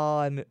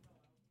on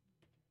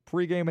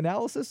pregame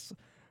analysis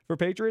for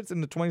Patriots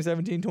in the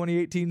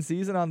 2017-2018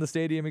 season on the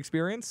Stadium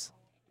Experience.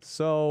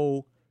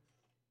 So,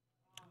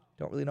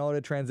 don't really know how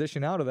to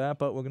transition out of that,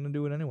 but we're going to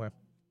do it anyway.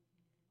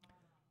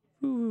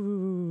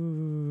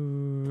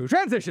 Ooh,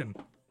 transition!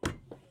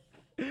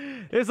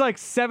 There's like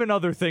 7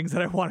 other things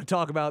that I want to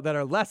talk about that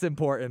are less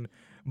important,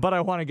 but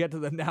I want to get to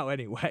them now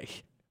anyway.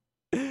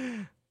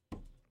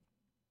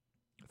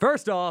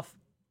 First off,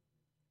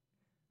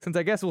 since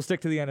I guess we'll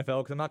stick to the NFL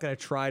because I'm not going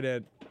to try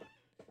to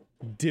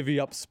divvy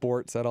up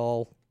sports at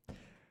all.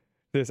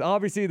 There's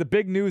obviously the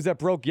big news that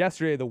broke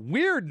yesterday, the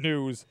weird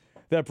news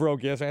that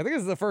broke yesterday. I think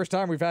this is the first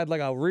time we've had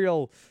like a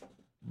real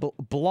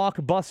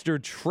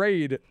blockbuster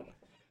trade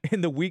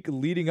in the week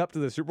leading up to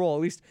the Super Bowl,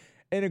 at least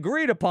an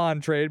agreed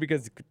upon trade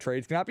because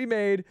trades cannot be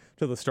made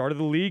till the start of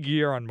the league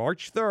year on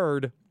March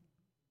 3rd.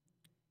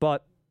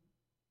 But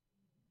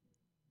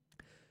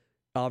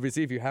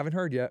obviously, if you haven't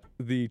heard yet,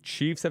 the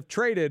Chiefs have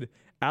traded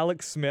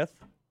Alex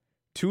Smith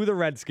to the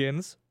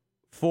Redskins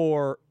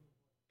for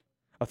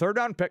a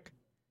 3rd-round pick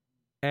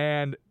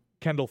and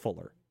Kendall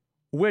Fuller,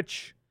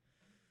 which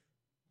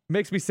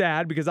makes me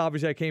sad because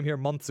obviously I came here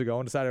months ago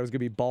and decided I was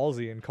going to be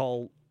ballsy and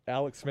call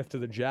Alex Smith to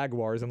the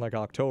Jaguars in like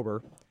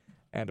October.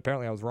 And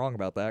apparently I was wrong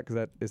about that because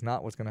that is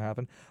not what's going to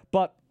happen.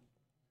 But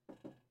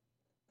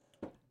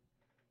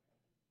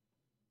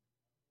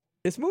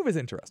this move is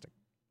interesting.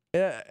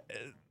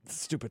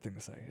 Stupid thing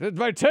to say.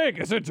 My take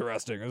is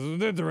interesting. It's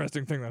an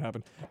interesting thing that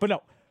happened. But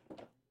no.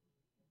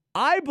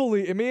 I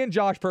believe, and me and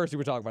Josh Percy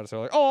were talking about this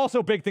earlier. Oh,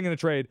 also big thing in the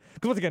trade.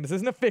 Because once again, this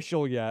isn't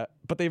official yet,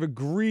 but they've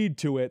agreed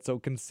to it. So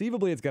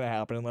conceivably it's going to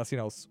happen unless,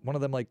 one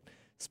of them like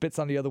spits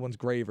on the other one's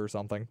grave or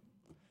something.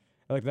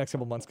 Like the next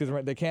couple months,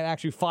 because they can't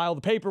actually file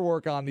the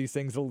paperwork on these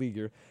things the league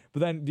year. But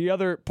then the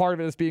other part of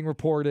it that's being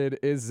reported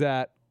is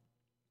that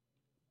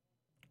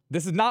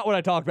this is not what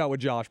I talked about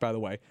with Josh, by the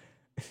way.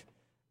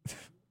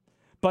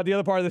 But the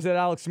other part of this is that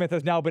Alex Smith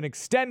has now been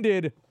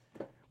extended.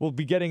 Will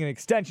be getting an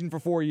extension for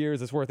 4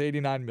 years. It's worth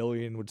 $89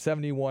 million with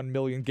 $71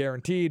 million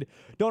guaranteed.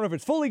 Don't know if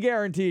it's fully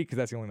guaranteed because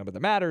that's the only number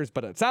that matters.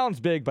 But it sounds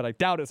big, but I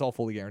doubt it's all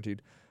fully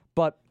guaranteed.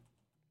 But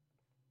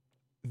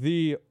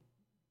so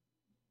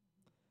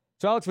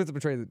Alex Smith has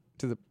been traded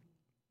to the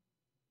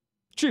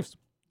Chiefs.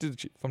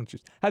 From the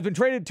Chiefs. Has been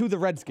traded to the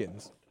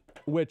Redskins,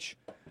 which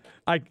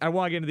I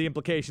want to get into the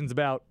implications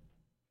about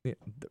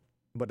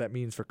what that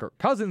means for Kirk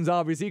Cousins,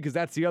 obviously, because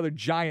that's the other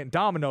giant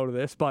domino to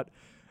this. But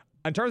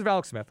in terms of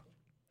Alex Smith,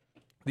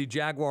 the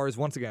Jaguars,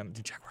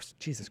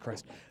 Jesus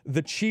Christ.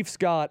 The Chiefs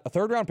got a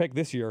 3rd-round pick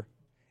this year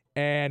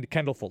and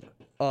Kendall Fuller,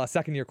 a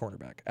 2nd-year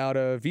cornerback out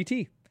of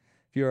VT,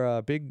 if you're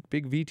a big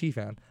VT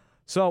fan.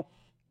 So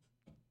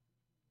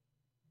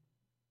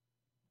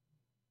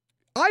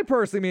I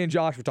personally, me and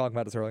Josh were talking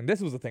about this earlier, and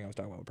this was the thing I was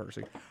talking about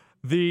personally.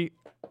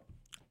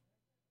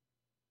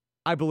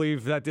 I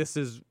believe that this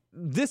is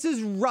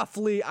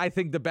roughly, I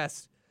think,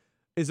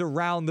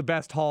 around the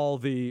best haul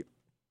the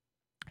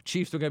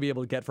Chiefs are going to be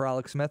able to get for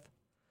Alex Smith.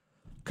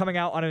 Coming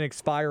out on an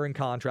expiring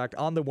contract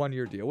on the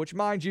 1-year deal, which,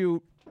 mind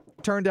you,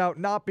 turned out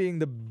not being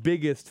the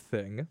biggest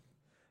thing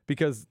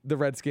because the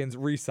Redskins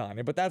re-signed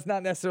him. But that's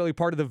not necessarily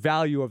part of the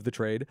value of the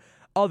trade,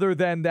 other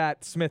than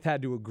that Smith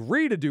had to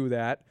agree to do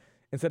that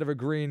instead of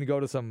agreeing to go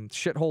to some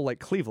shithole like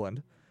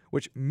Cleveland,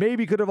 which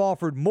maybe could have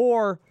offered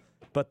more,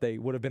 but they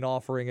would have been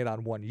offering it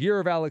on 1 year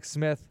of Alex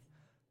Smith,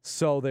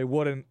 so they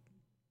wouldn't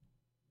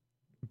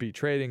be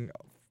trading.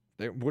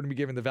 They wouldn't be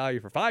giving the value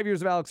for 5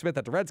 years of Alex Smith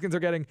that the Redskins are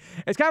getting.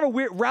 It's kind of a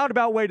weird,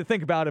 roundabout way to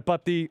think about it,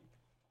 but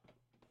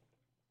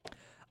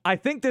I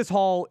think this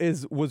haul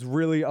was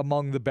really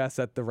among the best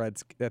that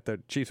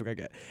the Chiefs were going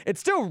to get.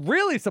 It's still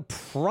really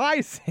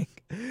surprising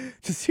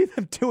to see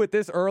them do it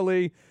this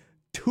early,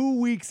 2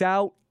 weeks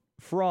out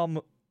from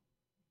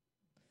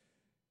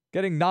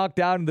getting knocked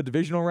out in the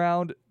divisional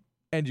round,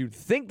 and you'd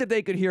think that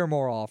they could hear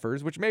more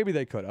offers, which maybe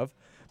they could have.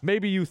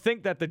 Maybe you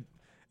think that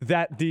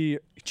the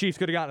Chiefs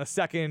could have gotten a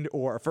second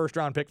or a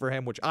first-round pick for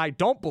him, which I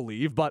don't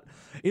believe. But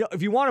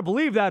if you want to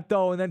believe that,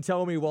 though, and then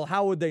tell me, well,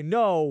 how would they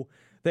know?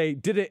 They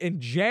did it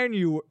in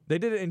January. They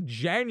did it in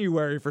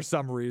January for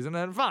some reason,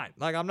 and fine.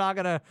 Like, I'm not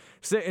gonna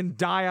sit and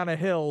die on a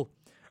hill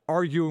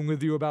arguing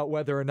with you about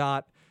whether or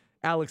not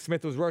Alex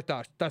Smith was worth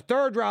the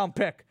third-round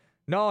pick.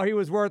 No, he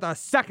was worth a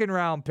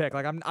second-round pick.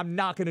 Like, I'm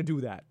not gonna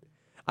do that.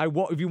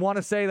 If you want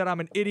to say that I'm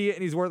an idiot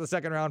and he's worth a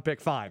second-round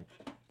pick, fine.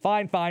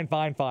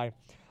 Fine.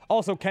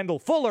 Also, Kendall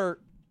Fuller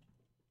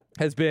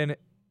has been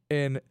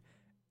an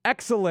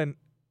excellent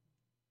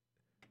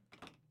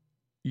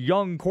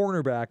young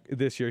cornerback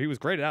this year. He was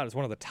graded out as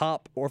one of the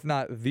top, or if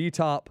not the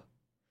top,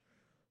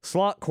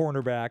 slot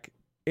cornerback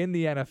in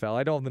the NFL.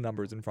 I don't have the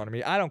numbers in front of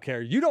me. I don't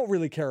care. You don't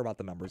really care about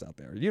the numbers out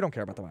there. You don't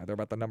care about them either,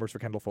 about the numbers for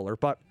Kendall Fuller.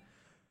 But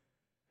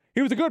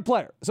he was a good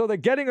player. So they're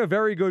getting a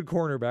very good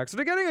cornerback. So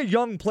they're getting a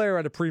young player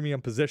at a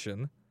premium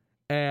position.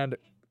 And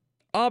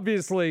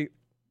obviously,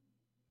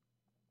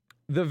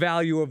 the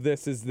value of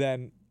this is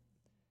then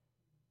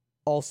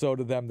also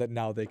to them that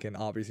now they can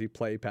obviously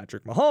play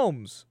Patrick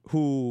Mahomes,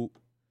 who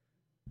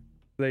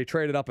they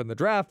traded up in the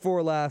draft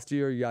for last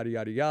year, yada,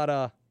 yada,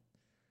 yada.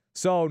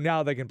 So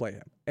now they can play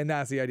him. And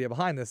that's the idea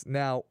behind this.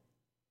 Now,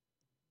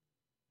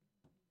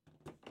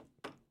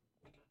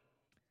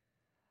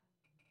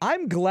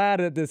 I'm glad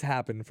that this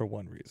happened for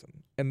one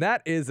reason. And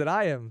that is that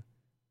I am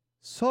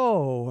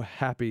so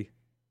happy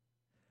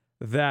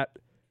that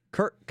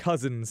Kirk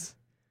Cousins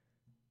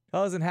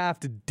doesn't have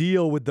to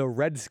deal with the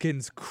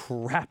Redskins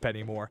crap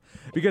anymore.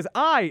 Because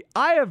I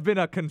have been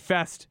a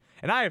confessed,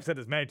 and I have said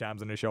this many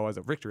times on the show as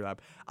a Victory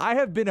Lab, I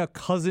have been a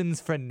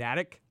Cousins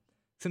fanatic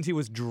since he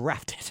was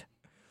drafted.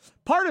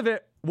 Part of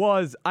it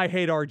was I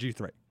hate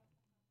RG3.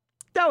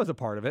 That was a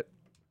part of it.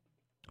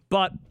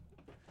 But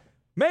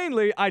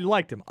mainly, I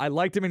liked him. I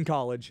liked him in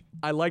college.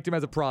 I liked him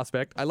as a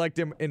prospect. I liked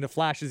him in the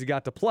flashes he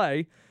got to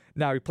play.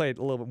 Now, he played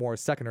a little bit more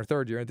second or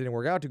third year and it didn't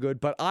work out too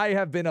good. But I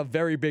have been a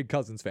very big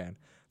Cousins fan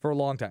for a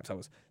long time. So I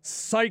was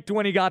psyched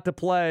when he got to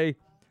play.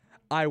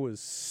 I was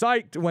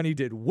psyched when he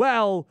did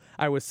well.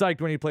 I was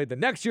psyched when he played the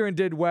next year and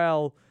did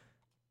well.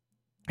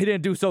 He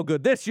didn't do so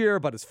good this year,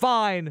 but it's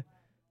fine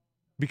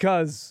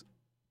because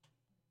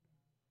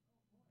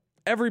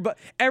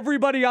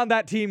everybody on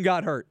that team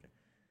got hurt.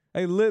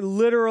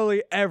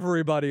 Literally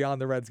everybody on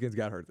the Redskins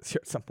got hurt this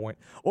year at some point.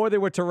 Or they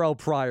were Terrell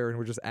Pryor and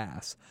were just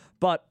ass.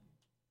 But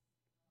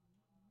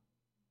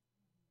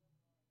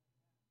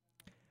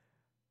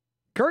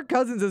Kirk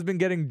Cousins has been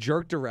getting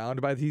jerked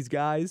around by these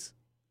guys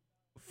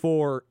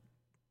for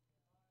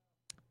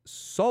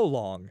so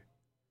long.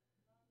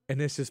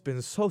 And it's just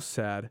been so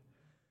sad.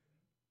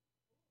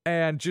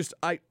 And just,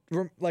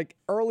 like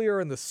earlier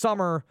in the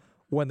summer,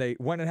 when they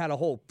went and had a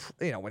whole,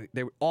 when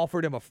they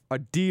offered him a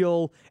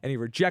deal and he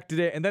rejected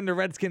it. And then the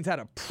Redskins had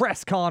a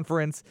press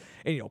conference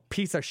and,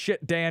 piece of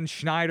shit Dan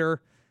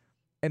Schneider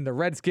and the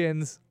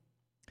Redskins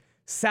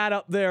sat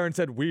up there and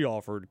said, we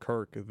offered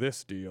Kirk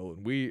this deal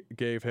and we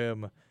gave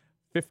him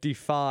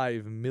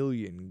 $55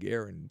 million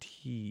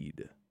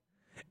guaranteed.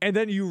 And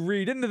then you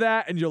read into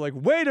that and you're like,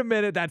 wait a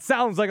minute, that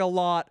sounds like a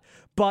lot,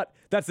 but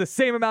that's the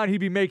same amount he'd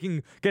be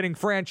making getting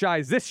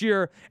franchised this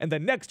year and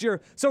then next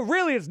year. So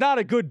really, it's not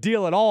a good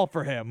deal at all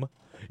for him.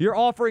 You're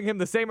offering him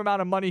the same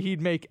amount of money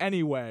he'd make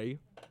anyway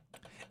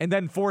and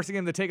then forcing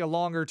him to take a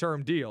longer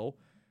term deal.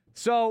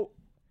 So,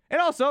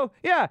 and also,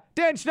 yeah,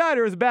 Dan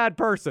Schneider is a bad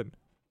person.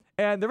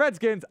 And the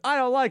Redskins, I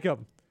don't like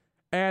him.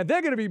 And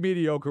they're going to be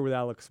mediocre with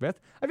Alex Smith.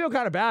 I feel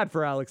kind of bad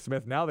for Alex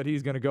Smith now that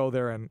he's going to go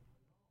there and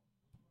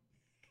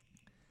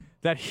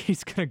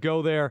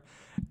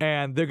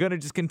they're going to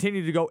just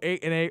continue to go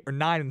 8-8 or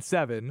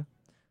 9-7.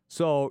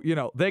 So,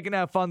 they can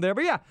have fun there.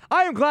 But yeah,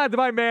 I am glad that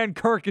my man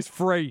Kirk is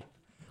free.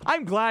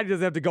 I'm glad he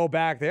doesn't have to go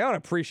back there. I don't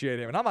appreciate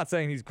him. And I'm not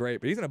saying he's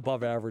great, but he's an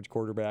above average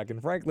quarterback. And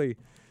frankly,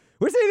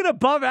 We're seeing an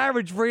above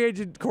average free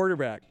agent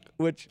quarterback,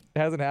 which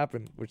hasn't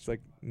happened, which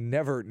like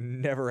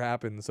never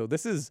happened. So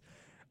this is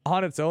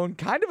on its own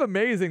kind of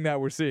amazing that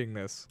we're seeing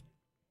this.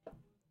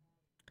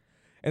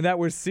 And that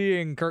we're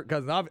seeing Kirk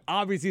Cousins.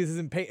 Obviously, this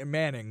isn't Peyton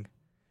Manning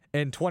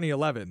in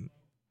 2011.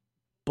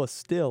 But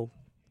still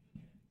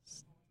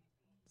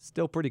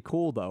pretty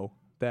cool, though,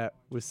 that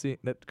we're seeing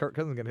that Kirk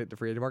Cousins is going to hit the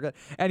free agent market.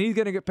 And he's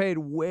going to get paid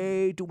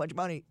way too much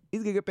money.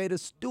 He's going to get paid a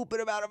stupid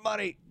amount of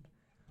money.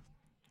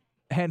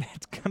 And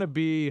it's going to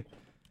be...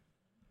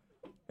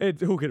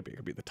 who could it be? It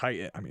could be the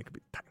Titans. I mean, it could be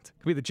the Titans. It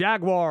could be the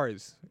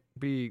Jaguars. It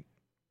could be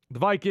the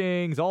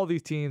Vikings, all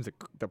these teams,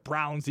 the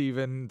Browns,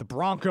 even the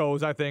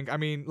Broncos. I think. I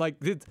mean,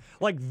 there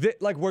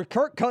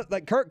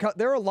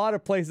are a lot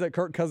of places that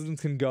Kirk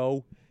Cousins can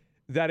go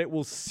that it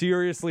will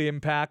seriously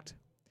impact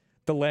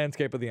the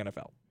landscape of the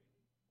NFL.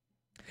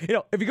 You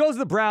know, if he goes to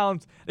the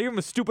Browns, they give him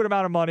a stupid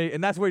amount of money,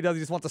 and that's what he does.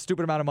 He just wants a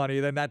stupid amount of money.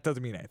 Then that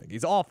doesn't mean anything.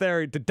 He's off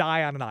there to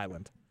die on an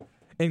island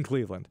in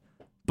Cleveland.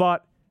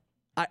 But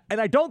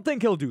I don't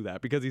think he'll do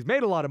that because he's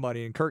made a lot of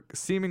money, and Kirk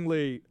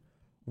seemingly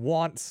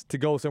wants to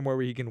go somewhere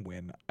where he can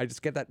win. I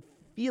just get that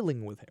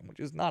feeling with him, which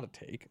is not a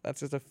take. That's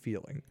just a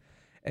feeling.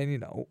 And, you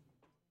know,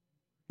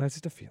 that's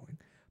just a feeling.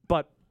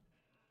 But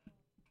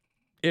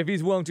if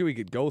he's willing to, he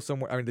could go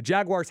somewhere. I mean, the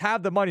Jaguars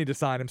have the money to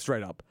sign him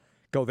straight up.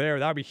 Go there.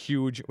 That would be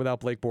huge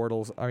without Blake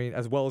Bortles. I mean,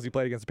 as well as he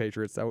played against the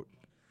Patriots.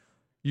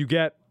 You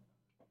can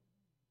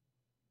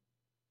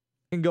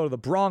go to the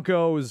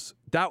Broncos.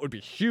 That would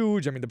be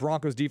huge. I mean, the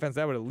Broncos defense,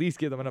 that would at least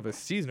give them another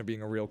season of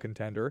being a real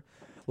contender.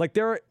 Like,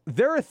 there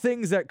are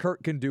things that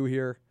Kirk can do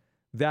here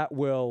that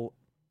will,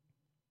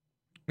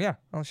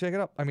 I'll shake it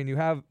up. I mean, you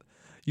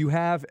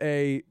have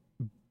a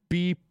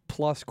B+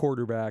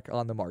 quarterback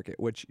on the market,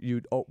 which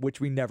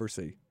we never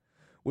see,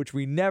 which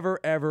we never,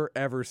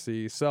 ever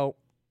see. So,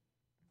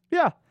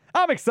 yeah,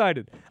 I'm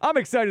excited. I'm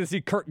excited to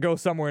see Kirk go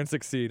somewhere and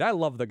succeed. I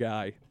love the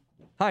guy.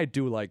 I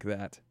do like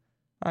that.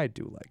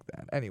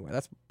 Anyway,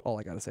 that's all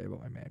I got to say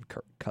about my man,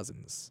 Kirk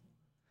Cousins.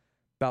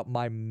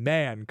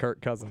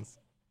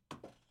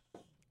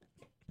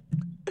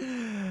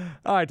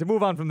 All right, to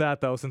move on from that,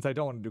 though, since I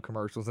don't want to do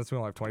commercials, since we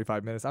only have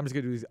 25 minutes, I'm just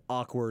going to do these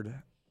awkward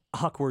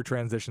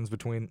transitions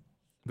between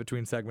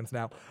segments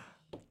now.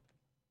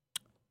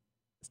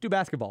 Let's do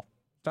basketball.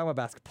 Talk about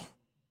basketball.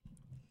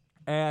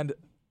 And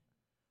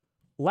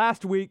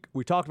last week,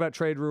 we talked about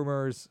trade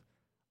rumors.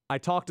 I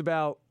talked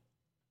about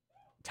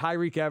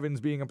Tyreek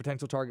Evans being a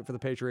potential target for the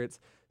Patriots.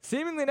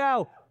 Seemingly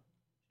now,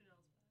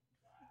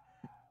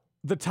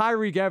 the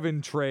Tyreek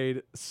Evans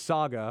trade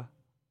saga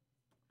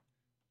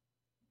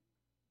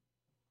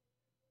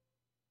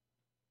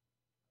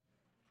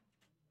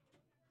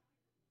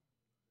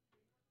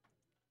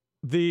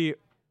the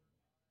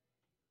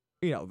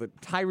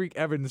Tyreek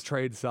Evans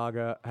trade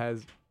saga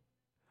has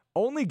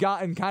only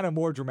gotten kind of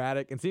more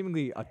dramatic, and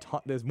seemingly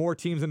there's more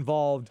teams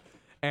involved,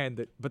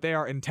 but they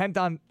are intent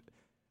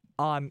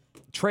on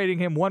trading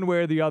him one way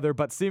or the other,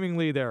 but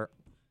seemingly they're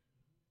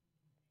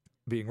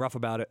being rough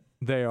about it.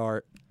 They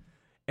are,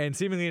 and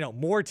seemingly,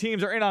 more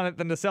teams are in on it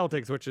than the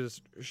Celtics, which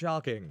is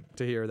shocking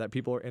to hear that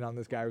people are in on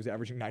this guy who's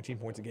averaging 19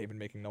 points a game and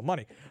making no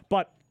money.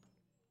 But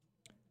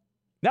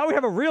now we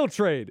have a real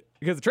trade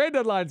because the trade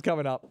deadline's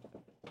coming up.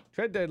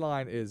 Trade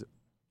deadline is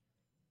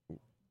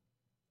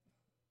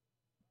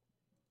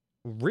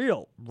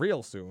real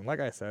soon. Like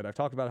I said, I've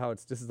talked about how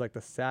this is like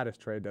the saddest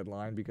trade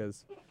deadline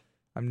because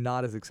I'm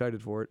not as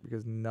excited for it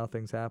because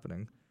nothing's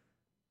happening.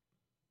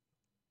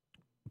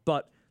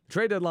 But the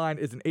trade deadline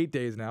is in 8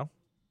 days now,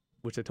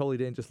 which I totally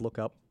didn't just look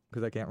up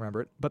because I can't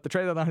remember it. But the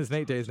trade deadline is in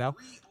 8 days now.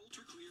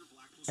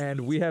 And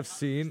we have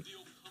seen...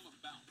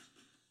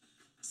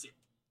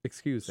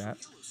 Excuse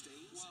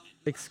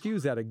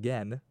that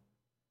again.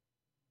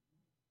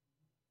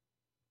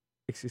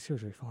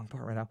 Excuse me, falling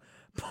apart right now.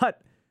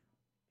 But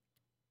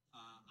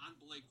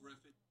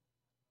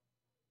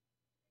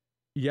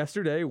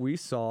yesterday we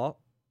saw,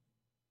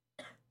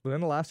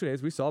 within the last 2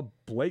 days, we saw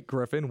Blake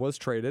Griffin was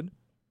traded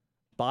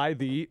by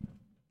the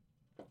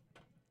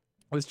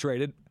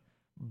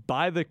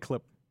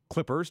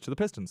Clippers to the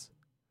Pistons.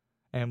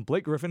 And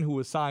Blake Griffin, who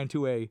was signed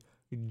to a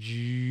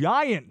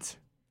giant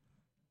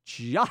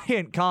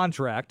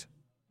contract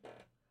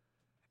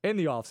in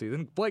the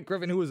offseason. Blake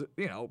Griffin, who was,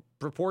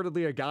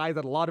 purportedly a guy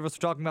that a lot of us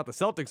were talking about the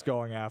Celtics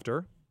going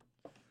after,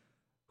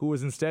 who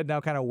was instead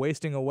now kind of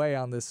wasting away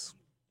on this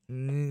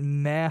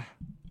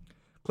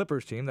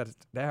Clippers team that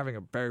they're having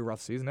a very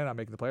rough season. They're not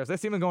making the playoffs. They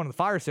seem to be going into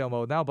fire sale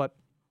mode now, but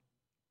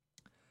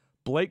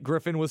Blake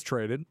Griffin was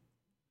traded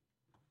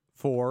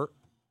for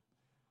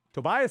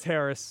Tobias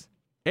Harris,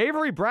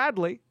 Avery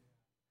Bradley,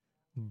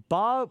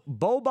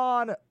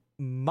 Boban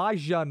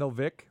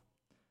Marjanovic,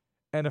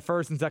 and a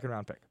first and second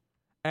round pick.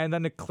 And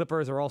then the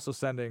Clippers are also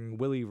sending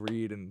Willie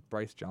Reed and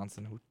Bryce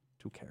Johnson.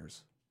 Who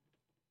cares?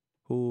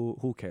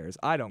 Who cares?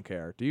 I don't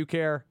care. Do you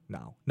care?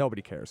 No.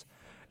 Nobody cares.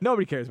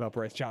 Nobody cares about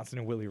Bryce Johnson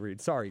and Willie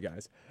Reed. Sorry,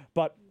 guys.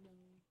 But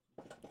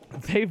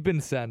they've been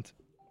sent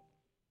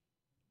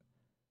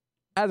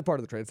as a part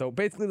of the trade. So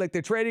basically,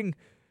 they're trading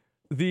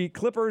the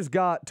Clippers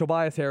got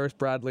Tobias Harris,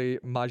 Bradley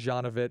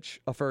Marjanovic,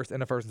 a first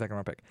and second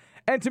round pick.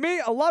 And to me,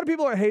 a lot of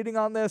people are hating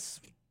on this.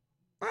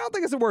 I don't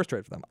think it's the worst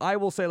trade for them. I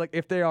will say, like,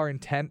 if they are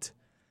intent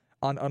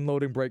on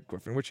unloading Blake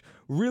Griffin, which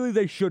really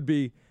they should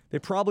be, they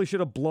probably should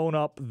have blown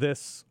up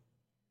this,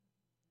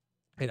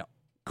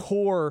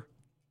 core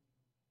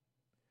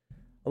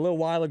a little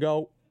while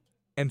ago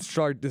and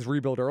started this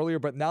rebuild earlier.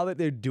 But now that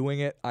they're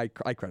doing it, I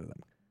credit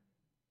them.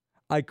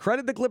 I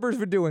credit the Clippers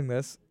for doing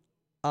this.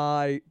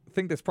 I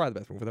think that's probably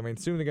the best move for them. I mean,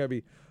 soon they're going to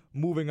be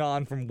moving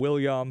on from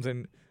Williams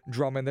and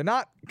Drummond. They're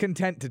not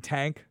content to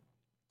tank.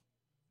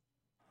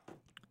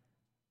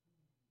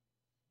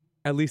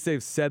 At least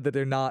they've said that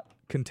they're not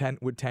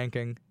content with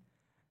tanking.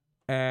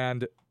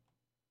 And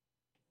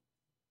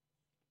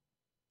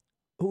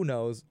who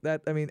knows?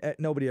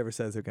 Nobody ever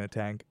says they're going to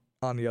tank,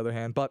 on the other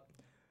hand. But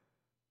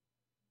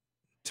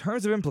in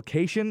terms of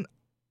implication,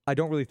 I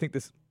don't really think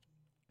this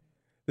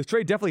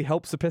trade definitely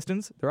helps the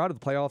Pistons. They're out of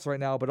the playoffs right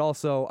now, but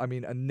also,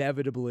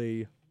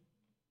 inevitably,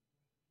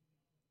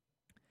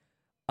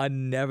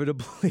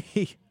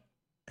 Blake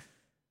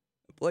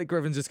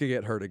Griffin's just going to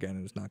get hurt again,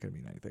 and it's not going to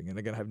mean anything. And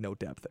they're going to have no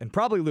depth and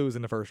probably lose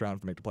in the first round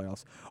to make the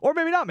playoffs. Or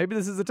maybe not. Maybe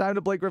this is the time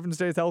that Blake Griffin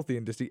stays healthy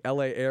and just the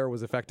LA air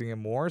was affecting him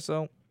more.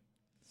 So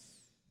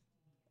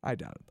I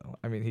doubt it, though.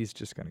 He's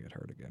just going to get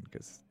hurt again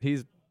because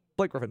he's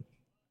Blake Griffin,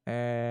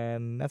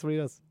 and that's what he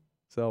does.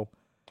 So,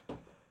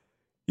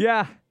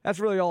 yeah, that's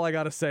really all I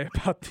got to say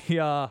about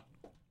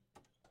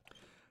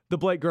the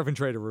Blake Griffin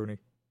trade of Rooney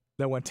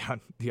that went down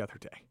the other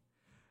day.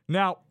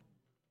 Now,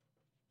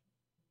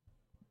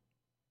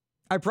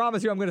 I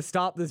promise you I'm going to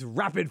stop this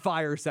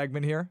rapid-fire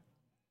segment here,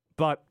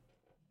 but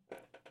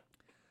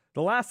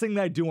the last thing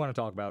that I do want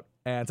to talk about,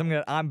 and something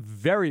that I'm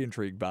very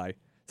intrigued by,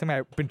 something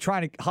I've been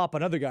trying to hop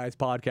on other guys'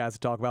 podcasts to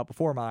talk about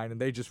before mine,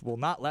 and they just will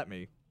not let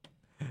me.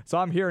 So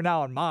I'm here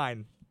now on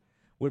mine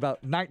with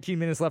about 19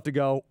 minutes left to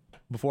go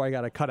before I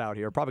got a cutout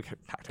here. Probably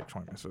not take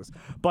 20 minutes for this.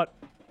 But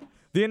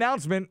the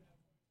announcement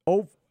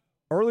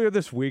earlier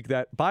this week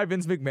by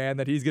Vince McMahon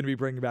that he's going to be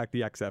bringing back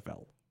the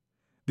XFL.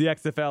 The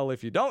XFL,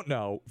 if you don't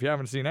know, if you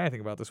haven't seen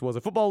anything about this, was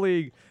a football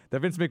league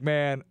that Vince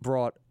McMahon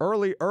brought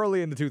early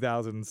in the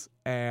 2000s,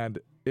 and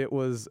it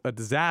was a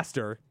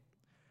disaster.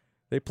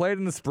 They played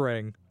in the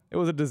spring. It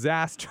was a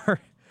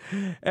disaster.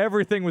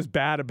 Everything was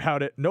bad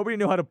about it. Nobody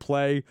knew how to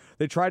play.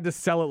 They tried to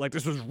sell it like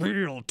this was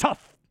real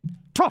tough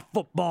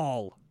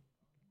football.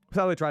 That's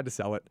how they tried to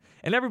sell it.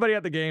 And everybody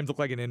at the games looked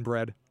like an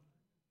inbred.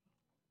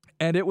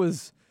 And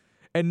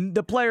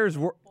the players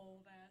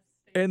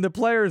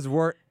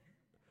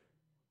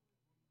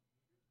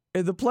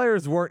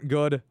weren't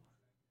good.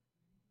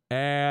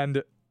 And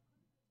it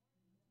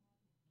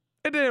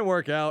didn't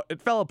work out.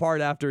 It fell apart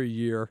after a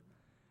year.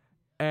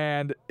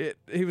 And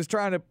he was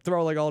trying to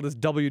throw like all this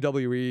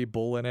WWE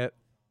bull in it.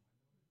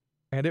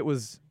 And it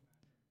was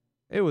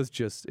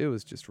just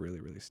really,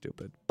 really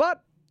stupid.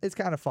 But it's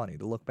kind of funny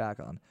to look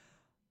back on.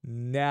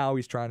 Now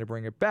he's trying to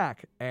bring it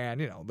back. And,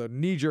 the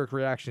knee-jerk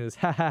reaction is,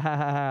 ha, ha, ha,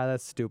 ha, ha,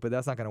 that's stupid.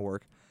 That's not going to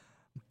work.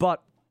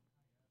 But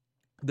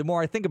the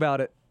more I think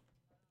about it,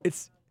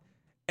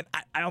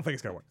 I don't think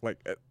it's going to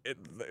work.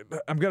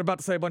 I'm about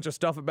to say a bunch of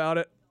stuff about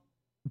it.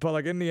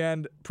 But, in the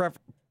end,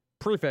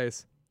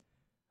 preface,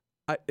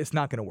 it's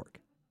not going to work.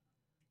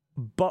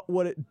 But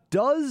what it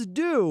does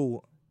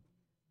do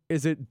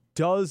is it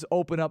does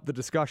open up the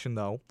discussion,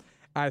 though.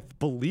 I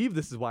believe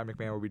this is why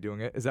McMahon will be doing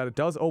it, is that it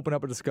does open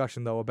up a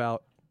discussion, though,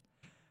 about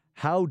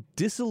how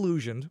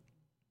disillusioned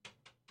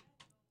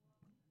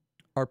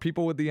are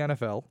people with the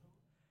NFL,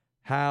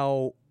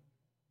 how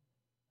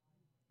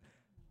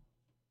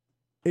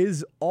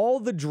is all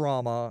the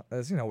drama,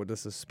 as with the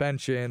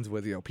suspensions,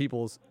 with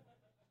people's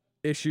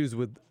issues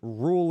with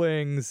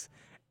rulings,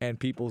 and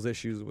people's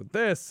issues with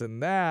this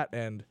and that,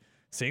 and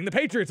seeing the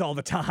Patriots all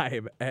the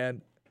time,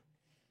 and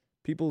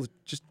people's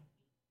just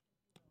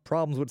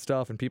problems with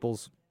stuff, and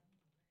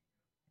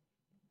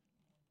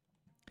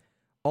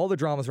all the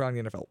dramas around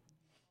the NFL.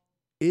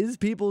 Is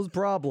people's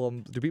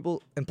problems,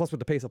 and plus with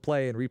the pace of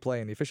play and replay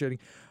and the officiating,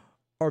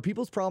 are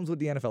people's problems with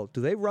the NFL,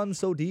 do they run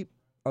so deep?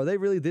 Are they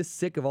really this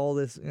sick of all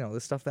this,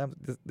 this stuff,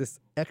 this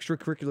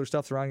extracurricular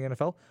stuff surrounding the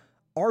NFL?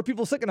 Are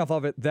people sick enough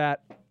of it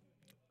that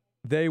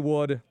they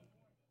would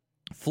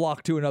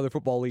flock to another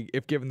football league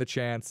if given the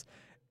chance,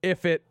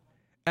 if it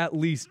at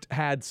least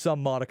had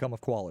some modicum of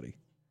quality?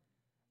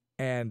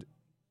 And,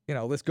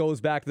 this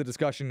goes back to the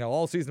discussion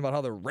all season about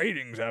how the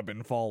ratings have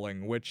been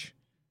falling, which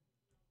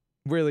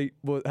really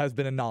has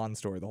been a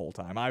non-story the whole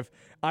time.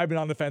 I've been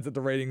on the fence that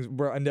the ratings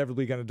were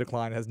inevitably going to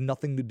decline. It has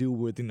nothing to do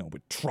with,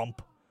 with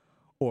Trump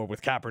or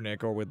with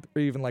Kaepernick or with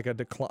even like a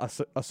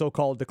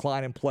so-called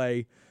decline in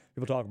play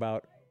people talk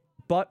about.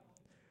 But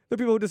there are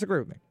people who disagree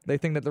with me. They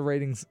think that the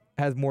ratings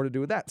has more to do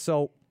with that.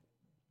 So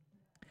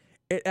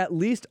it at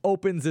least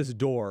opens this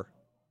door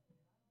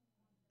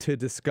to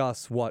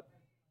discuss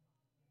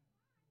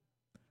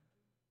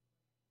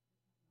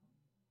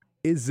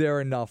is there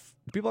enough?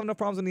 Do people have enough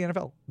problems in the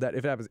NFL that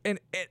if it happens, and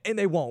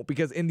they won't,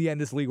 because in the end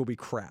this league will be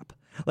crap.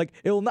 Like,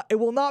 it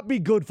will not be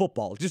good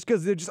football just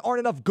because there just aren't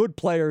enough good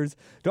players,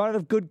 there aren't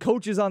enough good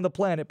coaches on the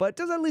planet, but it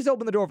does at least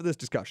open the door for this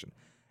discussion.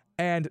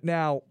 And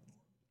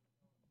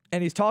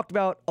he's talked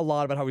about a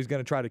lot about how he's going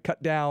to try to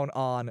cut down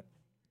on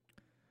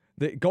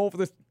the goal for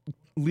this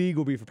league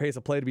will be for pace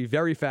of play to be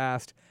very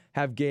fast,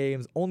 have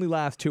games only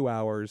last 2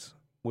 hours,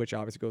 which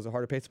obviously goes to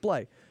harder pace of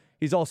play.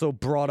 He's also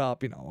brought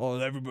up,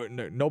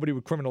 nobody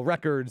with criminal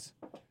records,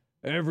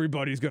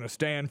 everybody's going to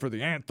stand for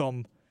the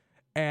anthem.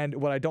 And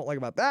what I don't like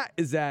about that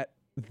is that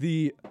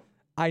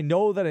I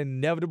know that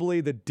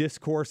inevitably the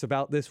discourse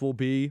about this will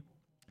be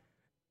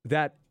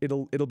that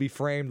it'll be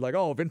framed like,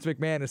 oh, Vince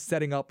McMahon is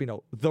setting up,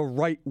 the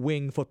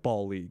right-wing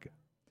football league,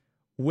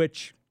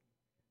 which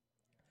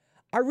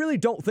I really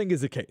don't think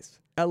is the case.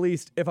 At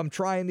least if I'm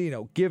trying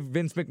to, give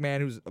Vince McMahon,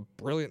 who's a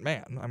brilliant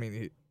man,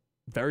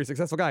 very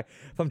successful guy,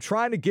 if I'm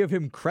trying to give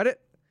him credit,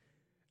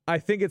 I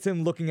think it's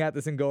him looking at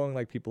this and going,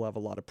 like, people have a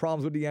lot of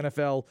problems with the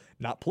NFL,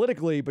 not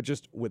politically, but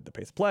just with the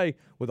pace of play,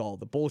 with all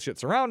the bullshit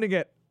surrounding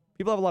it.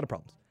 People have a lot of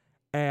problems.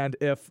 And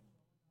if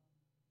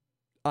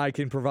I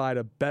can provide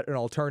an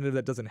alternative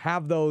that doesn't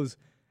have those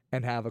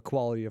and have a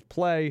quality of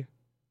play,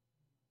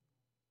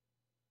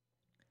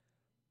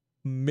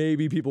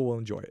 maybe people will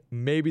enjoy it.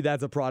 Maybe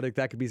that's a product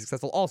that could be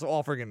successful. Also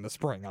offering it in the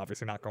spring,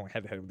 obviously not going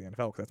head-to-head with the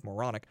NFL because that's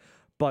moronic.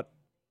 But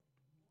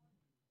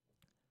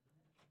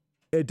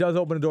it does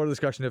open a door to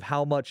discussion of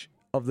how much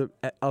of the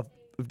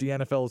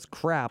NFL's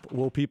crap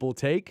will people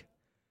take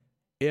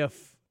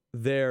if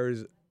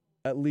there's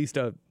at least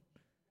a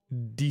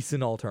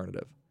decent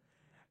alternative.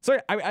 So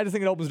yeah, I just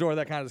think it opens the door to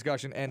that kind of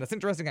discussion, and it's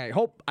interesting. I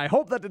hope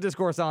that the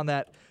discourse on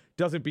that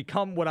doesn't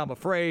become what I'm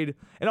afraid,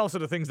 and also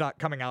the thing's not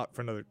coming out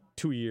for another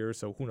 2 years,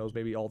 so who knows,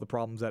 maybe all the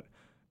problems that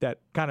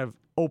kind of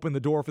open the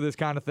door for this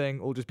kind of thing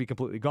will just be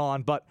completely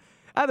gone. But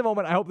at the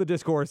moment, I hope the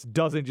discourse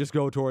doesn't just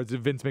go towards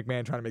Vince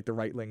McMahon trying to make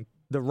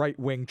the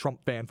right-wing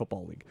Trump fan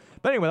football league.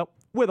 But anyway,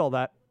 with all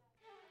that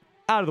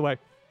out of the way,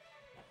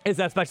 it's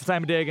that special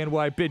time of day again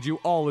where I bid you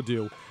all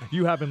adieu.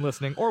 You have been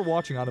listening or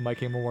watching on the Mike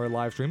King Memorial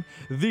live stream,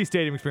 The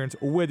Stadium Experience,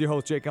 with your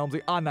host, Jake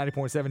Elmsley, on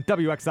 90.7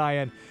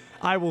 WXIN.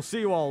 I will see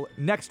you all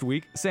next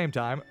week, same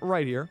time,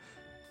 right here,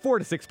 4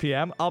 to 6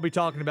 p.m. I'll be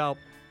talking about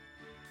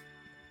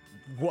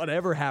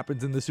whatever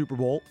happens in the Super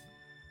Bowl.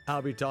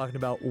 I'll be talking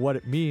about what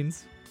it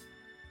means.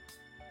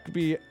 It could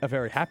be a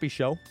very happy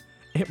show.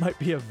 It might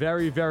be a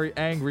very, very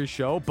angry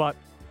show, but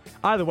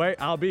either way,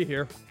 I'll be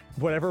here,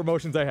 whatever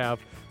emotions I have.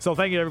 So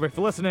thank you to everybody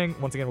for listening.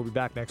 Once again, we'll be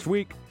back next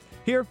week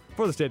here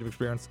for the Stadium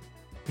Experience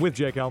with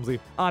Jake Elmsley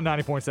on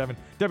 90.7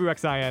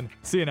 WXIN.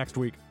 See you next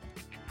week.